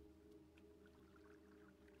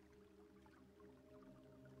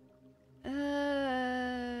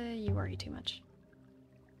 You worry too much.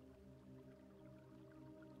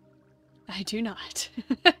 I do not.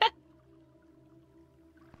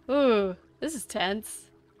 Ooh, this is tense.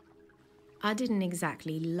 I didn't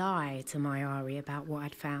exactly lie to my Ari about what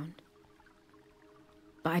I'd found.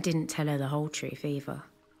 But I didn't tell her the whole truth either.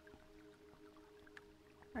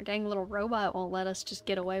 Our dang little robot won't let us just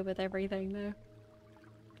get away with everything, though.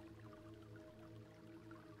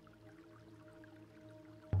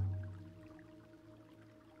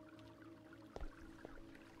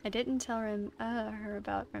 I didn't tell her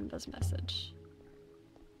about Rimba's message.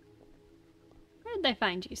 Where did they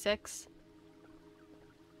find you, Six?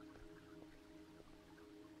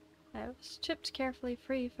 I was chipped carefully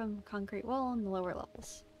free from concrete wall on the lower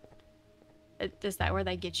levels. Is that where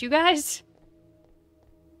they get you guys?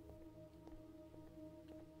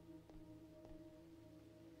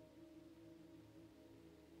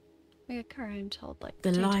 We occur, I'm told, like the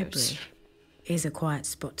potatoes. library is a quiet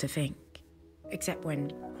spot to think. Except when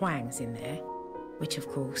Huang's in there, which of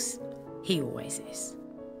course, he always is.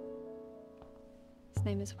 His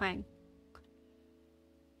name is Huang.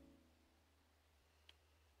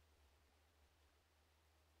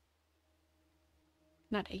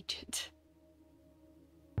 Not agent.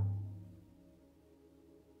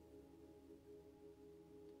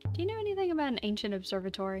 Do you know anything about an ancient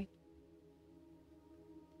observatory?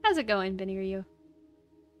 How's it going, Beniryu?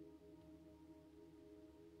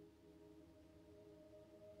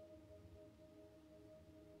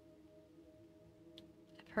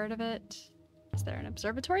 I've heard of it. Is there an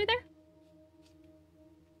observatory there?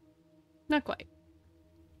 Not quite.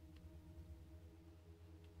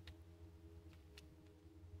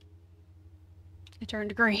 I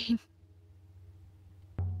turned green.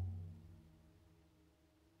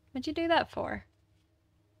 What'd you do that for?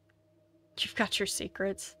 You've got your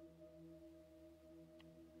secrets.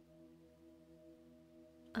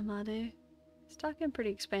 Amadu. He's talking pretty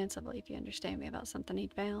expansively, if you understand me, about something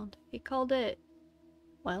he'd found. He called it...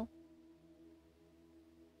 well...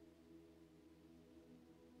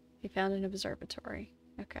 he found an observatory.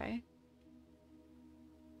 Okay.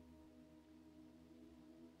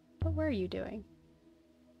 What were you doing?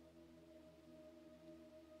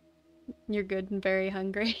 You're good and very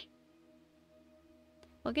hungry.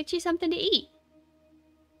 We'll get you something to eat.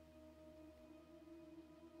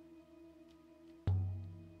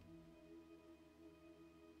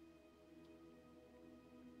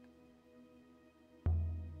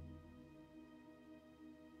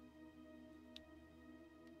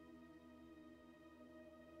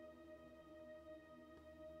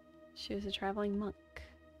 She was a traveling monk.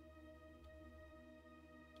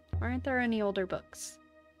 Why aren't there any older books?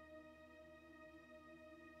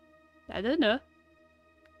 I don't know.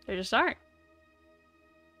 There just aren't.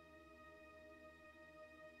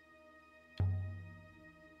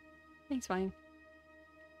 Thanks, Wayne.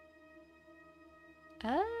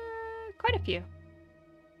 Quite a few.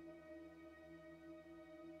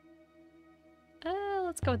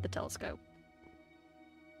 Let's go with the telescope.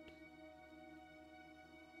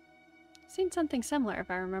 seen something similar if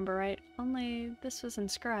I remember right. Only this was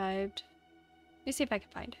inscribed. Let me see if I can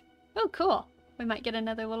find it. Oh, cool. We might get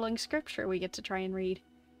another little scripture we get to try and read.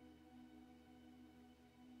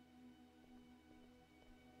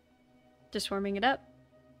 Just warming it up.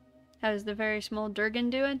 How's the very small Durgan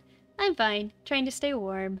doing? I'm fine. Trying to stay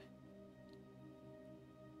warm.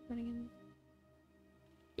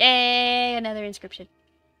 Yay! Another inscription.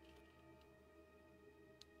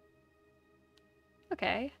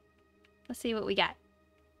 Okay. Let's see what we got.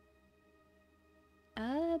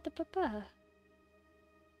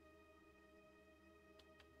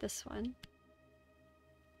 This one.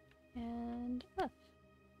 And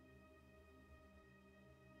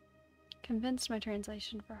convinced my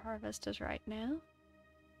translation for harvest is right now.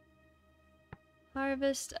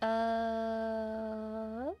 Harvest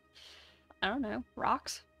of... I don't know.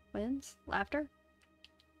 Rocks? Winds? Laughter?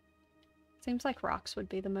 Seems like rocks would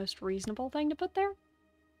be the most reasonable thing to put there.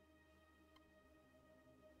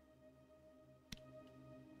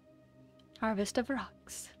 Harvest of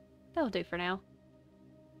rocks. That'll do for now.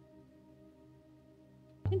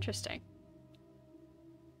 Interesting.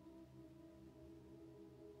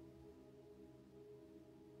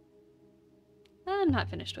 I'm not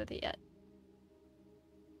finished with it yet.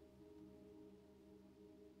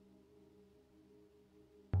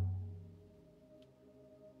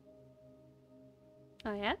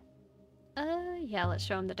 Oh yeah? Yeah, let's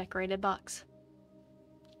show him the decorated box.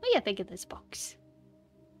 What do you think of this box?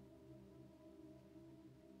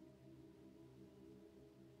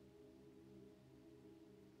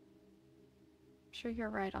 I'm sure you're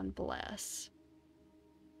right on bless.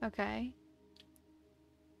 Okay.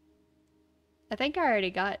 I think I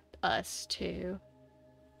already got us too.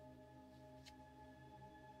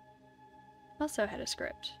 Also had a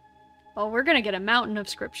script. Well, we're gonna get a mountain of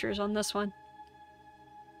scriptures on this one.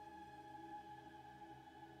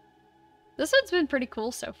 This one's been pretty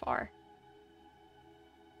cool so far.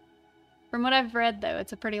 From what I've read, though,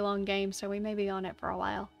 it's a pretty long game, so we may be on it for a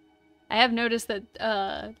while. I have noticed that,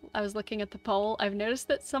 I was looking at the poll, I've noticed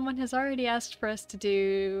that someone has already asked for us to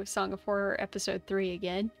do Song of Horror Episode 3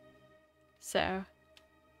 again. So,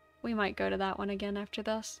 we might go to that one again after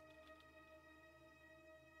this.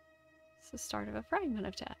 It's the start of a fragment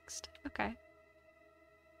of text. Okay.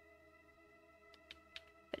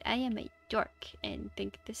 But I am a dork and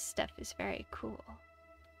think this stuff is very cool.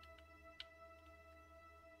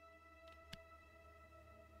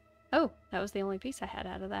 Oh, that was the only piece I had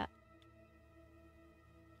out of that.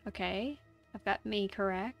 Okay, I've got me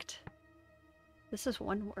correct. This is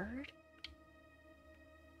one word.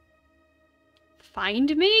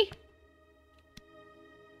 Find me?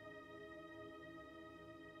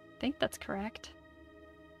 I think that's correct.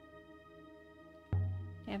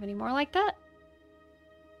 You have any more like that?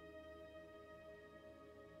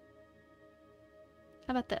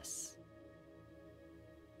 How about this?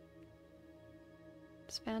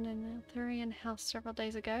 It's found in an Arthurian house several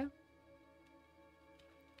days ago.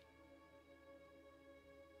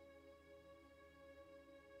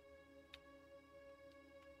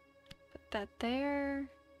 Put that there.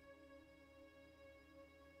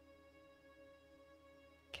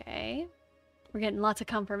 Okay. We're getting lots of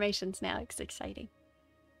confirmations now. It's exciting.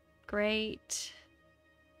 Great.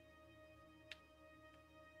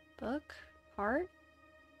 Book. Heart.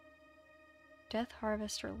 Death,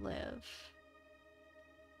 harvest, or live.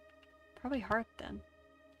 Probably heart then.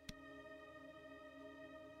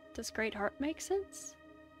 Does great heart make sense?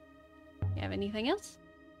 You have anything else?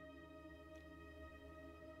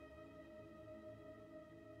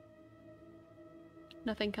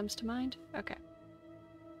 Nothing comes to mind? Okay.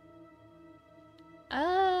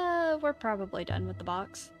 We're probably done with the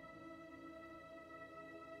box.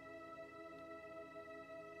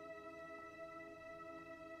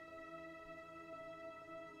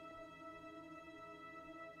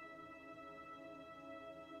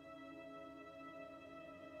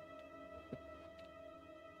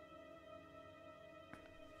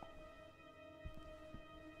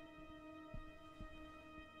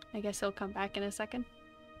 I guess he'll come back in a second.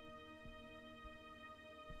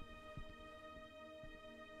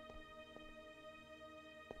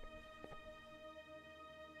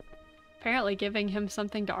 Apparently giving him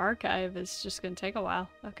something to archive is just gonna take a while.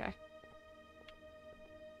 Okay.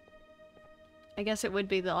 I guess it would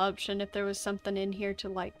be the option if there was something in here to,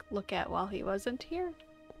 like, look at while he wasn't here.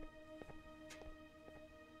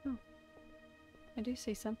 Oh. I do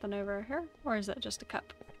see something over here. Or is that just a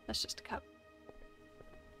cup? That's just a cup.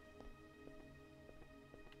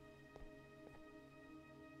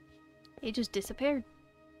 He just disappeared.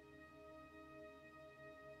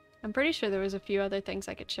 I'm pretty sure there was a few other things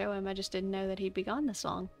I could show him. I just didn't know that he'd be gone this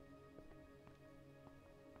long.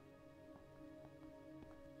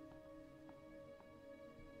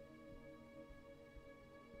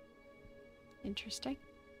 Interesting.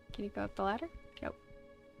 Can you go up the ladder? Nope.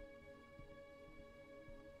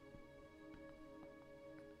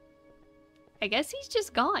 I guess he's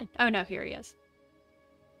just gone. Oh no, here he is.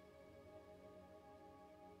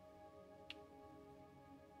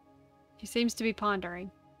 He seems to be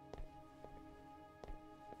pondering.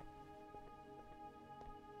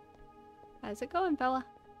 How's it going, fella?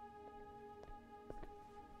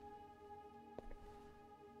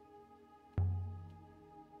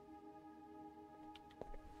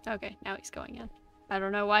 Okay, now he's going in. I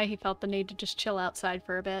don't know why he felt the need to just chill outside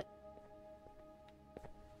for a bit.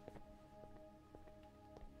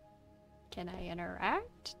 Can I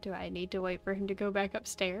interact? Do I need to wait for him to go back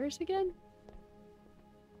upstairs again?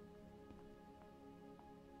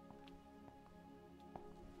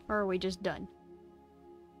 Or are we just done?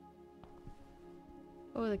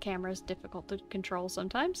 Oh, the camera's difficult to control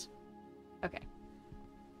sometimes. Okay.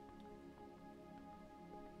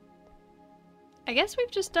 I guess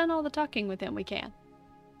we've just done all the talking with him we can.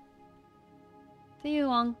 See you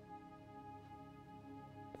long.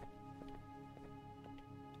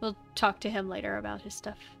 We'll talk to him later about his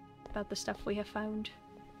stuff. About the stuff we have found.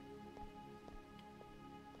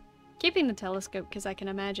 Keeping the telescope because I can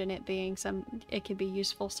imagine it being it could be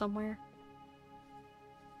useful somewhere.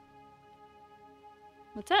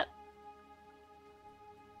 What's up?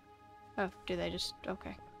 Oh, do they just...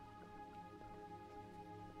 okay.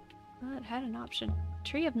 Well, it had an option.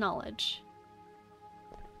 Tree of Knowledge.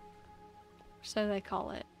 So they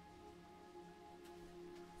call it.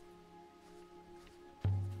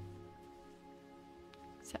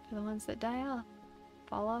 Except for the ones that die off.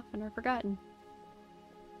 Fall off and are forgotten.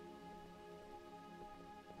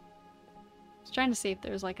 I was trying to see if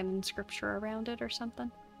there's like an inscription around it or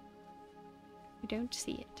something. We don't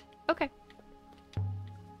see it. Okay.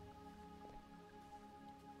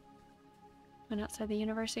 Went outside the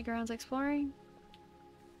university grounds exploring.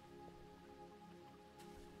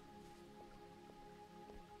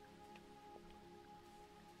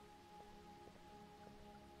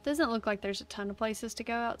 Doesn't look like there's a ton of places to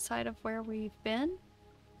go outside of where we've been.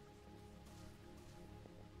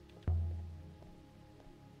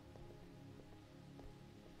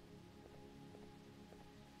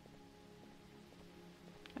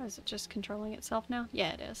 Oh, is it just controlling itself now?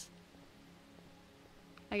 Yeah, it is.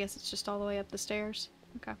 I guess it's just all the way up the stairs.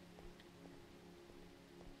 Okay.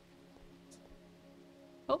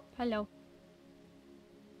 Oh, hello.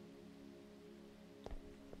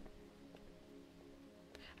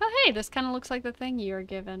 Oh, hey, this kind of looks like the thing you were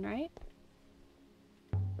given, right?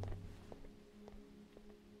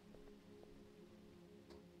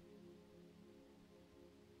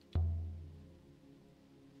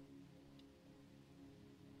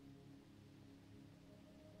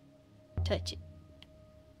 Touch it.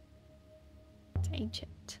 It's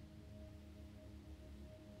ancient.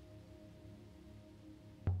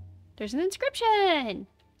 There's an inscription!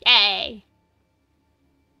 Yay!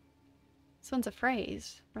 This one's a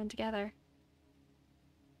phrase. Run together.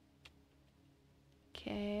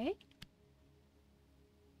 Okay.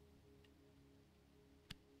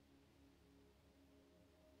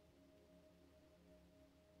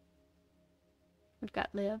 We've got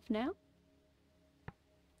live now.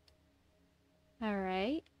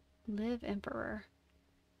 Alright. Live Emperor.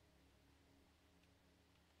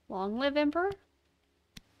 Long live Emperor?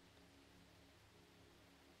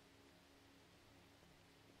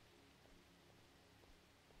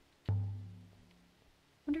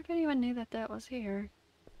 Wonder if anyone knew that that was here.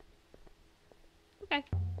 Okay.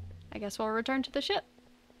 I guess we'll return to the ship.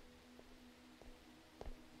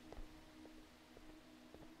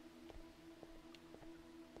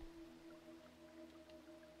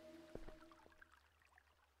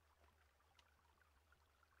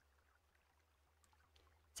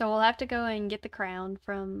 So we'll have to go and get the crown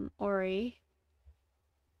from Ori.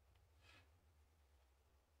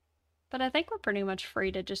 But I think we're pretty much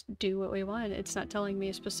free to just do what we want. It's not telling me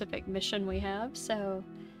a specific mission we have, so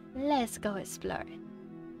let's go exploring.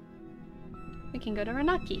 We can go to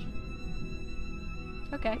Ranaki.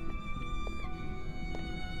 Okay.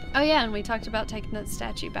 Oh yeah, and we talked about taking that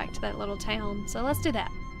statue back to that little town, so let's do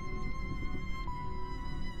that.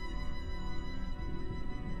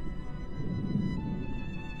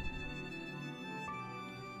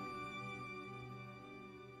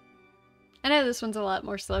 I know this one's a lot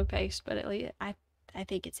more slow-paced, but at least I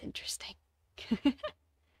think it's interesting. At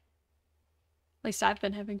least I've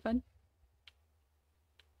been having fun.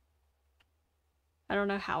 I don't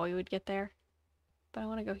know how we would get there, but I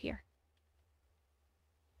want to go here.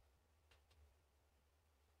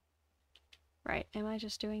 Right, am I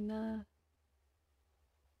just doing the...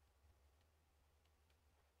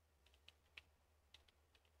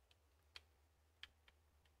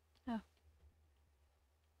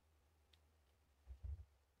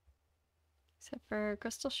 Except for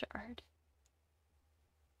Crystal Shard.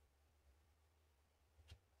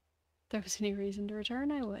 If there was any reason to return,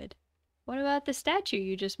 I would. What about the statue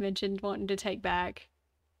you just mentioned wanting to take back?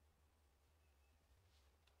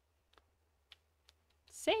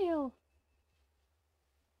 Sail!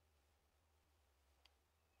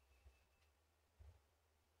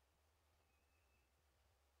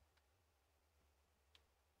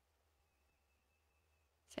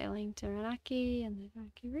 Sailing to Ranaki and the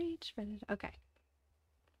Ranaki Reach. Okay.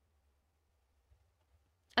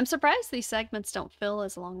 I'm surprised these segments don't fill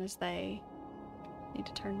as long as they need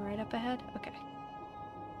to turn right up ahead. Okay.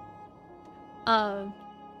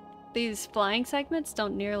 These flying segments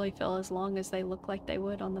don't nearly fill as long as they look like they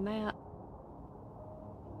would on the map.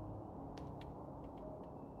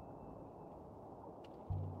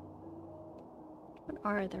 What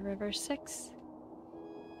are the rivers? 6?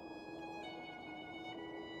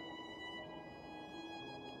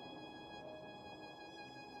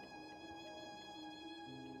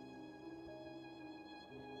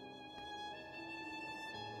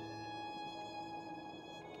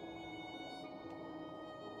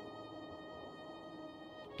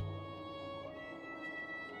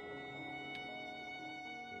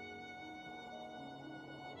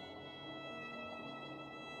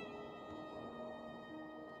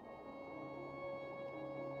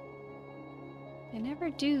 They never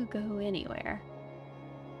do go anywhere.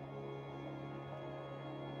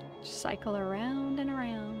 Just cycle around and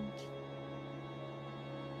around.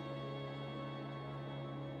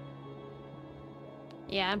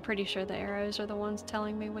 Yeah, I'm pretty sure the arrows are the ones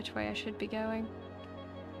telling me which way I should be going.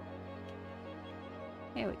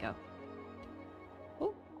 There we go.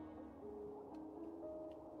 Oh.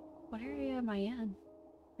 What area am I in?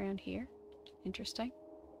 Around here? Interesting.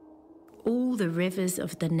 All the rivers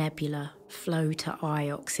of the nebula flow to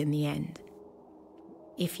Iox in the end.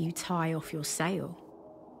 If you tie off your sail,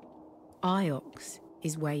 Iox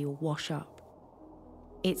is where you'll wash up.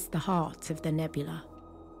 It's the heart of the nebula.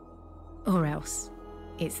 Or else,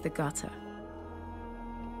 it's the gutter.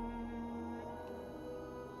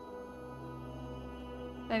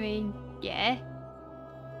 I mean, yeah.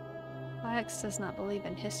 Iox does not believe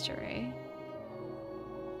in history.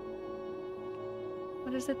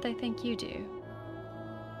 What is it they think you do?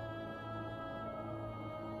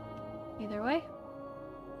 Either way.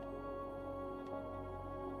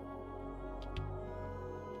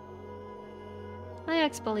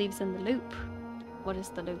 Iox believes in the loop. What is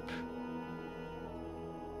the loop?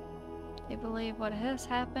 They believe what has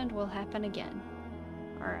happened will happen again.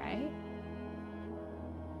 Alright.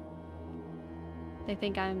 They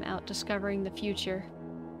think I'm out discovering the future.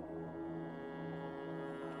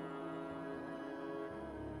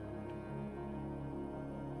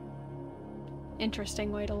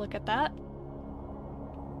 Interesting way to look at that.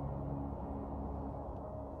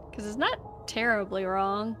 Because it's not terribly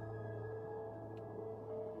wrong.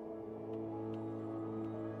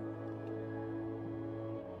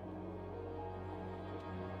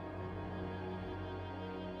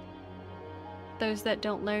 Those that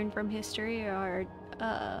don't learn from history are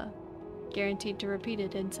guaranteed to repeat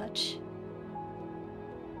it and such.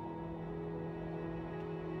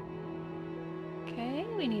 Okay,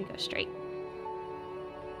 we need to go straight.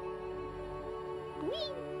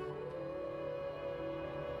 Whee!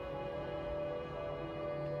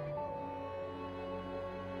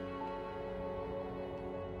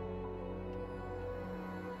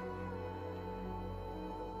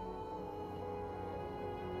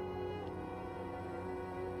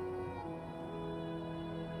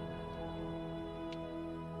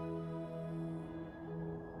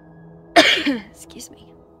 Excuse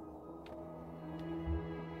me.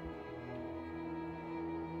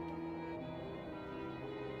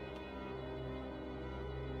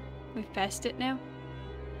 We've passed it now?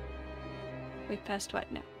 We've passed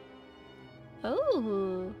what now?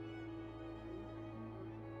 Oh.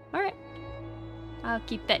 Alright. I'll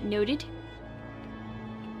keep that noted.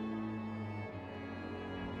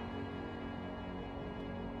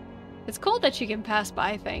 It's cool that you can pass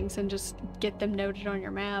by things and just get them noted on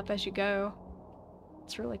your map as you go.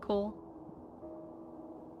 It's really cool.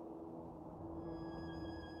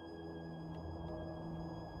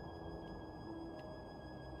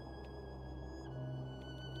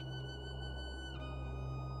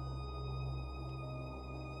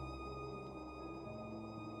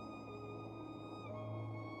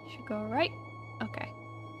 Should go right? Okay.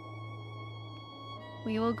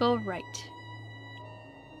 We will go right.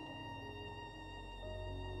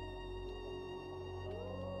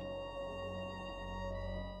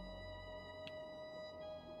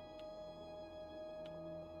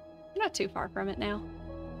 Not too far from it now.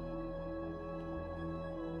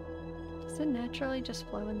 it naturally just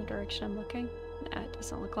flow in the direction I'm looking? No, it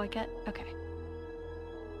doesn't look like it. Okay.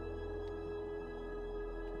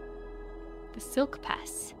 The Silk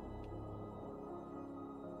Pass.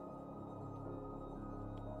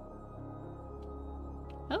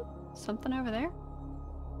 Oh, something over there.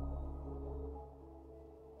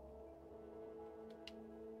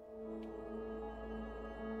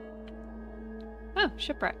 Oh,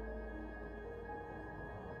 shipwreck.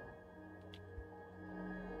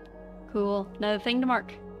 Cool. Another thing to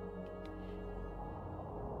mark.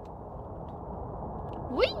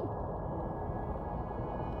 Whee!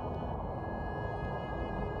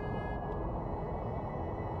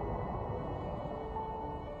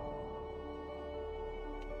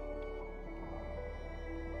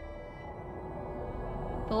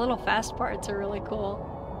 The little fast parts are really cool.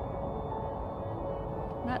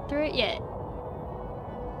 Not through it yet.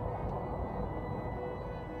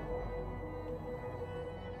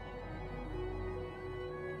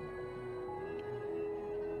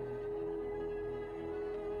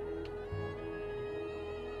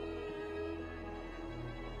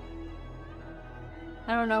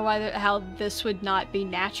 I don't know how this would not be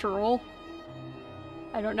natural.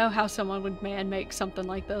 I don't know how someone would man-make something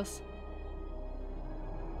like this.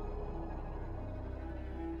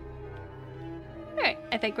 Alright,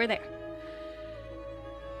 I think we're there.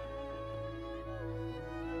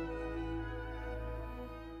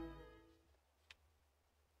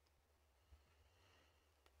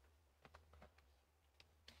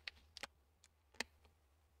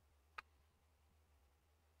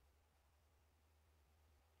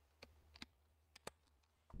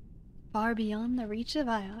 Far beyond the reach of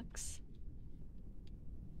Iox.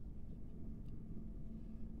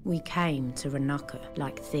 We came to Renaka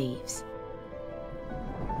like thieves,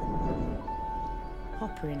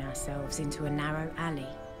 hoppering ourselves into a narrow alley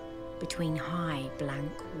between high,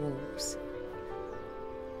 blank walls.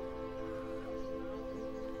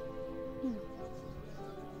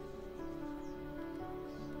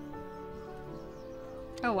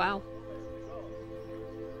 Oh wow.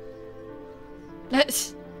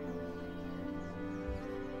 That's...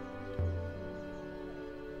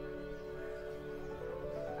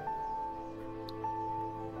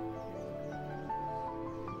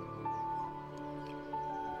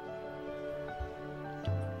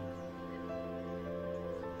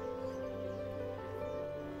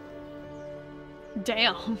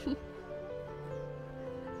 Damn.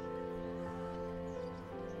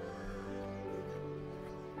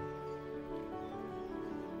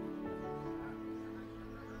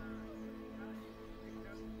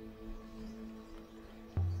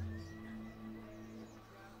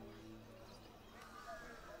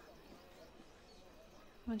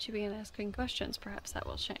 Once you begin asking questions, perhaps that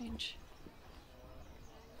will change.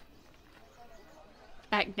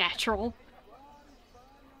 Act natural.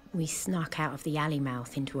 We snuck out of the alley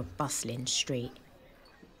mouth into a bustling street.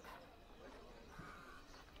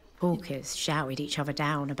 Hawkers shouted each other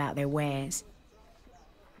down about their wares.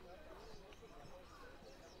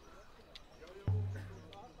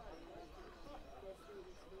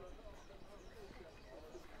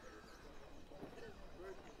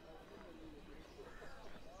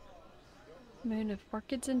 Moon of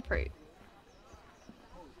orchids and fruit.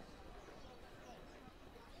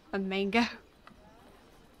 A mango.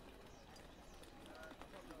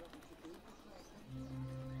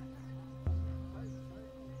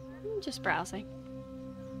 Just browsing.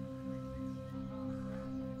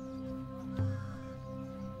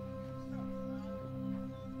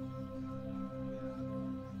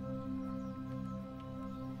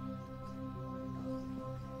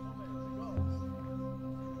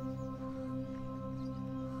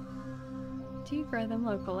 Do you grow them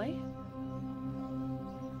locally?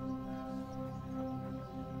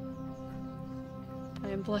 I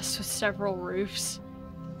am blessed with several roofs.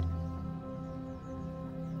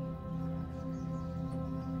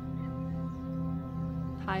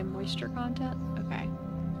 High moisture content? Okay.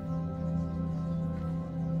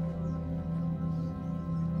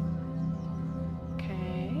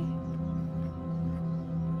 Okay.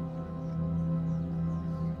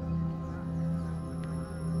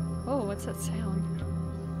 Oh, what's that sound?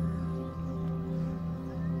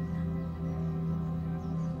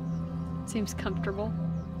 Seems comfortable.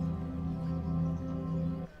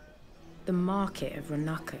 The market of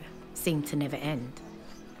Renaka seemed to never end.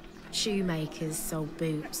 Shoemakers sold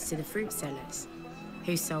boots to the fruit sellers,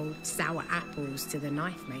 who sold sour apples to the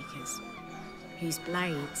knife makers, whose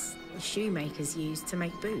blades the shoemakers used to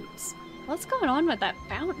make boots. What's going on with that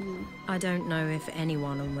fountain? I don't know if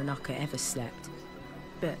anyone on Renaka ever slept,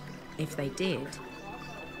 but if they did,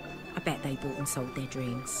 I bet they bought and sold their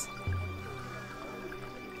dreams.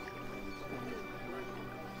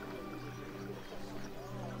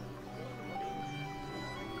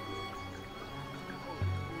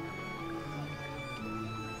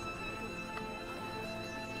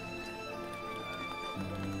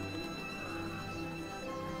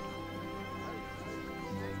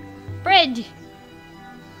 bread!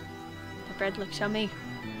 The bread looks yummy.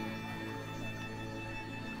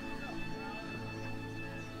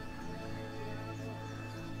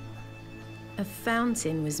 A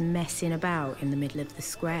fountain was messing about in the middle of the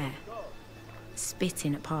square,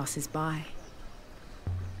 spitting at passers-by.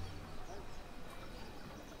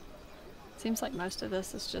 Seems like most of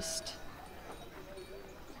this is just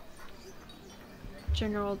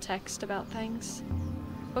general text about things.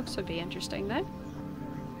 Books would be interesting though.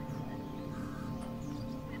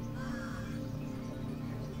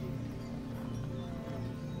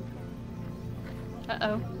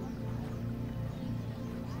 Uh-oh.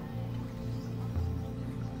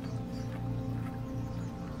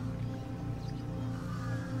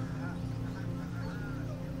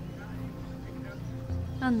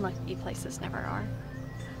 Unlucky places never are.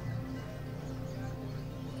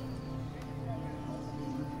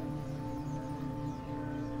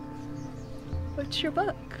 What's your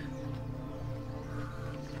book?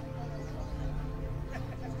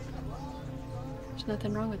 There's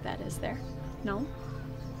nothing wrong with that, is there? No?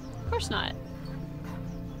 Of course not.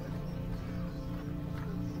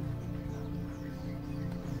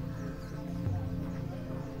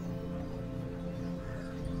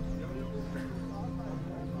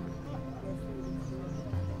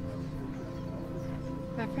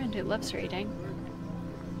 My friend who loves reading.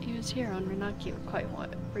 He was here on Renaki quite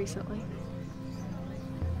recently.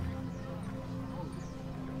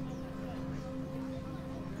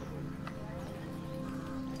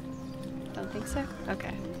 Don't think so?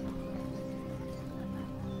 Okay.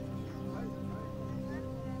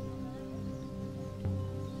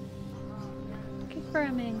 Looking for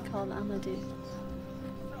a man called Amadou.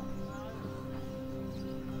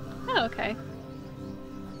 Oh, okay.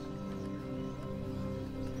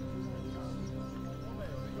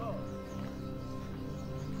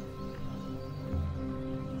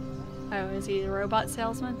 Oh, is he a robot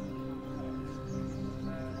salesman?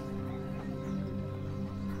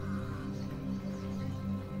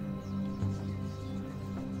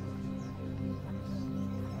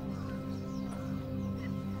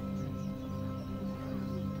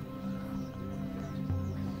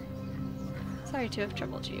 Sorry to have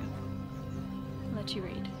troubled you. I'll let you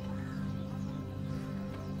read.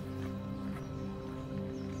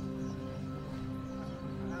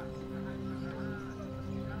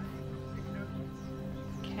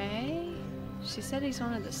 Okay. She said he's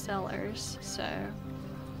one of the sellers, so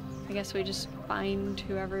I guess we just find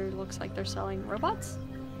whoever looks like they're selling robots?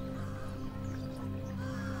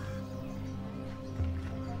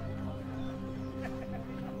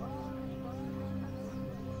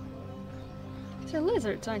 These are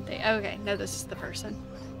lizards, aren't they? Oh, okay, no, this is the person.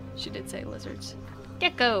 She did say lizards.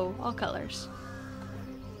 Gecko! All colors.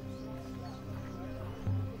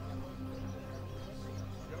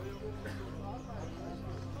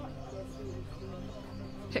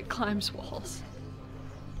 It climbs walls.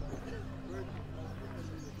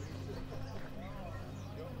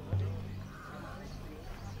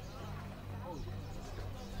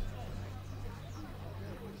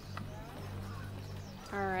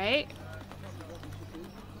 Alright.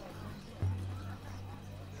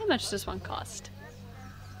 How much does one cost?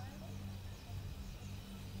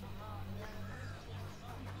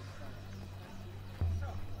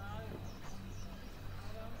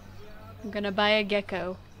 I'm gonna buy a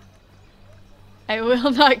gecko. I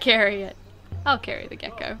will not carry it. I'll carry the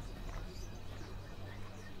gecko.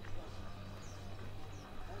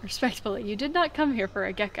 Respectfully, you did not come here for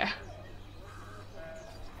a gecko.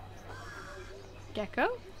 Gecko?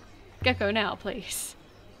 Gecko now, please.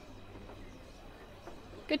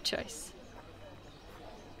 Good choice.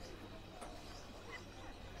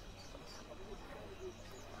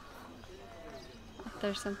 If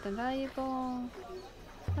there's something valuable,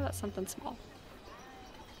 how about something small?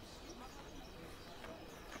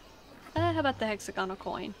 How about the hexagonal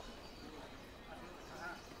coin?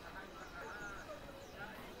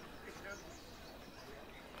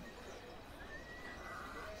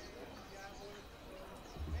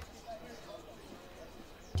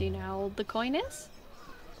 Do you know how old the coin is?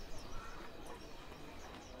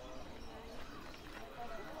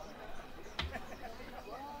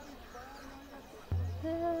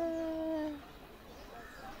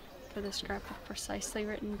 For the scrap of precisely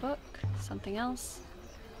written book, something else.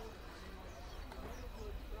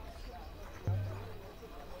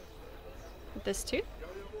 This too?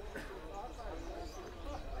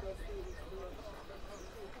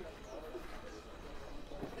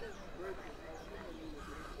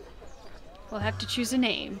 We'll have to choose a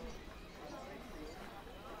name.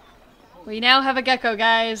 We now have a gecko,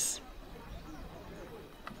 guys.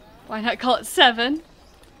 Why not call it 7?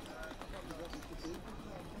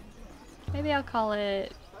 Maybe I'll call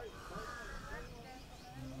it...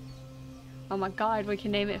 Oh my god, we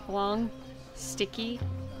can name it long. Sticky.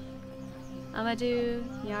 Amadou,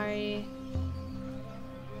 Yari.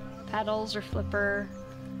 Paddles or flipper.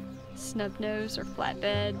 Snubnose or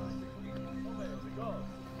flatbed.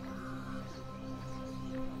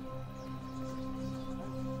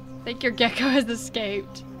 I think your gecko has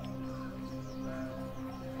escaped.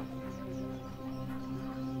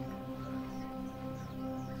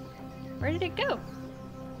 Where did it go?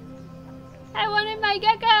 I wanted my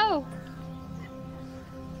gecko!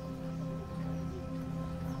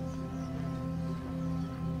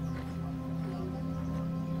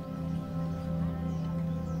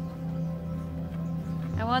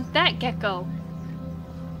 I want that gecko.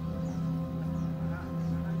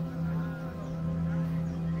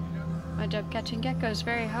 My job catching geckos is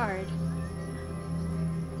very hard.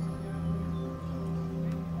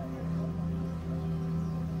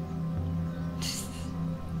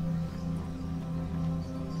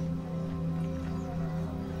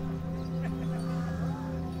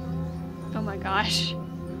 Oh my gosh.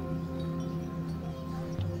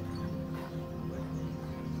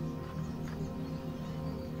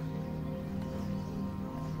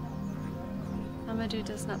 Amadou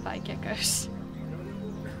does not buy geckos.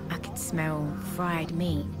 I could smell fried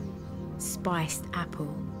meat, spiced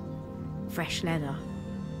apple, fresh leather,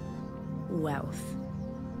 wealth.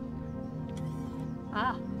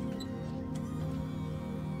 Ah.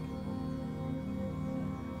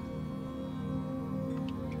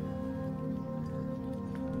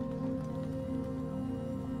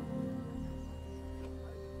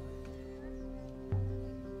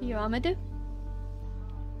 You Amadou?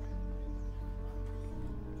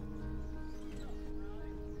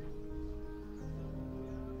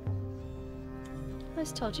 I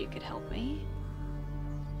was told you could help me.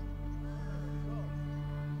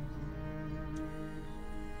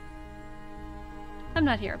 I'm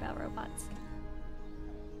not here about robots.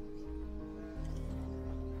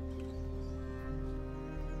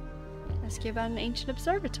 Ask you about an ancient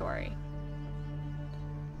observatory.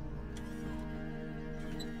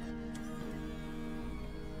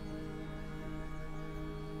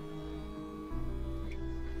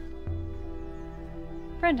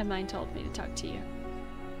 A friend of mine told me to talk to you.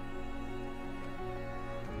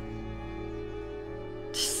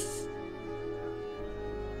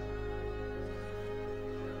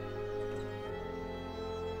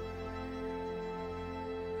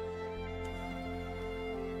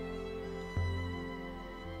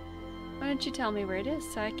 Why don't you tell me where it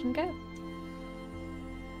is so I can go?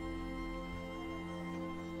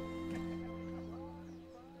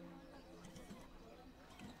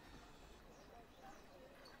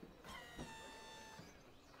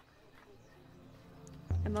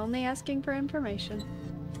 I'm only asking for information.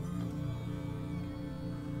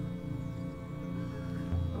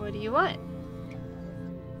 What do you want?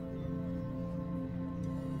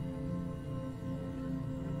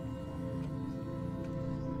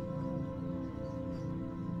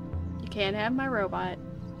 You can't have my robot.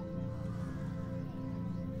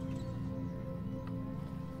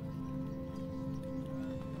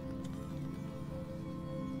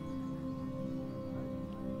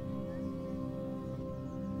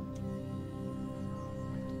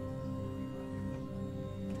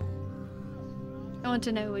 I want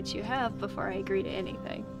to know what you have before I agree to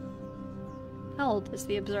anything. How old is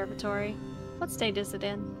the observatory? What state is it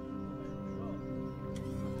in?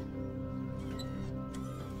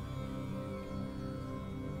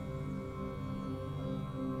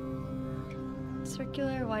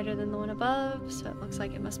 Circular, wider than the one above, so it looks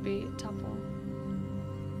like it must be temple.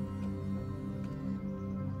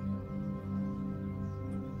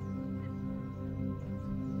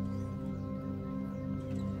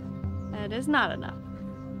 That is not enough.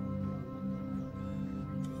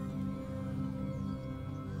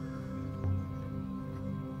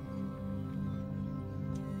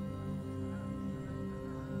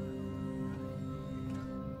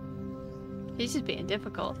 He's just being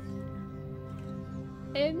difficult.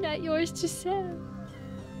 I am not yours to sell.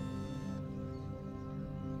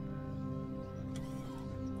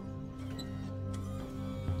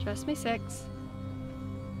 Trust me, 6.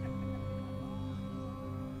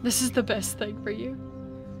 This is the best thing for you.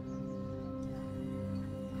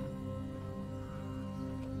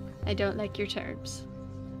 I don't like your terms.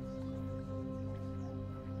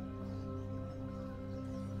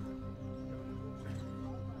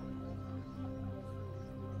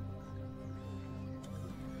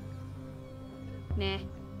 Nah.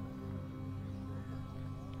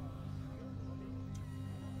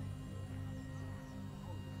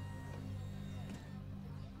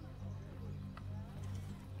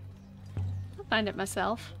 Find it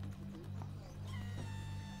myself.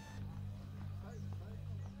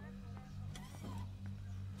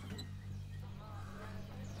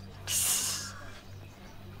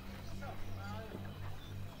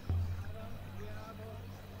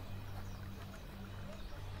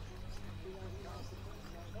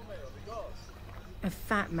 A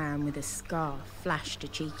fat man with a scarf flashed a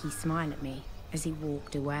cheeky smile at me as he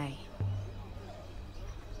walked away.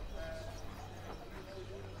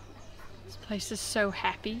 This place is so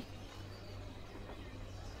happy.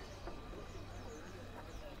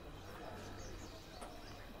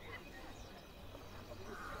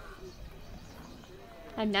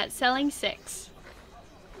 I'm not selling 6.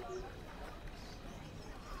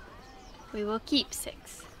 We will keep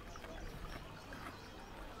 6.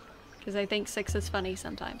 Because I think 6 is funny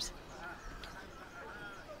sometimes.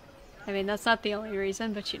 I mean, that's not the only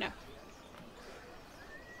reason, but you know.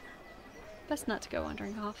 Best not to go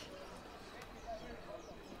wandering off.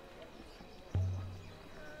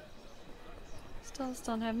 Still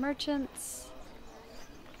don't have merchants.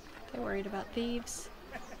 They're worried about thieves.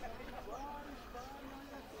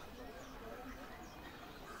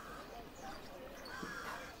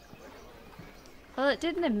 Well, it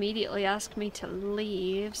didn't immediately ask me to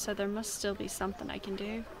leave, so there must still be something I can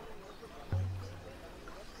do.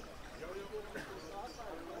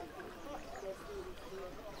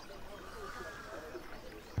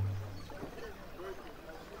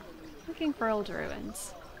 Looking for old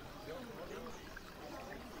ruins.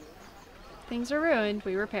 Things are ruined,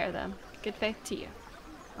 we repair them. Good faith to you.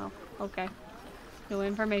 Oh, okay. No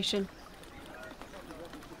information.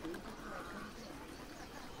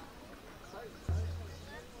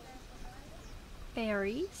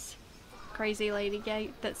 Fairies. Crazy lady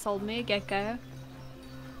that sold me a gecko.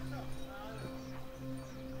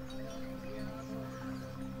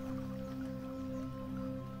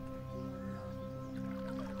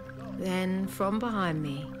 Then, from behind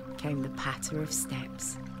me, came the patter of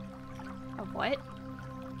steps. Of what?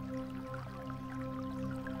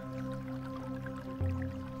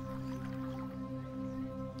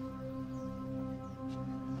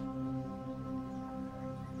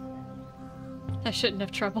 I shouldn't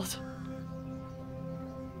have troubled.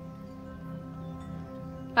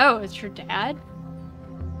 Oh, it's your dad?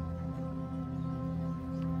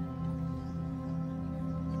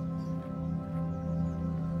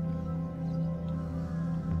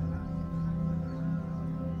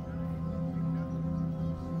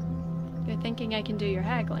 You're thinking I can do your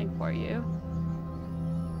haggling for you.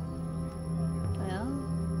 Well,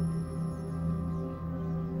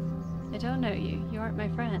 I don't know you. You aren't my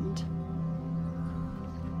friend.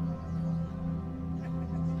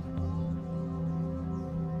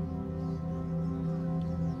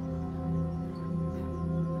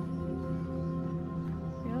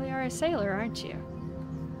 A sailor, aren't you?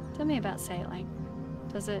 Tell me about sailing.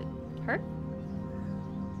 Does it hurt?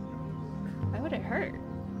 Why would it hurt?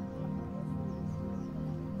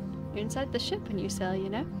 You're inside the ship when you sail, you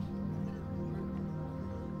know?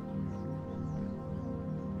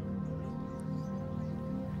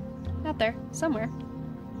 Out there, somewhere.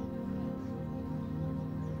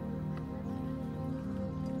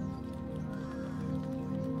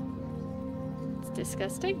 It's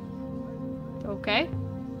disgusting. Okay.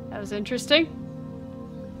 That was interesting.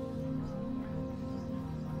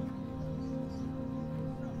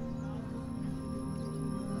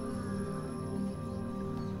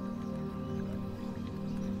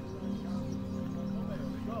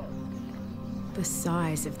 The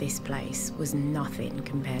size of this place was nothing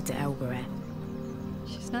compared to Elbereth.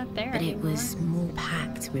 She's not there but anymore. It was more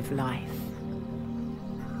packed with life.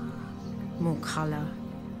 More colour,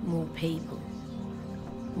 more people,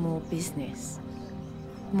 more business.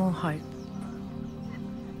 More hope.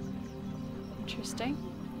 Interesting.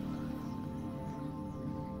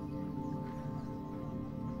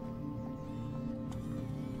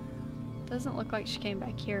 Doesn't look like she came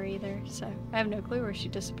back here either, so I have no clue where she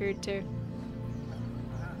disappeared to.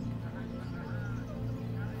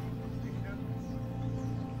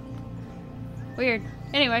 Weird.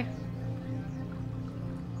 Anyway.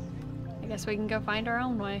 I guess we can go find our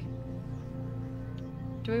own way.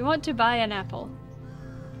 Do we want to buy an apple?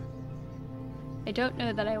 I don't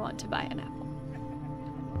know that I want to buy an apple.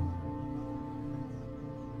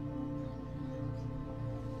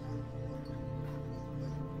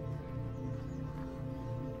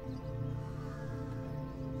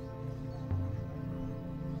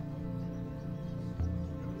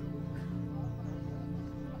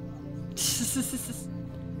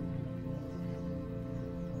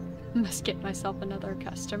 Must get myself another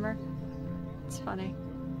customer. It's funny.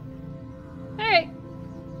 Alright.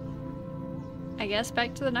 I guess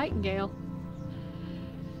back to the Nightingale.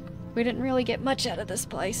 We didn't really get much out of this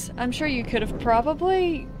place. I'm sure you could have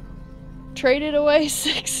probably traded away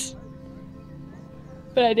 6.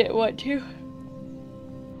 But I didn't want to.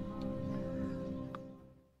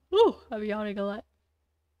 Ooh, I'm yawning a lot.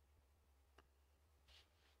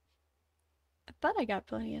 I thought I got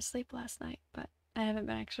plenty of sleep last night, but I haven't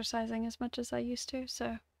been exercising as much as I used to,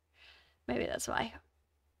 so maybe that's why.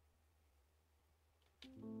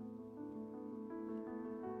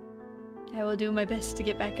 I will do my best to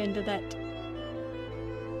get back into that.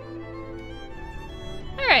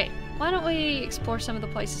 Alright, why don't we explore some of the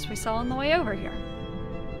places we saw on the way over here?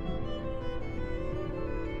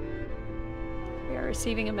 We are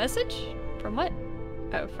receiving a message? From what?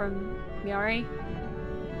 Oh, from Miari?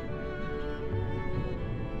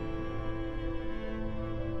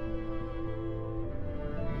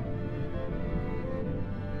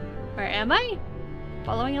 Where am I?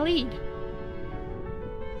 Following a lead.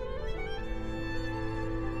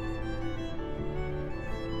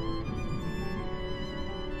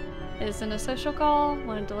 It isn't a social call.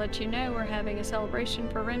 Wanted to let you know we're having a celebration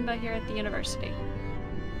for Rinba here at the university.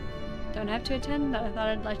 Don't have to attend, but I thought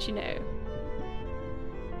I'd let you know.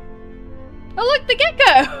 Oh look, the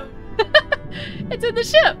gecko! It's in the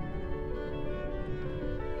ship!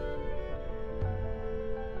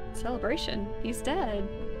 Celebration? He's dead.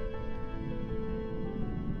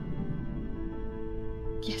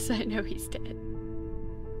 Yes, I know he's dead.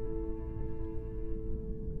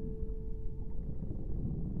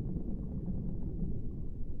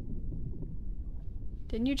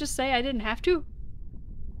 Didn't you just say I didn't have to?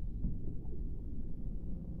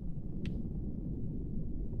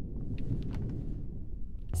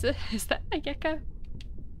 Is that my gecko?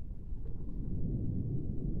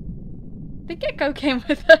 The gecko came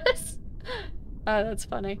with us. Oh, that's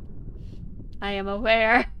funny. I am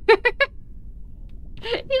aware.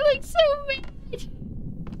 He looks so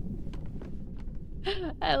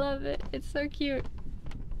mad. I love it. It's so cute.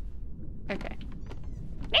 Okay.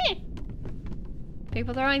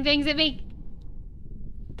 People throwing things at me.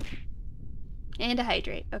 And to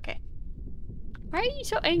hydrate. Okay. Why are you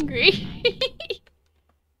so angry?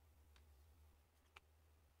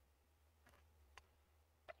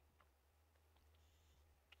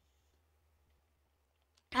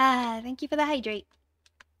 Ah, thank you for the hydrate.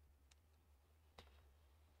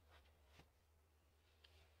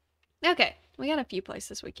 Okay, we got a few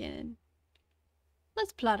places we can.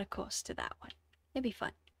 Let's plot a course to that one. It'd be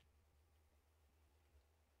fun.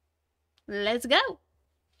 Let's go!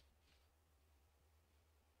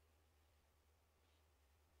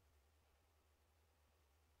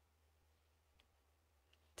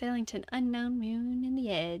 Sailing to an unknown moon in the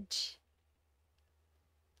edge.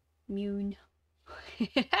 Moon.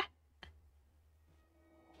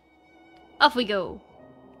 Off we go!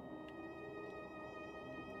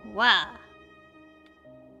 Wow!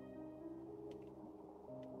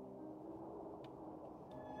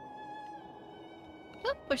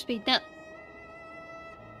 Oh, we're speeding up.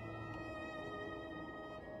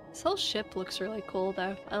 This whole ship looks really cool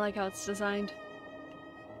though. I like how it's designed.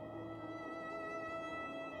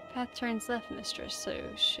 Path turns left, mistress, so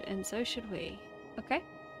should we. Okay.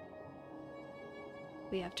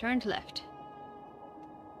 We have turned left.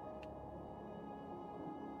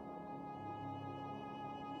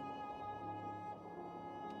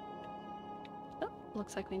 Oh,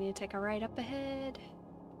 looks like we need to take a right up ahead.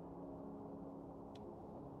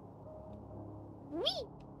 Whee!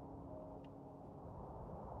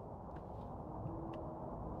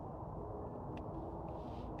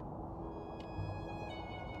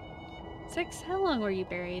 Six, how long were you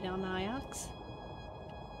buried on Iox?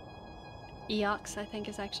 Eox, I think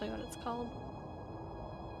is actually what it's called.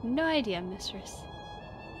 No idea, mistress.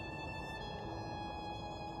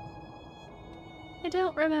 I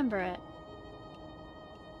don't remember it.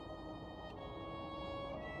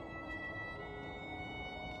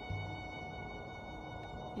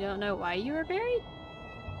 You don't know why you were buried?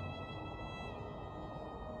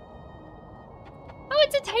 Oh,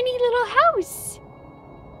 it's a tiny little house!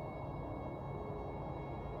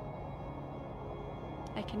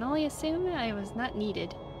 I can only assume I was not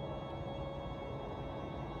needed.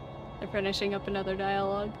 They're finishing up another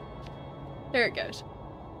dialogue. There it goes.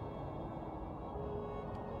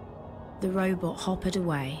 The robot hoppered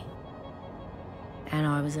away, and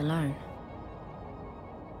I was alone.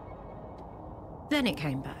 Then it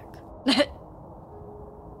came back.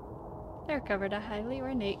 They recovered a highly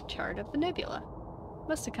ornate chart of the nebula.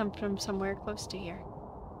 Must have come from somewhere close to here.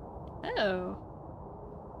 Oh.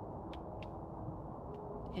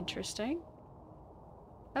 Interesting.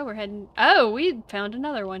 Oh, we're heading... Oh, we found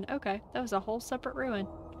another one. Okay, that was a whole separate ruin.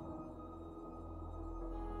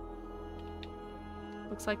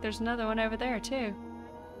 Looks like there's another one over there, too.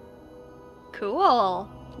 Cool!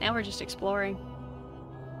 Now we're just exploring.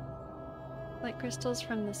 Light crystals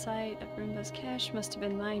from the site of Roomba's cache must have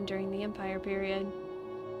been mined during the Empire period.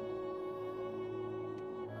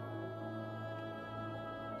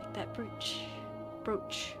 Like that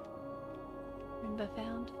brooch. Roomba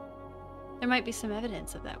found. There might be some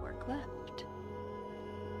evidence of that work left.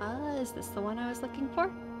 Is this the one I was looking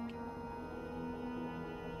for?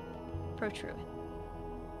 Approach ruin.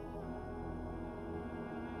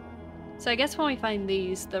 So I guess when we find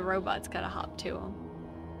these, the robot's gotta hop to them.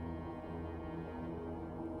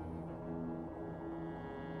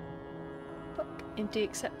 Book. Empty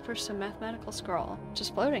except for some mathematical scroll.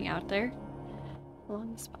 Just floating out there.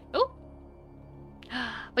 Along the spine. Oh!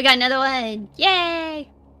 We got another one! Yay!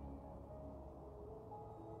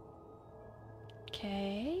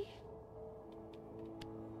 Okay.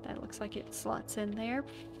 That looks like it slots in there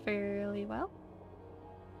fairly well.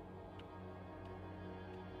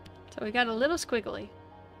 So we got a little squiggly.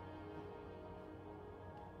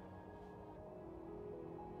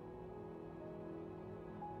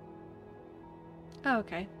 Oh,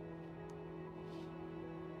 okay.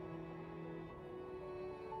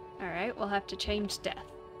 Alright, we'll have to change death.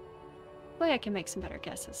 Hopefully I can make some better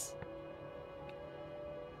guesses.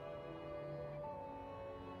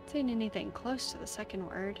 Seen anything close to the second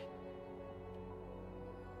word.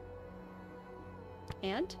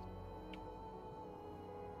 And?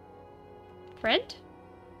 Friend?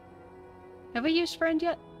 Have we used friend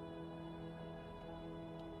yet?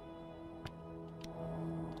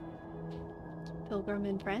 Pilgrim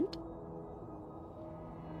and friend?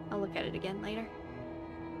 I'll look at it again later.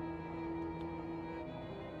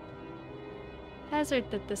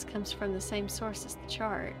 Hazard that this comes from the same source as the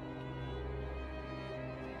chart.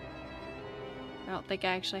 I don't think I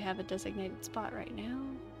actually have a designated spot right now.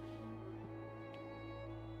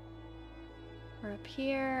 We're up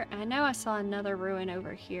here. I know I saw another ruin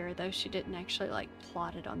over here, though she didn't actually, like,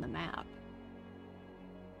 plot it on the map.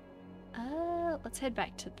 Let's head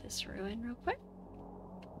back to this ruin real quick.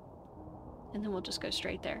 And then we'll just go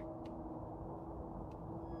straight there.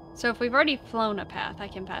 So if we've already flown a path, I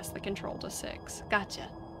can pass the control to 6. Gotcha.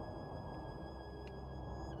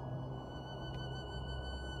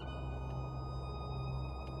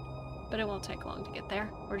 But it won't take long to get there.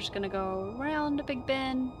 We're just gonna go around a big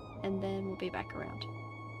bend, and then we'll be back around.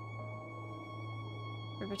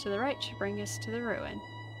 River to the right should bring us to the ruin.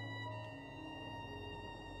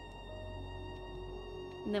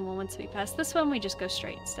 And then once we pass this one, we just go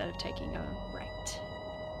straight instead of taking a right.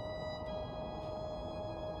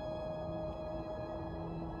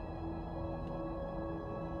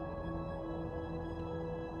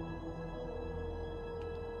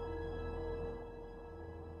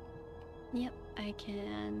 Yep, I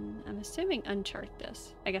can, I'm assuming, unchart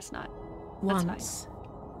this. I guess not. That's Once,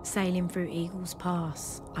 sailing through Eagle's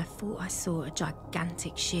Pass, I thought I saw a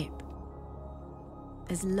gigantic ship.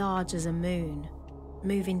 As large as a moon,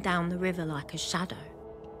 moving down the river like a shadow.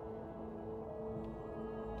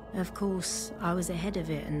 Of course, I was ahead of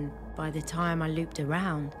it, and by the time I looped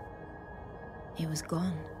around, it was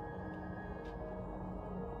gone.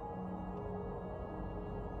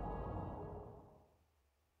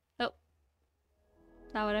 Oh.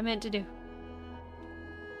 Not what I meant to do.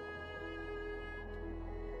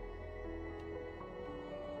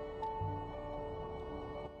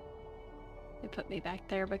 They put me back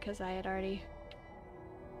there because I had already...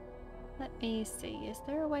 Let me see, is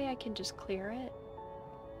there a way I can just clear it?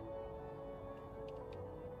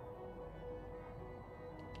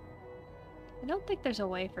 I don't think there's a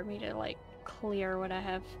way for me to, like, clear what I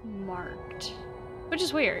have marked. Which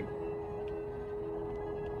is weird.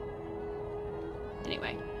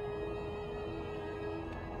 Anyway.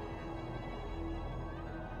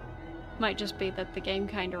 Might just be that the game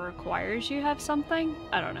kind of requires you have something?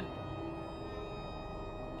 I don't know.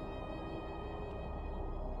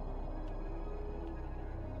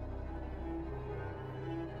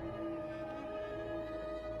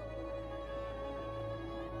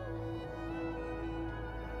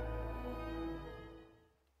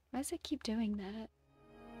 Why does it keep doing that?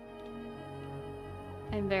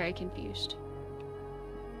 I'm very confused.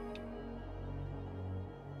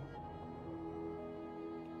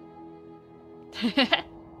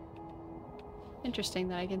 Interesting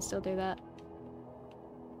that I can still do that.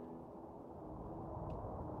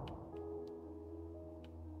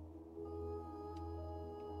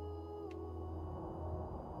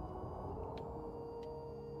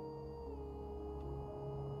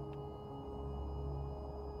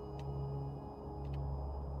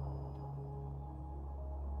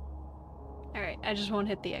 Alright, I just won't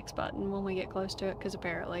hit the X button when we get close to it, because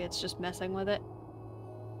apparently it's just messing with it.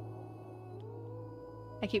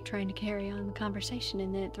 I keep trying to carry on the conversation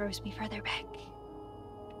and then it throws me further back.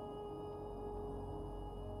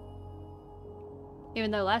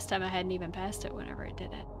 Even though last time I hadn't even passed it whenever it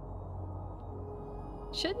did it.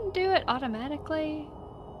 Shouldn't do it automatically.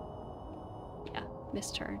 Yeah,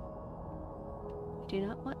 misturn. I do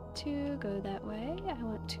not want to go that way. I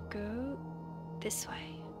want to go this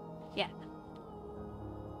way. Yeah.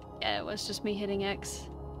 Yeah, it was just me hitting X.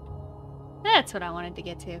 That's what I wanted to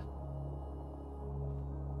get to.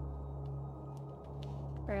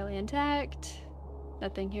 Fairly intact.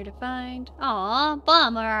 Nothing here to find. Aw,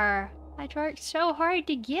 bummer. I worked so hard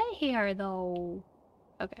to get here, though.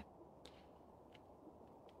 Okay.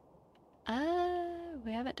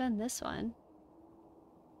 We haven't done this one.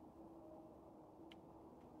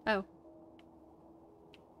 Oh.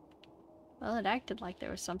 Well, it acted like there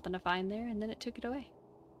was something to find there, and then it took it away.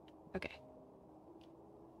 Okay.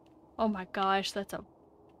 Oh my gosh, that's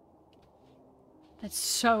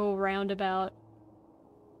so roundabout.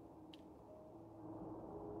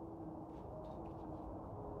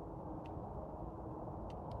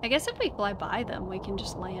 I guess if we fly by them, we can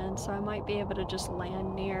just land, so I might be able to just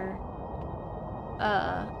land near,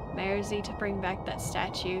 Marzi to bring back that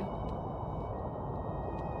statue.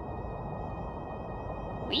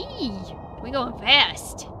 Whee! We going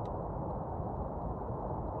fast!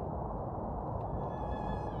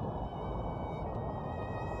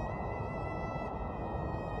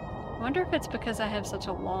 I wonder if it's because I have such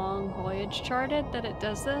a long voyage charted that it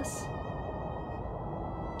does this?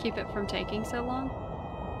 Keep it from taking so long?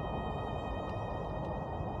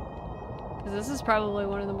 Because this is probably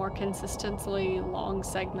one of the more consistently long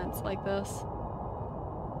segments like this.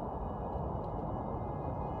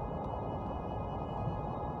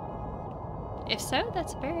 If so,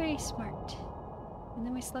 that's very smart. And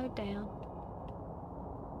then we slowed down.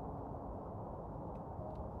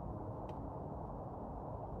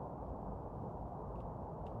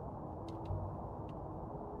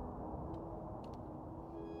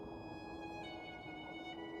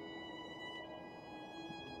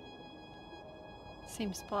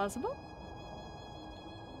 Seems plausible.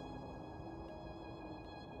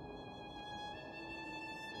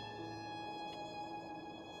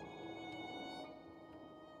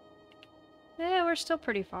 Yeah, we're still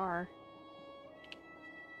pretty far.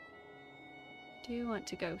 Do you want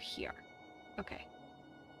to go here? Okay.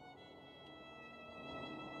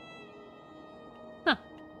 Huh.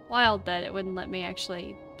 Wild that it wouldn't let me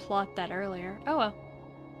actually plot that earlier. Oh well.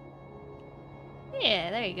 Yeah,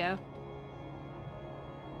 there you go.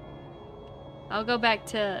 I'll go back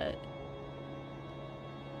to...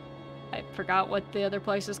 I forgot what the other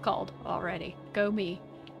place is called already. Go me.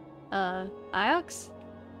 Iox?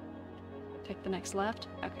 Take the next left?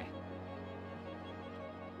 Okay.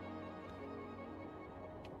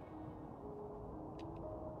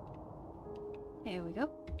 There we go.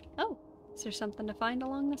 Oh, is there something to find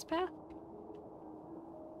along this path?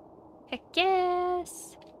 Heck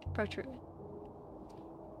yes! Approach route.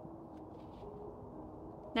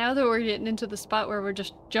 Now that we're getting into the spot where we're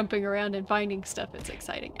just jumping around and finding stuff, it's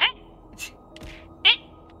exciting. Ah!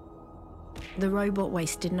 The robot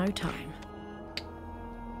wasted no time.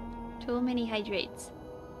 Too many hydrates.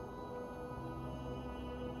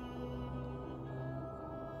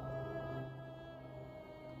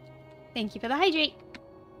 Thank you for the hydrate.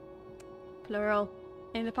 Plural.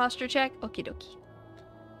 And the posture check. Okie dokie.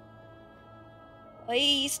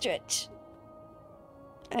 Please stretch.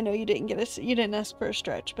 I know you didn't you didn't ask for a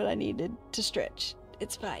stretch, but I needed to stretch.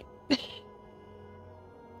 It's fine.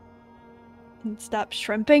 And stop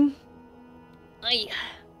shrimping. Ay.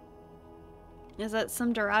 Is that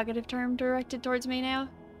some derogative term directed towards me now?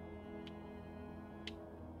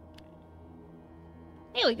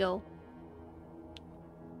 There we go.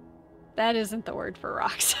 That isn't the word for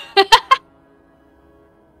rocks.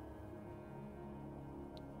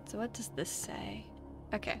 So what does this say?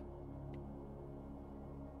 Okay.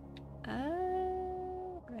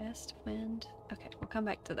 Rest, wind. Okay, we'll come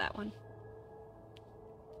back to that one.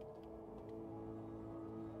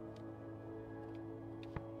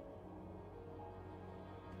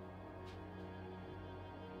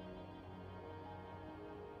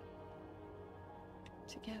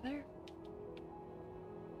 Together.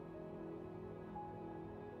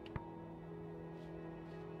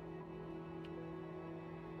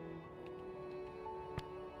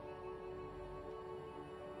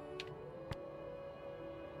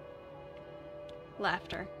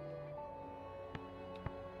 Laughter.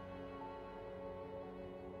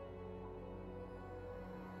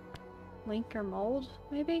 Link or mold,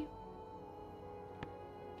 maybe?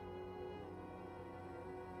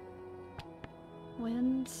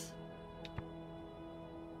 winds.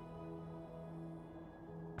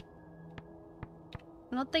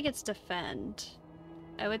 I don't think it's defend.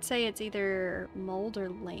 I would say it's either mold or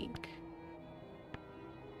link.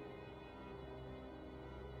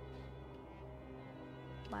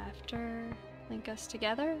 Laughter, link us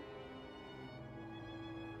together.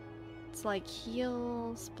 It's like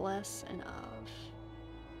heals, bless, and of.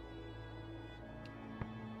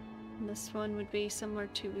 And this one would be similar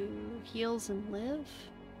to heals and live.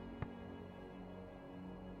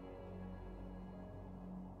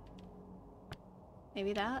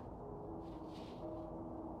 Maybe that?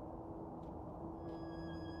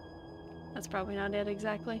 That's probably not it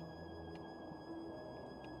exactly.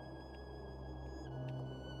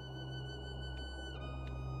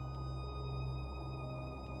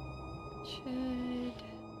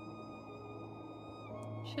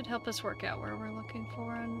 Should help us work out where we're looking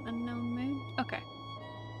for an unknown moon. Okay.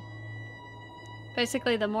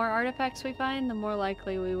 Basically, the more artifacts we find, the more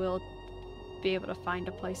likely we will be able to find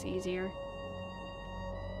a place easier.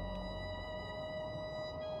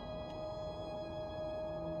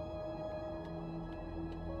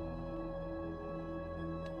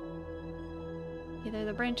 Either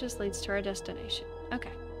the branches leads to our destination.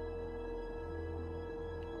 Okay.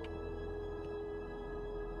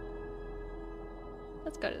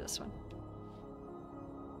 Let's go to this one.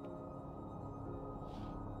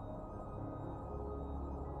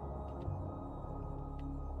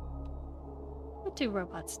 What do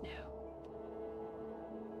robots know?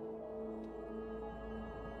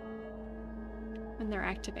 When they're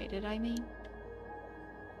activated, I mean.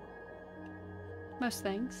 Most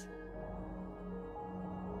things.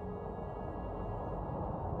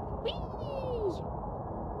 Whee!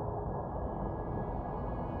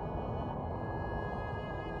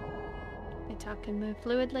 They talk and move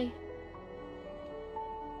fluidly.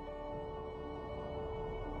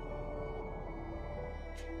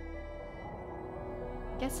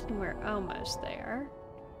 Guessing we're almost there.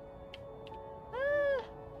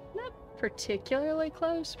 Not particularly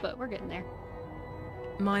close, but we're getting there.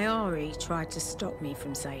 Mayari tried to stop me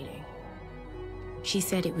from sailing. She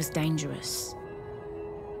said it was dangerous.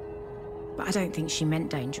 But I don't think she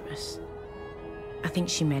meant dangerous. I think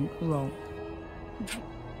she meant wrong.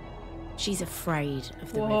 She's afraid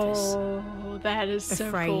of the rivers. Whoa, that is so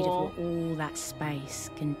afraid cool. of what all that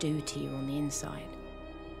space can do to you on the inside.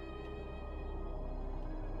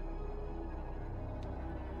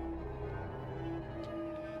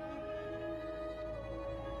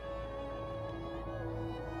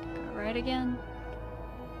 Go right again.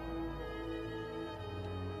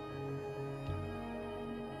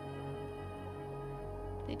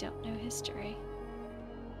 They don't know history.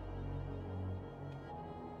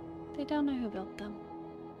 They don't know who built them.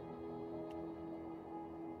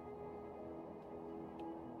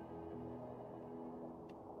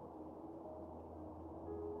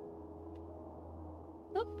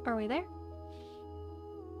 Oh, are we there?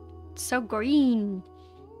 It's so green.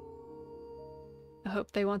 I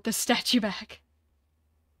hope they want this statue back.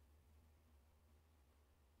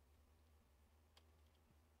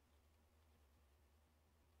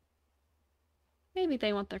 Maybe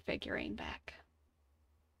they want their figurine back.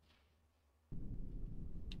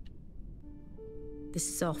 The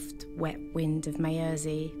soft, wet wind of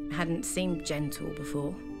Mayerzi hadn't seemed gentle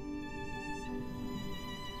before.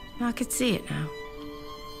 I could see it now.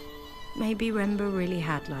 Maybe Remba really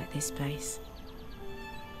had liked this place.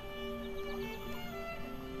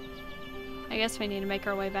 I guess we need to make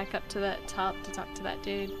our way back up to that top to talk to that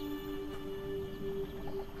dude.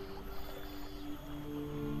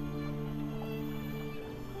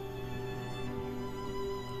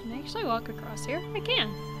 Can I actually walk across here? I can.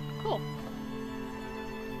 Cool.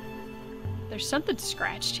 There's something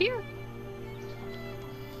scratched here.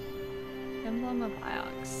 Emblem of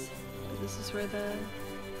Iox. This is where the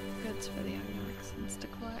goods for the Ioxans to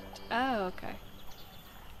collect. Oh, okay.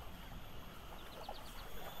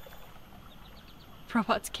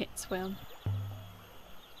 Robots can't swim.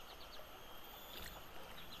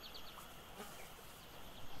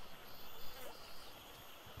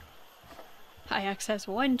 Iox has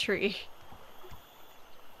one tree.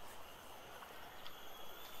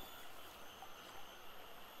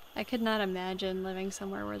 I could not imagine living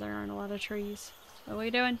somewhere where there aren't a lot of trees. What are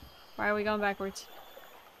we doing? Why are we going backwards?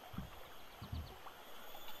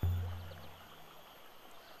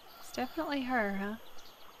 It's definitely her, huh?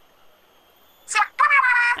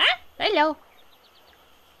 Ah, hello!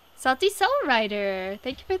 Salty Soul Rider!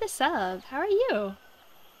 Thank you for the sub. How are you?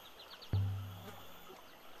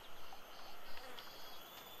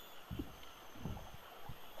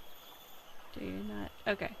 Do you not?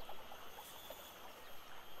 Okay.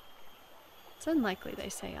 It's unlikely they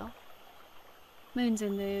sail. Moons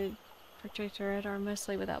in the Protectorate are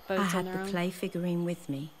mostly without I boats on had their the own. clay figurine with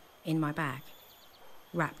me, in my bag,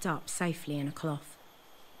 wrapped up safely in a cloth.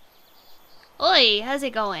 Oi, how's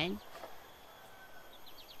it going?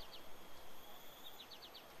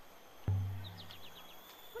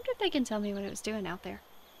 Wonder if they can tell me what it was doing out there.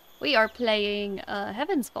 We are playing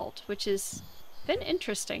Heaven's Vault, which has been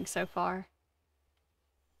interesting so far.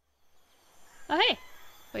 Oh hey!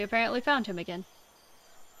 We apparently found him again.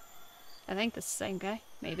 I think this is the same guy.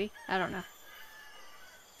 Maybe. I don't know.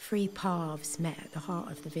 3 paths met at the heart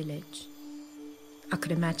of the village. I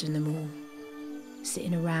could imagine them all,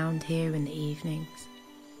 sitting around here in the evenings,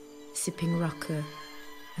 sipping rucker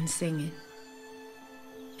and singing.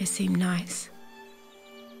 It seemed nice.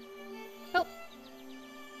 Oh.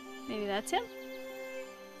 Maybe that's him?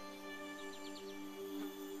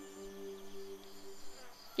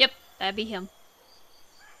 Yep, that'd be him.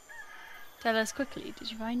 Tell us quickly, did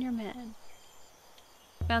you find your man?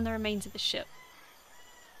 Found the remains of the ship.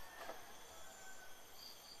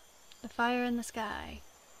 The fire in the sky.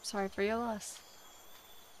 Sorry for your loss.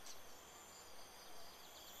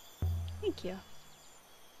 Thank you.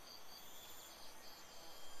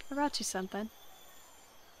 I brought you something.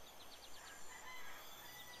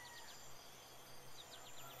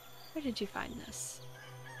 Where did you find this?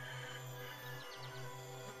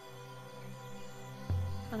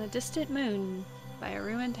 On a distant moon by a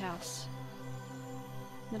ruined house.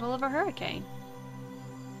 Middle of a hurricane.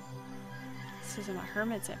 This is in a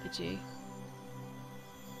hermit's effigy.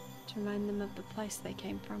 To remind them of the place they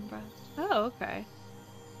came from, bro. Oh, okay.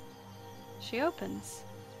 She opens.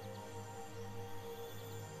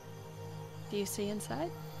 Do you see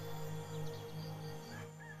inside?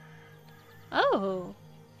 Oh!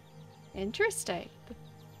 Interesting.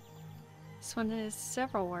 This one is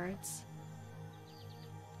several words.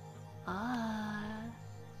 Ah.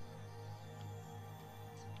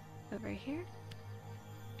 Over here.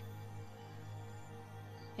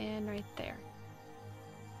 And right there.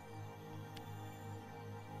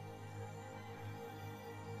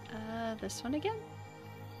 This one again?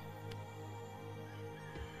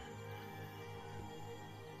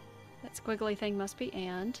 That squiggly thing must be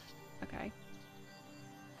and. Okay.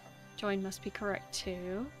 Join must be correct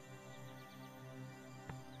too.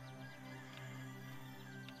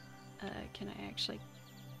 Can I actually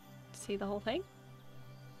see the whole thing?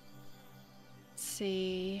 Let's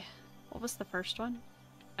see. What was the first one?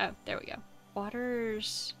 Oh, there we go.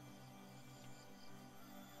 Waters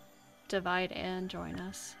divide and join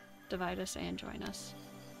us. Divide us and join us.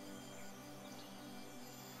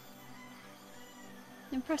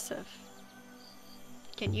 Impressive.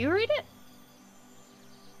 Can you read it?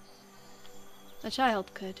 A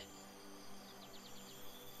child could.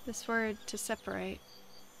 This word to separate.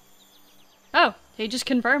 Oh, he just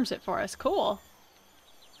confirms it for us. Cool.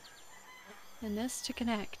 And this to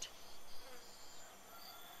connect.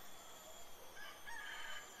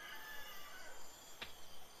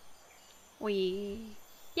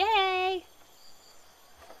 Yay!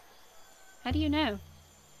 How do you know?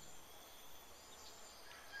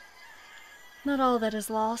 Not all that is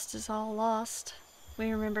lost is all lost.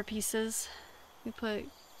 We remember pieces. We put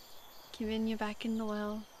Kivinia back in the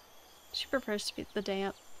well. She prefers to be the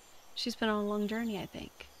damp. She's been on a long journey, I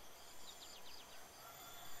think.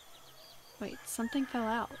 Wait, something fell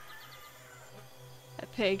out. A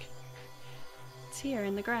pig. It's here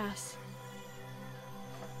in the grass.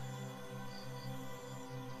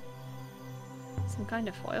 Some kind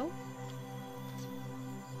of foil?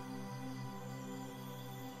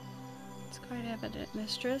 It's quite evident,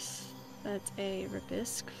 mistress. That's a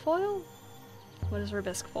rubisque foil? What is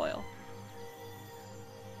rubisque foil?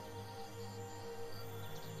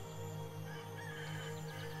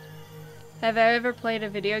 Have I ever played a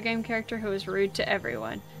video game character who was rude to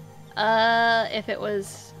everyone? If it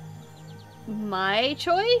was my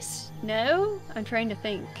choice? No? I'm trying to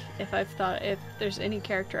think if there's any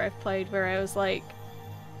character I've played where I was like,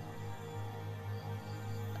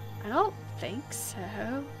 I don't think so.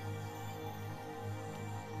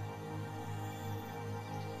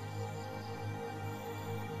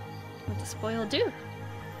 What does foil do?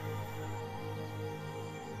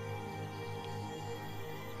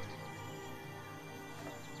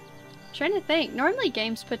 Trying to think. Normally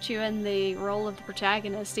games put you in the role of the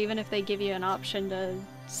protagonist even if they give you an option to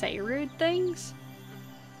say rude things.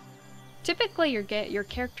 Typically your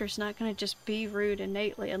character's not going to just be rude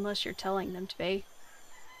innately unless you're telling them to be.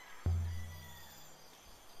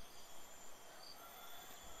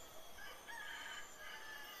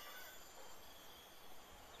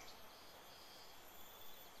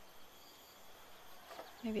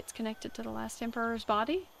 Maybe it's connected to the last Emperor's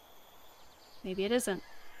body? Maybe it isn't.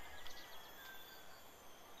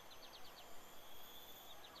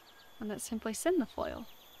 And that's simply Cinnafoil.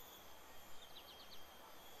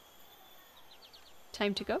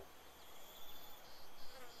 Time to go?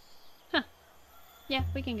 Huh. Yeah,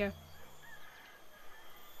 we can go.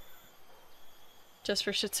 Just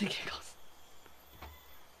for shits and giggles.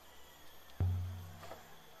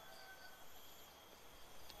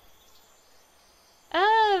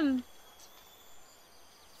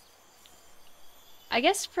 I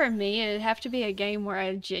guess for me, it'd have to be a game where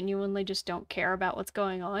I genuinely just don't care about what's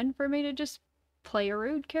going on for me to just play a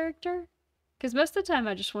rude character. Because most of the time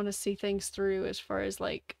I just want to see things through as far as,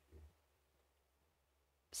 like,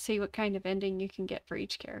 see what kind of ending you can get for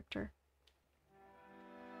each character.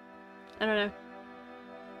 I don't know.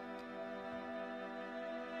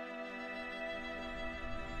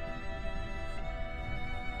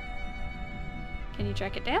 Can you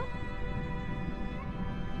track it down?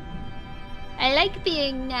 I like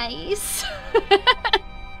being nice.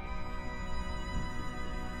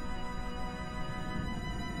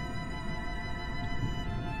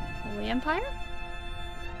 Holy Empire?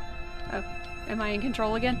 Oh, am I in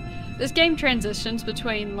control again? This game transitions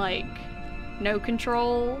between, like, no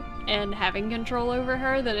control and having control over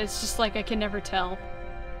her that it's just like I can never tell.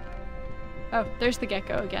 Oh, there's the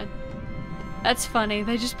gecko again. That's funny.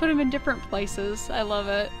 They just put him in different places. I love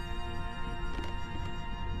it.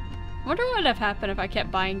 I wonder what would have happened if I kept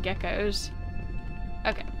buying geckos.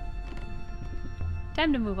 Okay.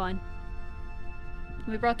 Time to move on.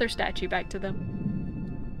 We brought their statue back to them.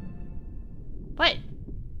 What?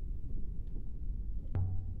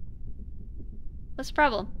 What's the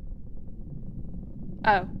problem?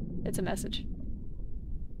 Oh, it's a message.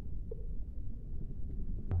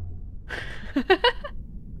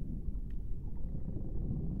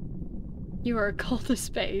 You are a cult of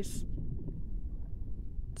space.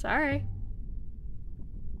 Sorry.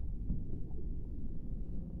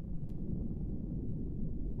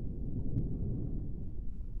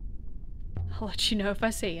 I'll let you know if I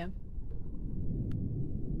see him.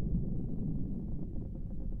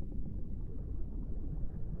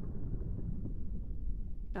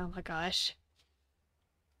 Oh my gosh.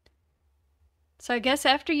 So I guess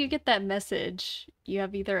after you get that message, you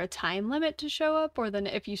have either a time limit to show up, or then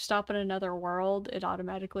if you stop in another world, it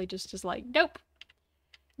automatically just is like, nope.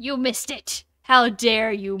 You missed it. How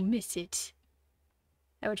dare you miss it?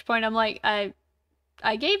 At which point I'm like, I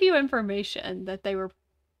gave you information that they were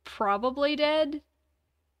probably dead,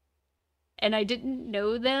 and I didn't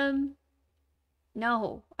know them.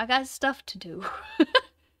 No, I got stuff to do.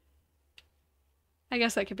 I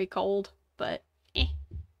guess I could be cold, but eh.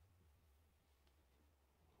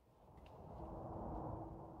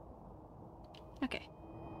 Okay.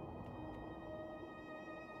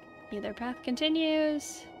 Either path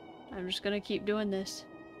continues. I'm just gonna keep doing this.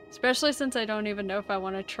 Especially since I don't even know if I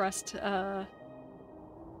want to trust,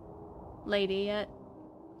 Lady yet.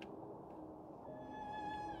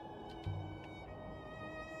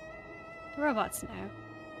 The robots know.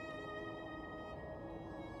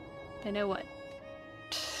 They know what?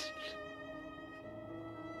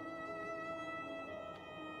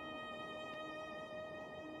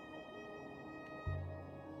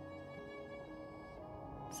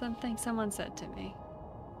 Something someone said to me.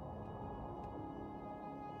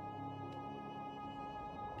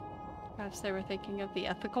 Perhaps they were thinking of the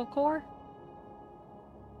ethical core?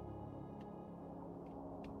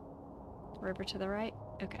 River to the right?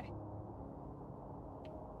 Okay.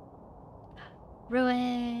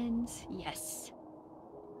 Ruins! Yes.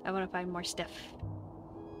 I want to find more stuff.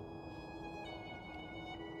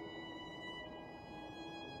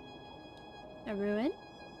 A ruin?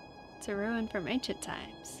 It's a ruin from ancient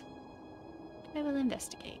times. I will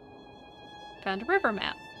investigate. Found a river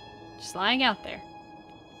map. Just lying out there.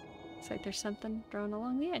 Looks like there's something drawn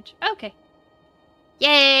along the edge. Okay.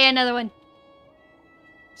 Yay, another one!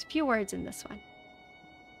 There's a few words in this one.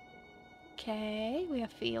 Okay, we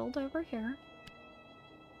have field over here.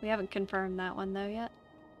 We haven't confirmed that one though yet.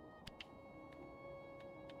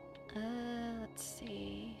 Let's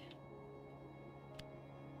see.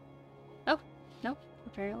 Oh, nope.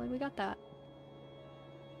 Apparently we got that.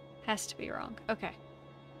 Has to be wrong. Okay.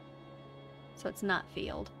 So it's not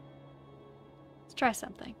field. Let's try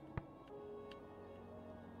something.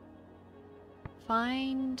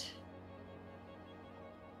 Find...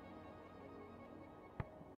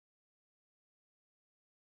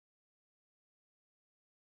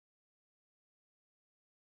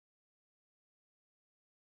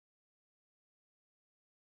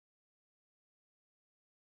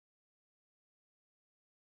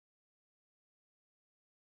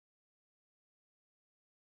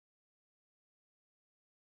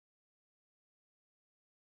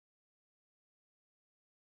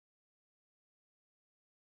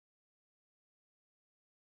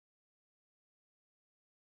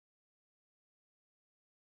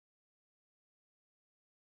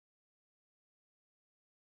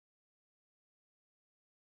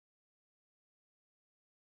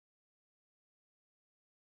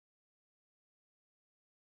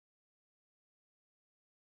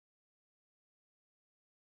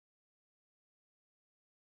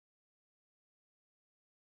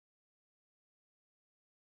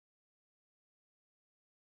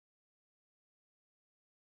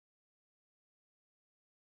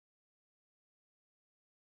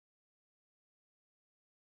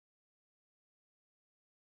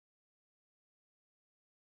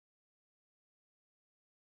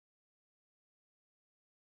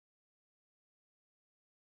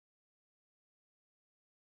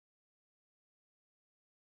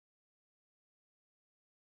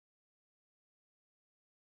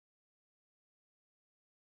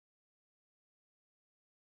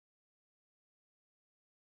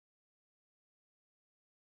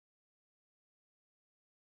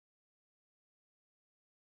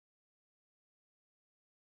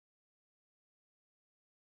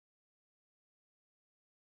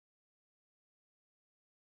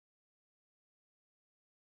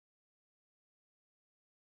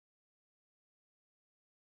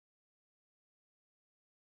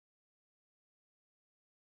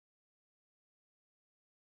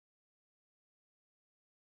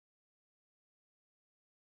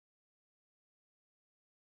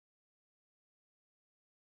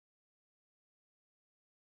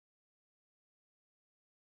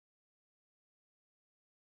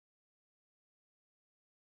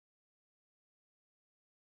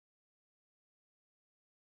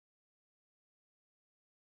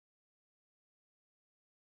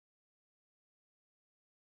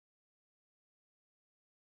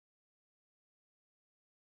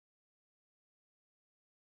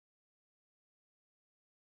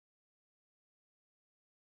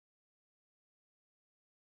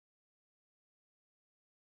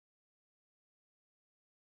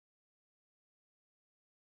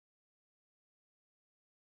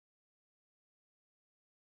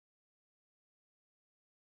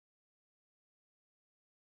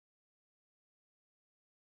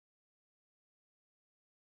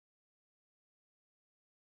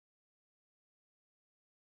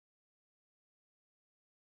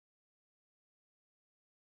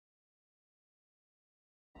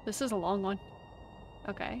 This is a long one.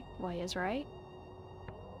 Okay, way is right.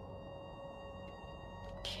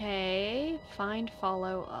 Okay, find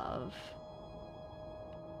follow of.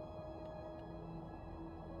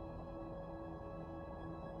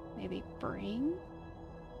 Maybe bring?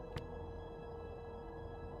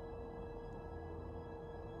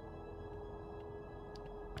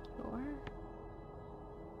 Sure.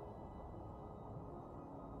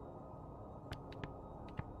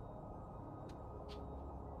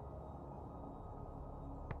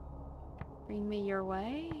 Bring me your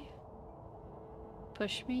way?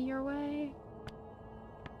 Push me your way?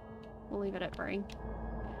 We'll leave it at bring.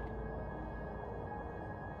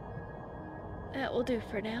 That will do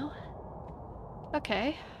for now.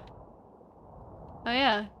 Okay. Oh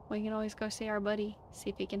yeah, we can always go see our buddy, see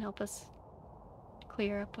if he can help us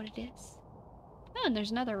clear up what it is. Oh, and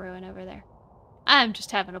there's another ruin over there. I'm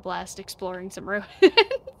just having a blast exploring some ruins. Do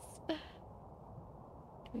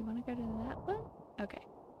we want to go to that one? Okay.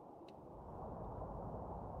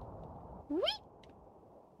 Whee!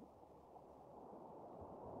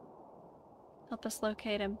 Help us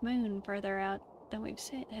locate a moon further out than we've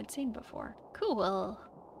had seen before. Cool.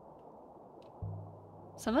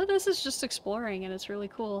 Some of this is just exploring and it's really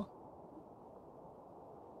cool.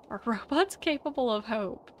 Are robots capable of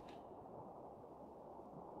hope?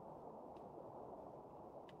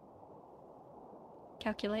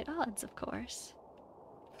 Calculate odds, of course.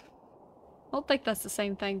 I don't think that's the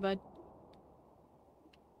same thing, bud.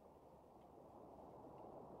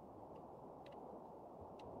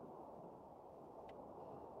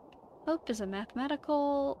 Hope is a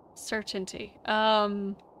mathematical certainty.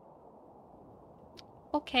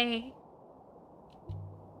 Okay.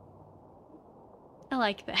 I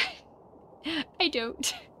like that. I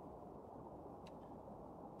don't.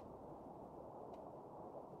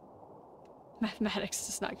 Mathematics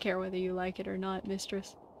does not care whether you like it or not,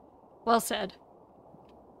 mistress. Well said.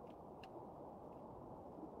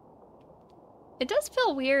 It does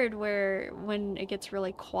feel weird when it gets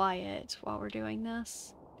really quiet while we're doing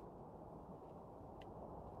this.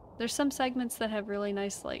 There's some segments that have really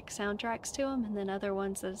nice, like, soundtracks to them, and then other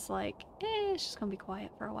ones that's like, it's just gonna be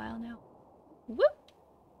quiet for a while now. Whoop!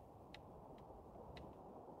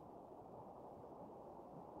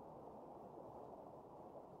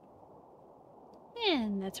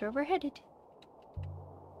 And that's where we're headed.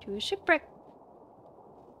 To a shipwreck.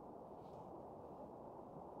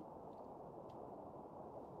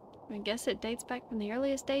 I guess it dates back from the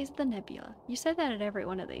earliest days of the nebula. You say that at every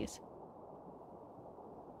one of these.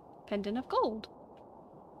 Pendant of gold.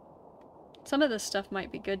 Some of this stuff might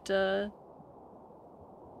be good to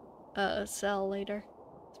sell later.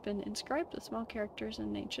 It's been inscribed with small characters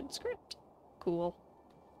in ancient script. Cool.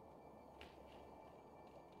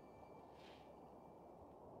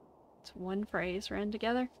 It's one phrase ran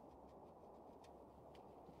together.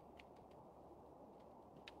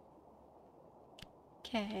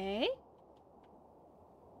 Okay.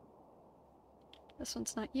 This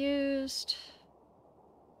one's not used.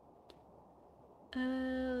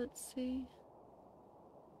 Let's see.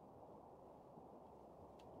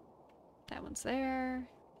 That one's there.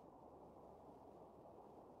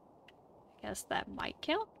 I guess that might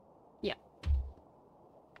count. Yeah.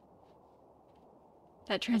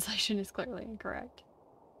 That translation is clearly incorrect.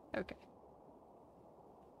 Okay.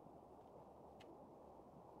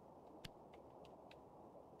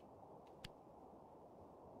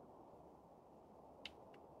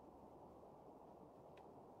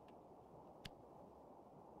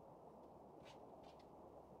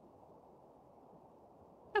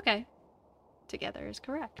 Okay. Together is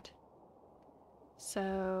correct.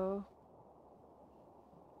 So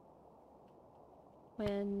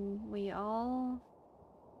when we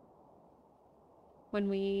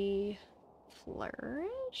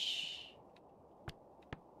flourish?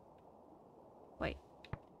 Wait,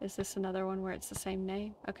 is this another one where it's the same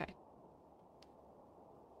name? Okay.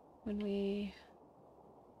 When we...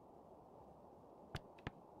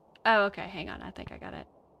 Oh, okay, hang on, I think I got it.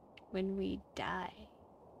 When we die.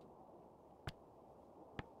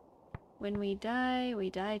 When we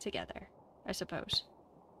die together, I suppose.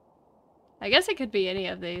 I guess it could be any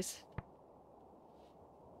of these.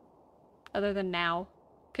 Other than now.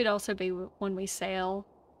 Could also be when we sail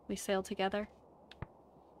together.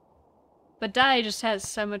 But die just has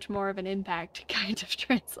so much more of an impact kind of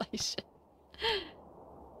translation.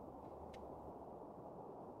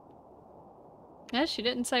 Yeah, she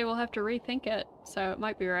didn't say we'll have to rethink it, so it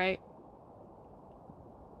might be right.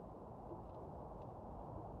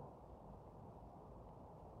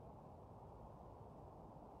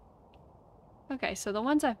 Okay, so the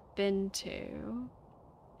ones I've been to,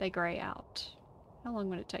 they gray out. How long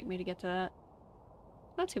would it take me to get to that?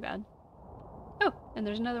 Not too bad. Oh, and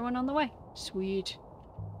there's another one on the way. Sweet.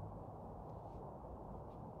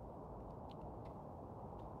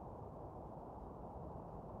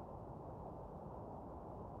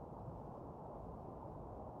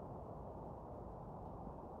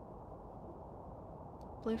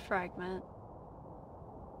 Blue fragment.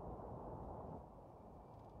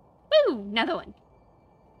 Woo! Another one!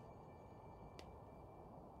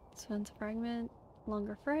 This one's a fragment.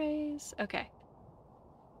 Longer phrase. Okay.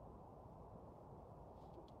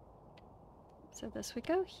 So this would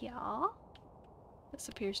go here. This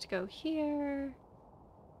appears to go here.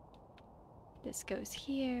 This goes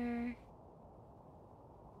here.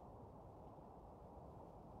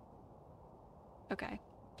 Okay.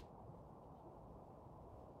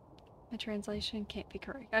 My translation can't be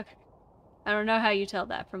correct. Okay. I don't know how you tell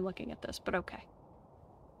that from looking at this, but okay.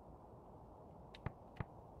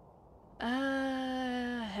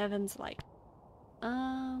 Heaven's light.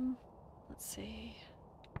 Let's see.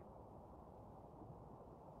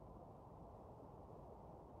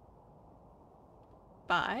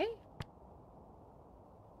 By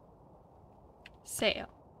sail.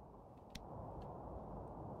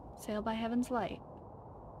 Sail by heaven's light.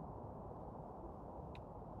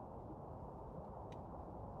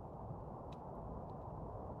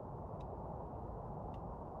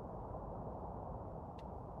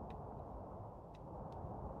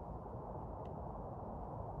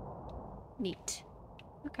 Neat.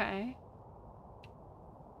 Okay.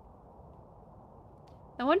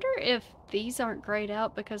 I wonder if these aren't grayed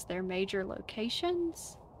out because they're major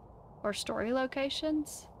locations or story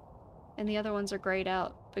locations, and the other ones are grayed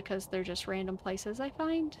out because they're just random places I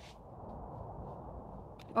find.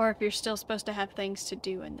 Or if you're still supposed to have things to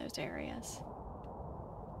do in those areas.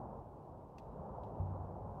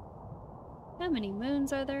 How many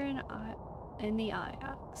moons are there in the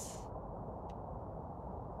Iox?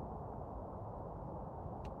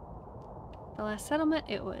 The last settlement,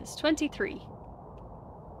 it was 23.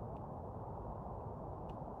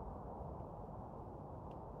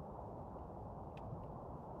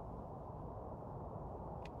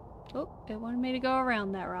 Oh, it wanted me to go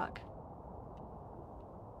around that rock.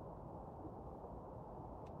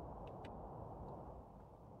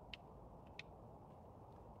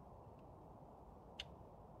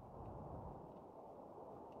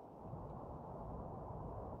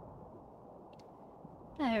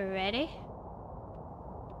 Alrighty.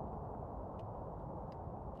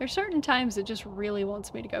 There's certain times it just really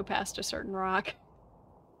wants me to go past a certain rock.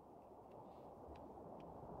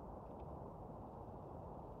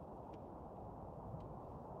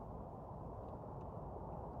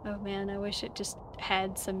 Oh man, I wish it just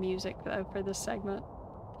had some music though for this segment.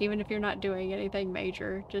 Even if you're not doing anything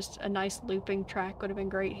major, just a nice looping track would have been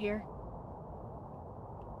great here.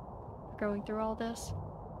 Going through all this.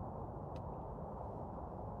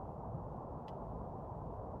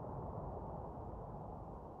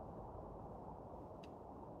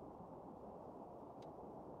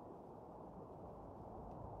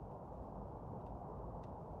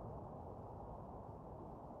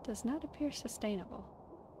 Does not appear sustainable.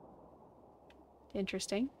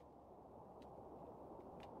 Interesting.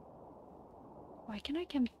 Why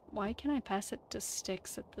can I pass it to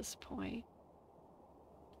sticks at this point?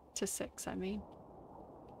 To 6, I mean.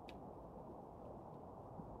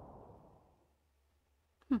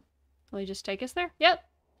 Will he just take us there? Yep.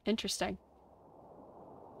 Interesting.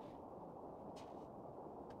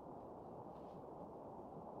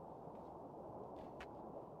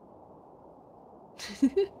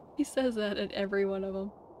 He says that at every one of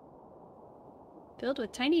them. Filled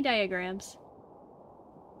with tiny diagrams.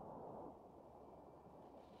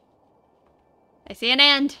 I see an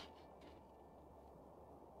end!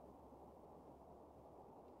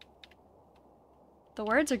 The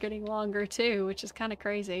words are getting longer too, which is kind of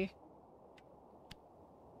crazy.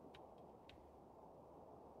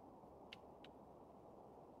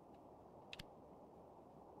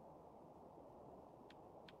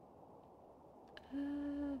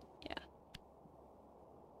 Yeah.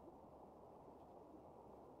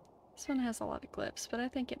 This one has a lot of glyphs, but I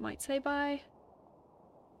think it might say bye.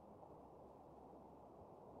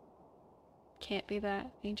 Can't be that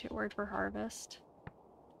ancient word for harvest.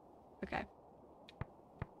 Okay.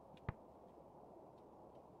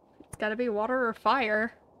 It's gotta be water or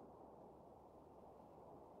fire.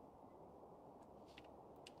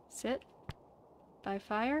 Sit by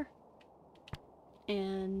fire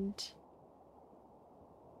and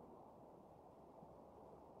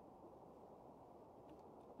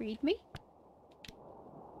read me.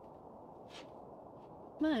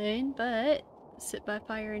 Mine, but sit by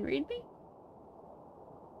fire and read me.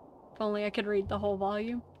 only I could read the whole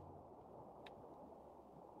volume.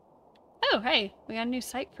 Oh, hey, we got a new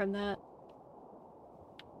site from that.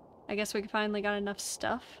 I guess we finally got enough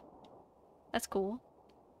stuff. That's cool.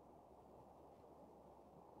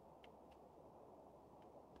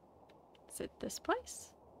 Is it this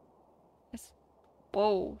place? It's...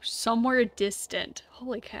 Whoa, somewhere distant.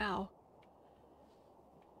 Holy cow.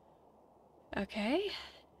 Okay,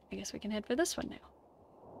 I guess we can head for this one now.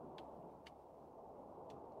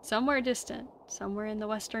 Somewhere distant, somewhere in the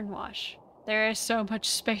Western Wash. There is so much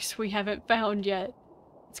space we haven't found yet.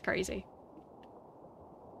 It's crazy.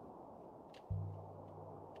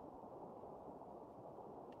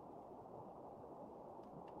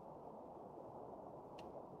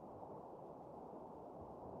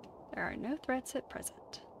 There are no threats at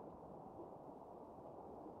present.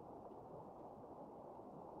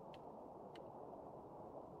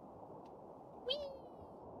 Whee!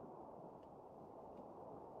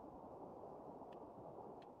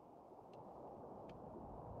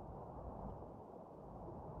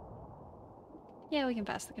 Yeah, we can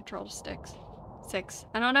pass the control sticks. 6.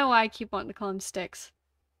 I don't know why I keep wanting to call them sticks.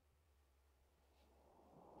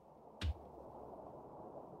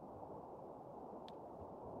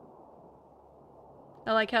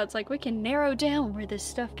 I like how it's like, we can narrow down where this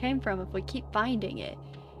stuff came from if we keep finding it.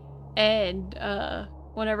 And,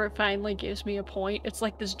 whenever it finally gives me a point, it's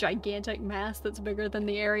like this gigantic mass that's bigger than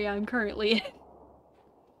the area I'm currently in.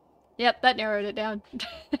 Yep, that narrowed it down.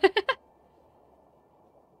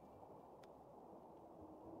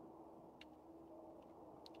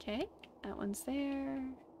 Okay, that one's there.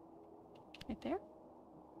 Right there.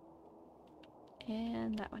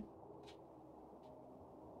 And that one.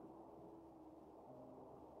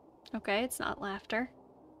 Okay, it's not laughter.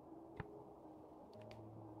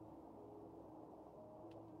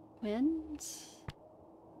 Winds.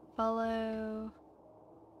 Follow.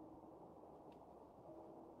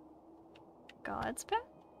 God's path?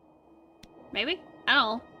 Maybe? I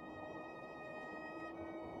don't know.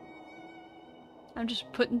 I'm just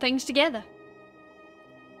putting things together.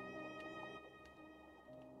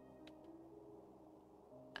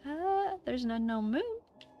 There's an unknown moon.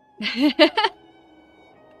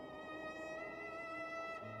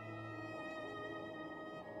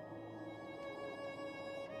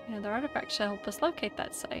 Yeah, the artifact should help us locate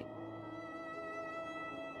that site.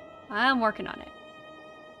 I'm working on it.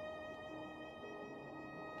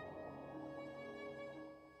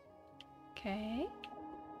 Okay.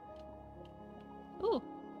 Ooh.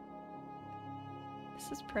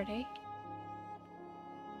 This is pretty.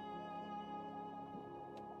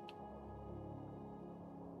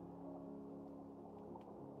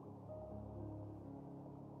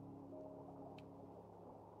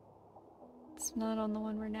 It's not on the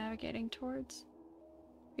one we're navigating towards.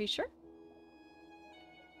 Are you sure?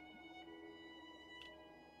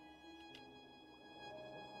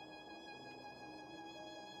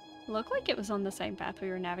 Looked like it was on the same path we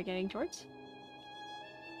were navigating towards.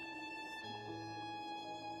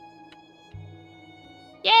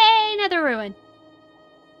 Yay! Another ruin!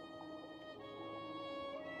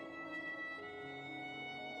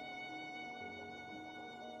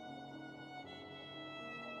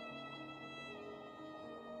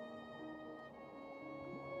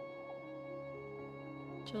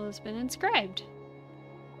 Jewel has been inscribed.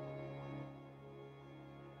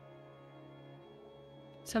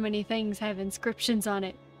 So many things have inscriptions on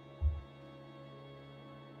it.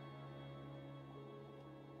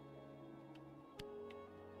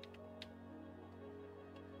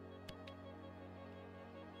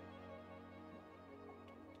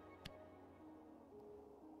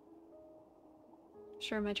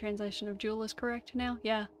 Sure my translation of jewel is correct now?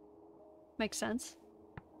 Yeah. Makes sense.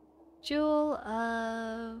 Jewel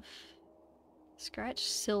of... Scratch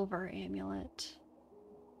silver amulet.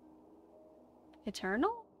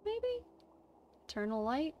 Eternal, maybe? Eternal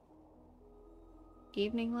light?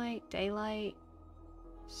 Evening light, daylight,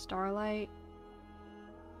 starlight.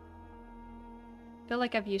 I feel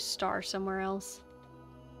like I've used star somewhere else.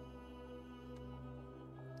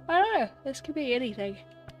 I don't know, this could be anything.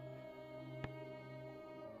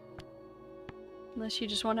 Unless you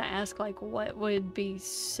just want to ask, like, what would be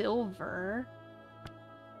silver?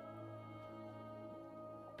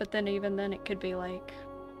 But then even then it could be like...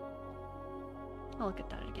 I'll look at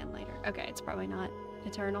that again later. Okay, it's probably not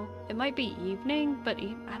eternal. It might be evening, but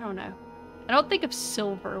I don't know. I don't think of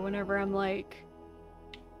silver whenever I'm like...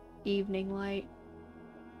 evening light.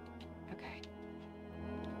 Okay.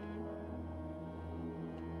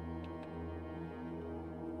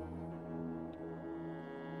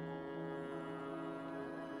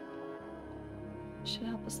 Should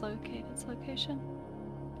help us locate its location.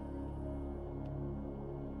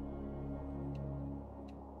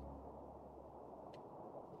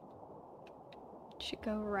 Should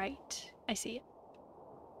go right. I see it.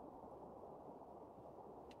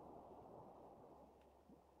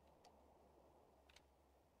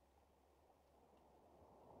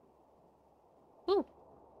 Ooh,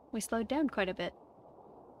 we slowed down quite a bit.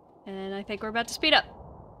 And I think we're about to speed up.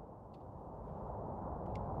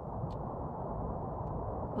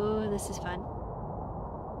 Ooh, this is fun.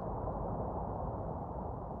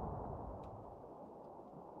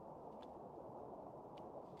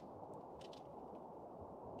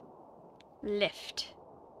 Left.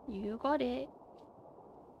 You got it.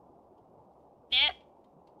 Yeah.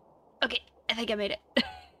 Okay, I think I made it.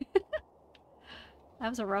 That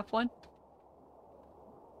was a rough one.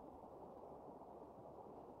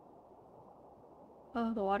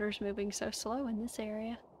 Oh, the water's moving so slow in this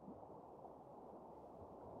area.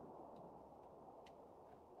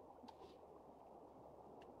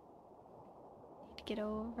 Need to get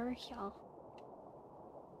over here.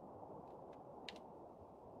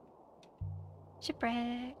 Shipwreck.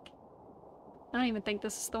 I don't even think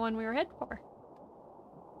this is the one we were headed for.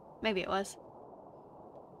 Maybe it was.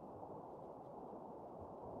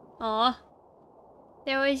 Aw.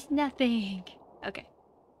 There was nothing. Okay.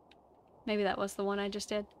 Maybe that was the one I just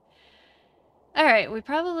did. Alright, we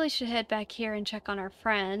probably should head back here and check on our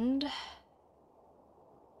friend.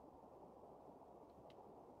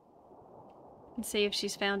 And see if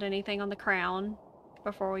she's found anything on the crown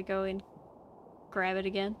before we go and grab it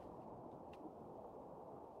again.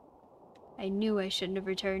 I knew I shouldn't have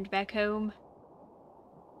returned back home.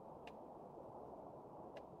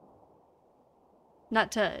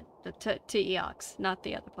 Not to Eox, not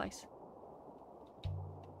the other place.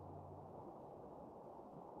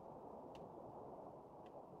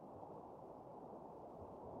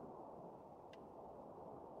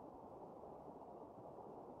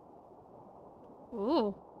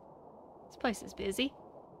 Ooh, this place is busy.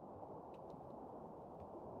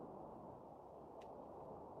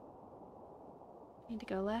 Need to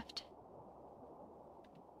go left.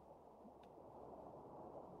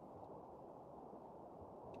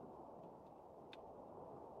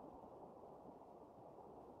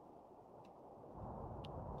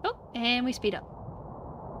 Oh, and we speed up.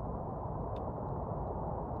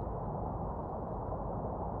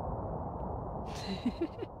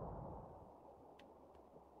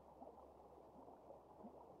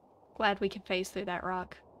 Glad we can phase through that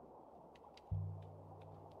rock.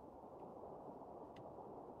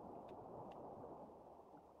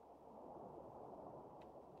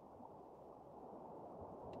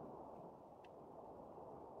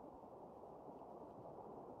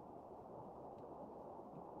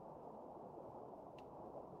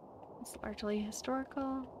 It's largely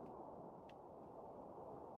historical.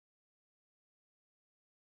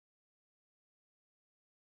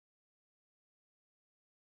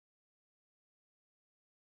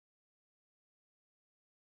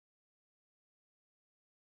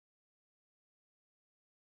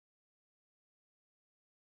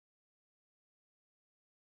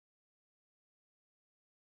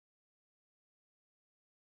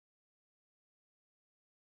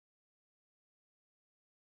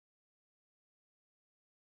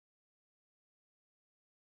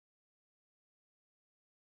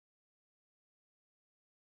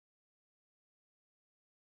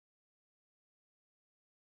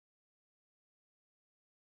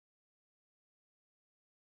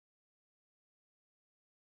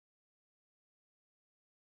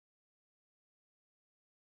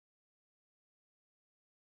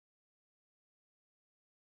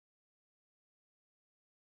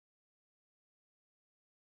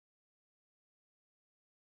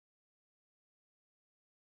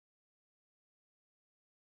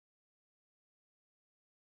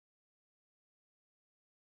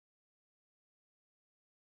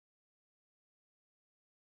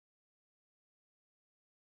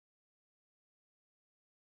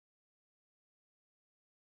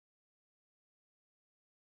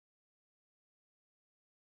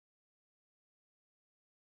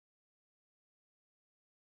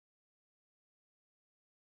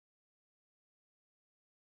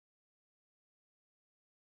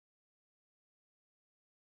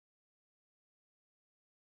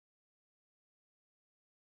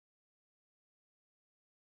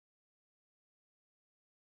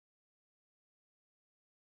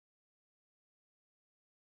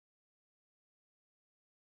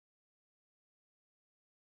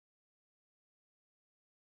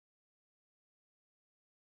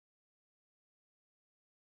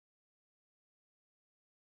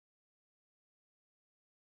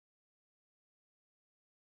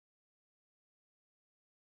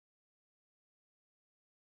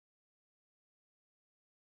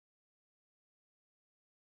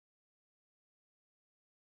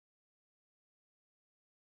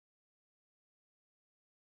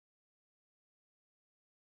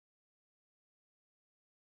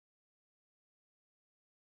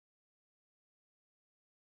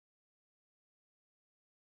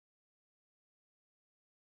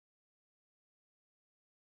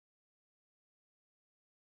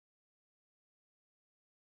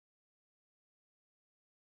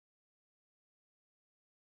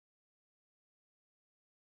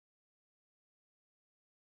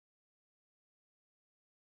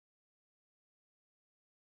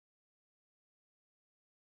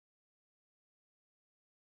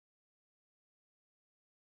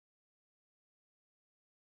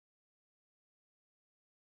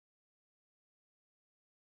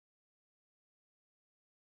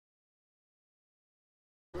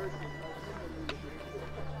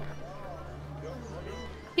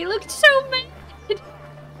 He looked so mad!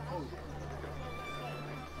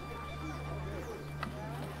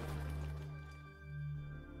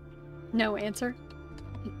 No answer.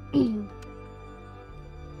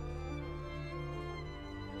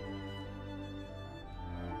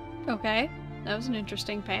 Okay, that was an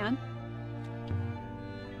interesting pan.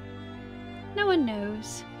 No one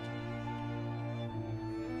knows.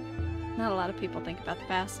 Not a lot of people think about the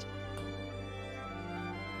past.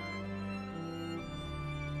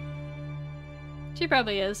 She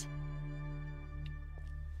probably is.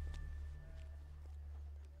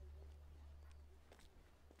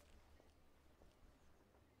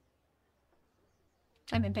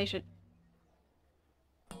 I'm impatient.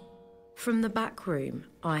 From the back room,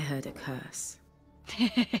 I heard a curse.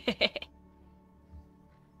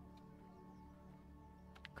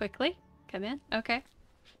 Quickly, come in. Okay.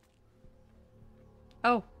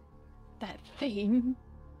 Oh, that thing.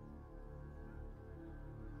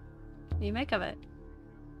 What do you make of it?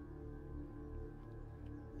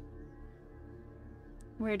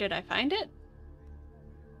 Where did I find it?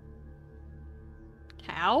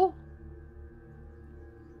 Cow?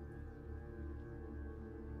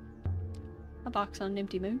 A box on an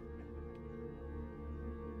empty moon.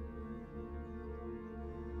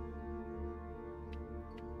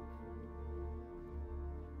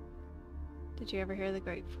 Did you ever hear the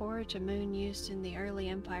Great Forge, a moon used in the early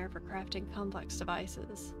empire for crafting complex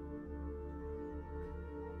devices?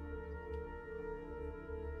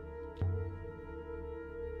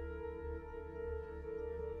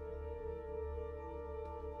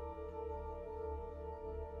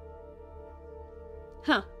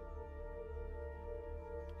 Huh.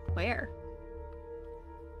 Where?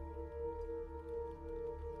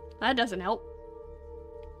 That doesn't help.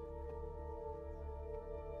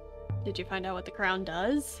 Did you find out what the crown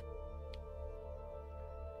does?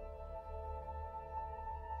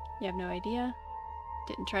 You have no idea?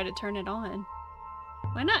 Didn't try to turn it on.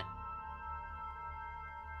 Why not?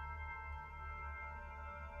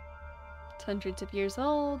 It's hundreds of years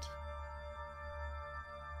old.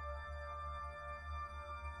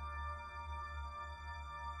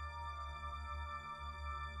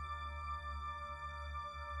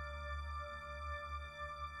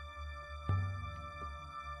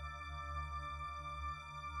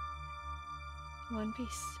 One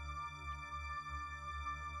piece.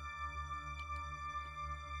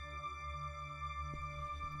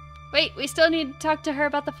 Wait, we still need to talk to her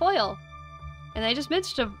about the foil. And I just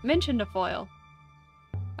mentioned a foil.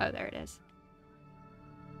 Oh, there it is.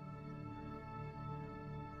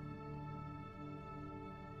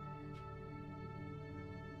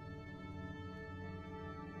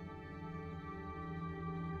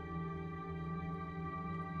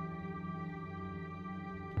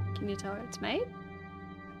 Can you tell her it's made?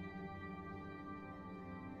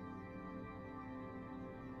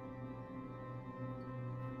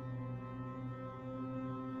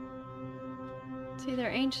 It's either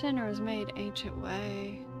ancient or was made ancient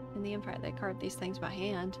way. In the Empire, they carved these things by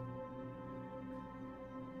hand.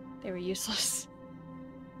 They were useless.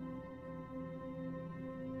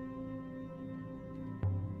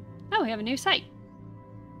 Oh, we have a new site.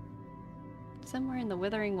 Somewhere in the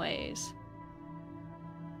Withering Ways.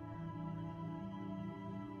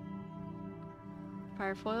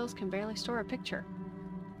 Fire foils can barely store a picture.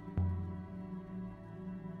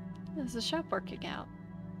 This is shop working out.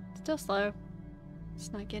 Still slow.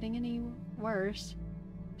 It's not getting any worse.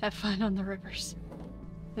 Have fun on the rivers.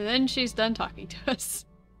 And then she's done talking to us.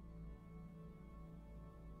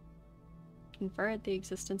 Conferred the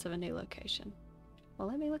existence of a new location. Well,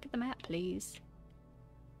 let me look at the map, please.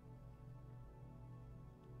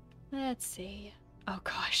 Let's see. Oh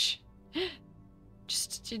gosh.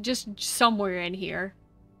 Just somewhere in here.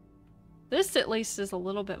 This at least is a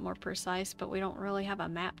little bit more precise, but we don't really have a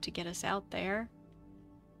map to get us out there.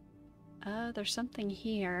 There's something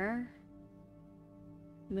here.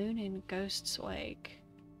 Moon in Ghost's Wake.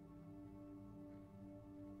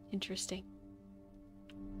 Interesting.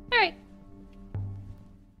 Alright.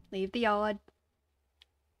 Leave the odd.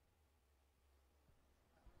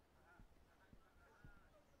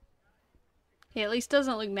 He at least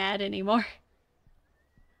doesn't look mad anymore.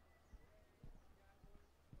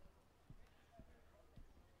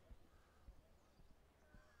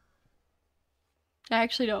 I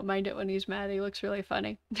actually don't mind it when he's mad. He looks really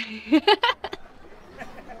funny.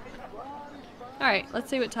 Alright, let's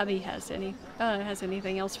see what Tubby has has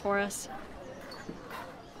anything else for us.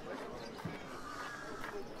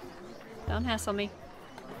 Don't hassle me.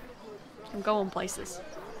 I'm going places.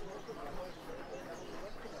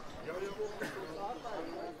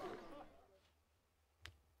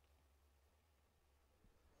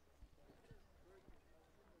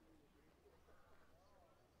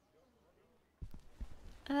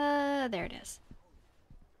 There it is.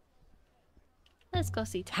 Let's go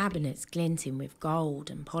see Toppy. Cabinets glinting with gold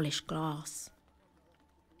and polished glass.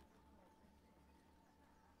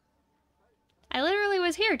 I literally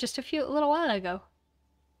was here just a little while ago.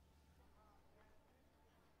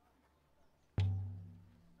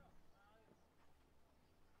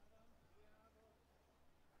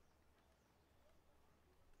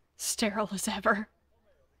 Sterile as ever.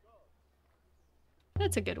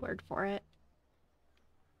 That's a good word for it.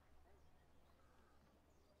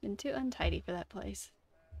 Been too untidy for that place.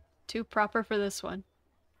 Too proper for this one.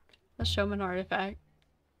 Let's show him an artifact.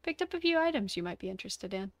 Picked up a few items you might be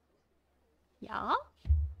interested in. Yeah?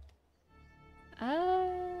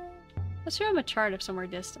 Let's show him a chart of somewhere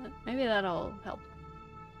distant. Maybe that'll help.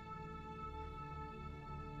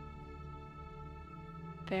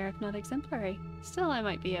 Fair if not exemplary. Still, I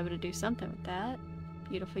might be able to do something with that.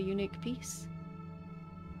 Beautiful, unique piece.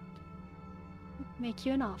 Make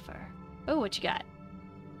you an offer. Oh, what you got?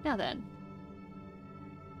 Now then.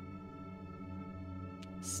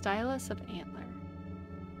 Stylus of antler.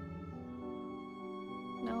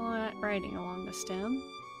 No writing along the stem.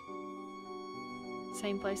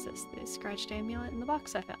 Same place as the scratched amulet in the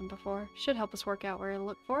box I found before. Should help us work out where to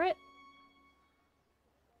look for it.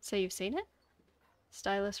 So you've seen it?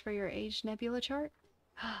 Stylus for your age nebula chart?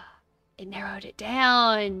 It narrowed it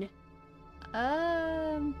down!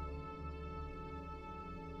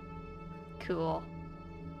 Cool.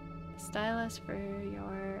 Stylus for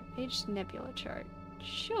your age nebula chart.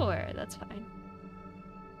 Sure, that's fine.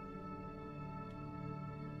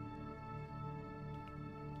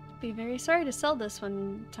 Be very sorry to sell this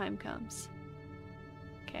when time comes.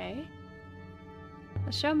 Okay.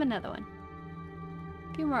 Let's show him another one.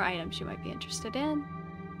 A few more items you might be interested in.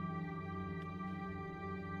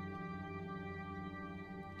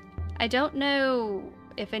 I don't know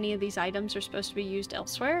if any of these items are supposed to be used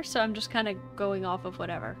elsewhere, so I'm just kind of going off of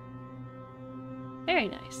whatever. Very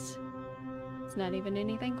nice. It's not even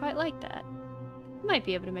anything quite like that. Might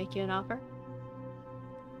be able to make you an offer.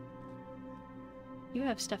 You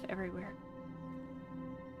have stuff everywhere.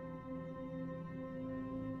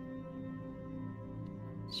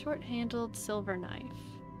 Short-handled silver knife.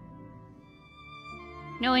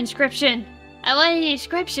 No inscription! I want an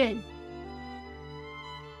inscription!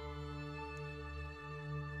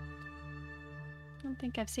 I don't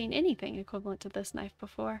think I've seen anything equivalent to this knife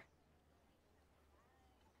before.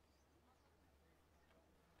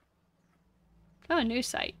 Oh, a new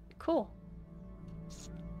site. Cool.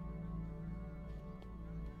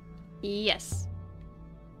 Yes.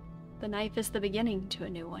 The knife is the beginning to a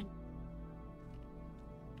new one.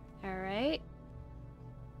 Alright.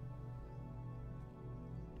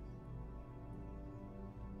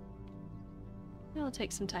 It'll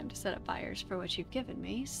take some time to set up buyers for what you've given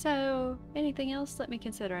me, so anything else, let me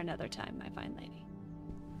consider another time, my fine lady.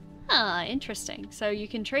 Ah, interesting. So you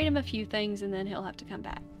can trade him a few things and then he'll have to come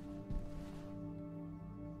back.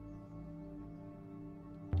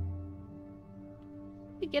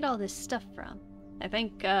 Where'd you get all this stuff from? I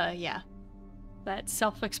think, yeah. That's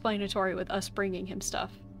self-explanatory with us bringing him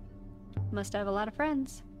stuff. Must have a lot of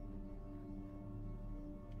friends.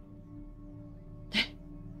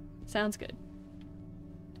 Sounds good.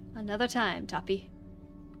 Another time, Toppy.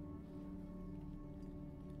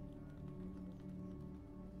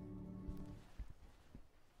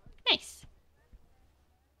 Nice.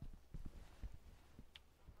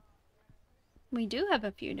 We do have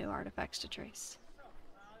a few new artifacts to trace.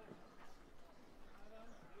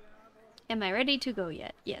 Am I ready to go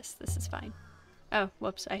yet? Yes, this is fine. Oh,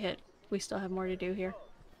 whoops, I hit. We still have more to do here.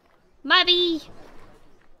 Mobby!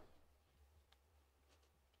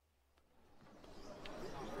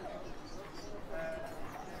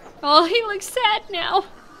 Oh, he looks sad now.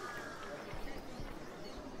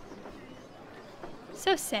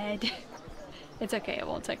 So sad. It's okay, it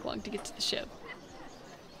won't take long to get to the ship.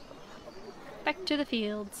 Back to the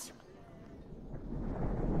fields.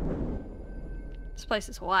 This place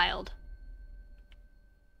is wild.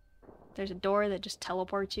 There's a door that just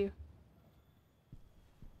teleports you.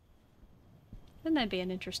 Wouldn't that be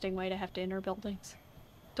an interesting way to have to enter buildings?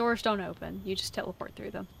 Doors don't open, you just teleport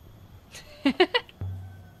through them. Let's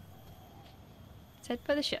head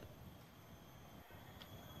for the ship.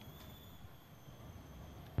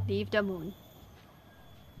 Leave the moon.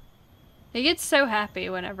 He gets so happy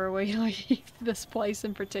whenever we leave this place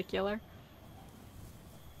in particular.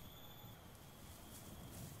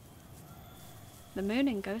 The moon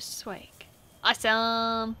and Ghost's Wake.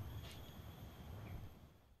 Awesome!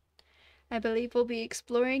 I believe we'll be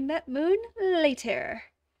exploring that moon later.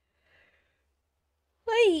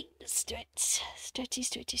 Wait, stretchy.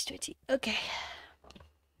 Okay.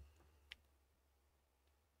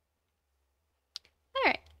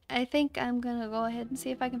 I think I'm gonna go ahead and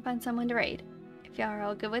see if I can find someone to raid. If y'all are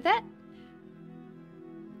all good with that.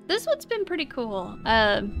 This one's been pretty cool.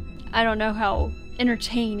 I don't know how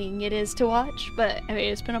entertaining it is to watch, but I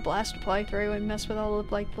mean, it's been a blast to play through and mess with all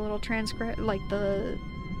of like the little transcript, like the...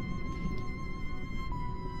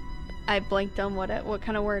 I blanked on what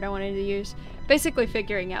kind of word I wanted to use. Basically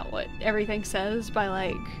figuring out what everything says by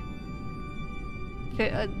like...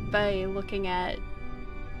 by looking at...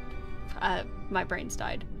 my brain's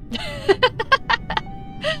died.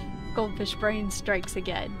 Goldfish brain strikes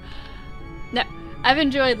again. No, I've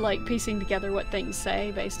enjoyed like piecing together what things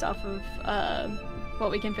say based off of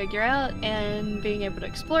what we can figure out and being able to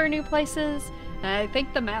explore new places. And I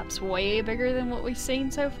think the map's way bigger than what we've seen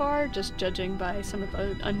so far, just judging by some of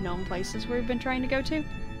the unknown places we've been trying to go to.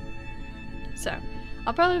 So,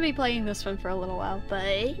 I'll probably be playing this one for a little while,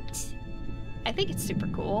 but I think it's super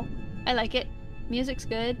cool. I like it. Music's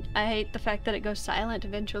good. I hate the fact that it goes silent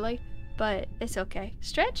eventually, but it's okay.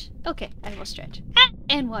 Stretch? Okay, I will stretch. Ah!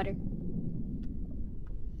 And water.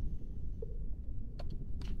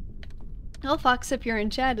 Oh, Fox, if you're in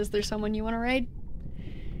chat, is there someone you want to raid?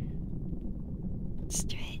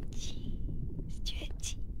 Stretchy.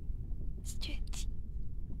 Stretchy. Stretchy.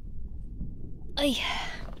 Oy.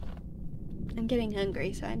 I'm getting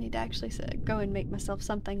hungry, so I need to actually go and make myself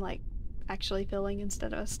something like actually filling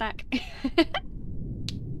instead of a snack.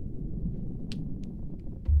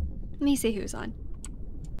 Let me see who's on.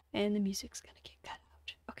 And the music's gonna get cut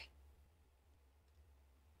out. Okay.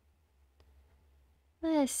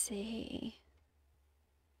 Let's see.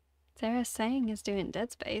 Sarah Sang is doing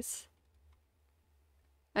Dead Space.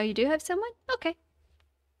 Oh, you do have someone? Okay.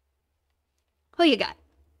 Who you got?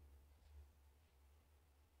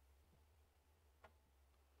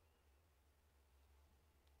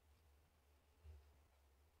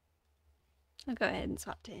 I'll go ahead and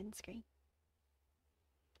swap to end screen.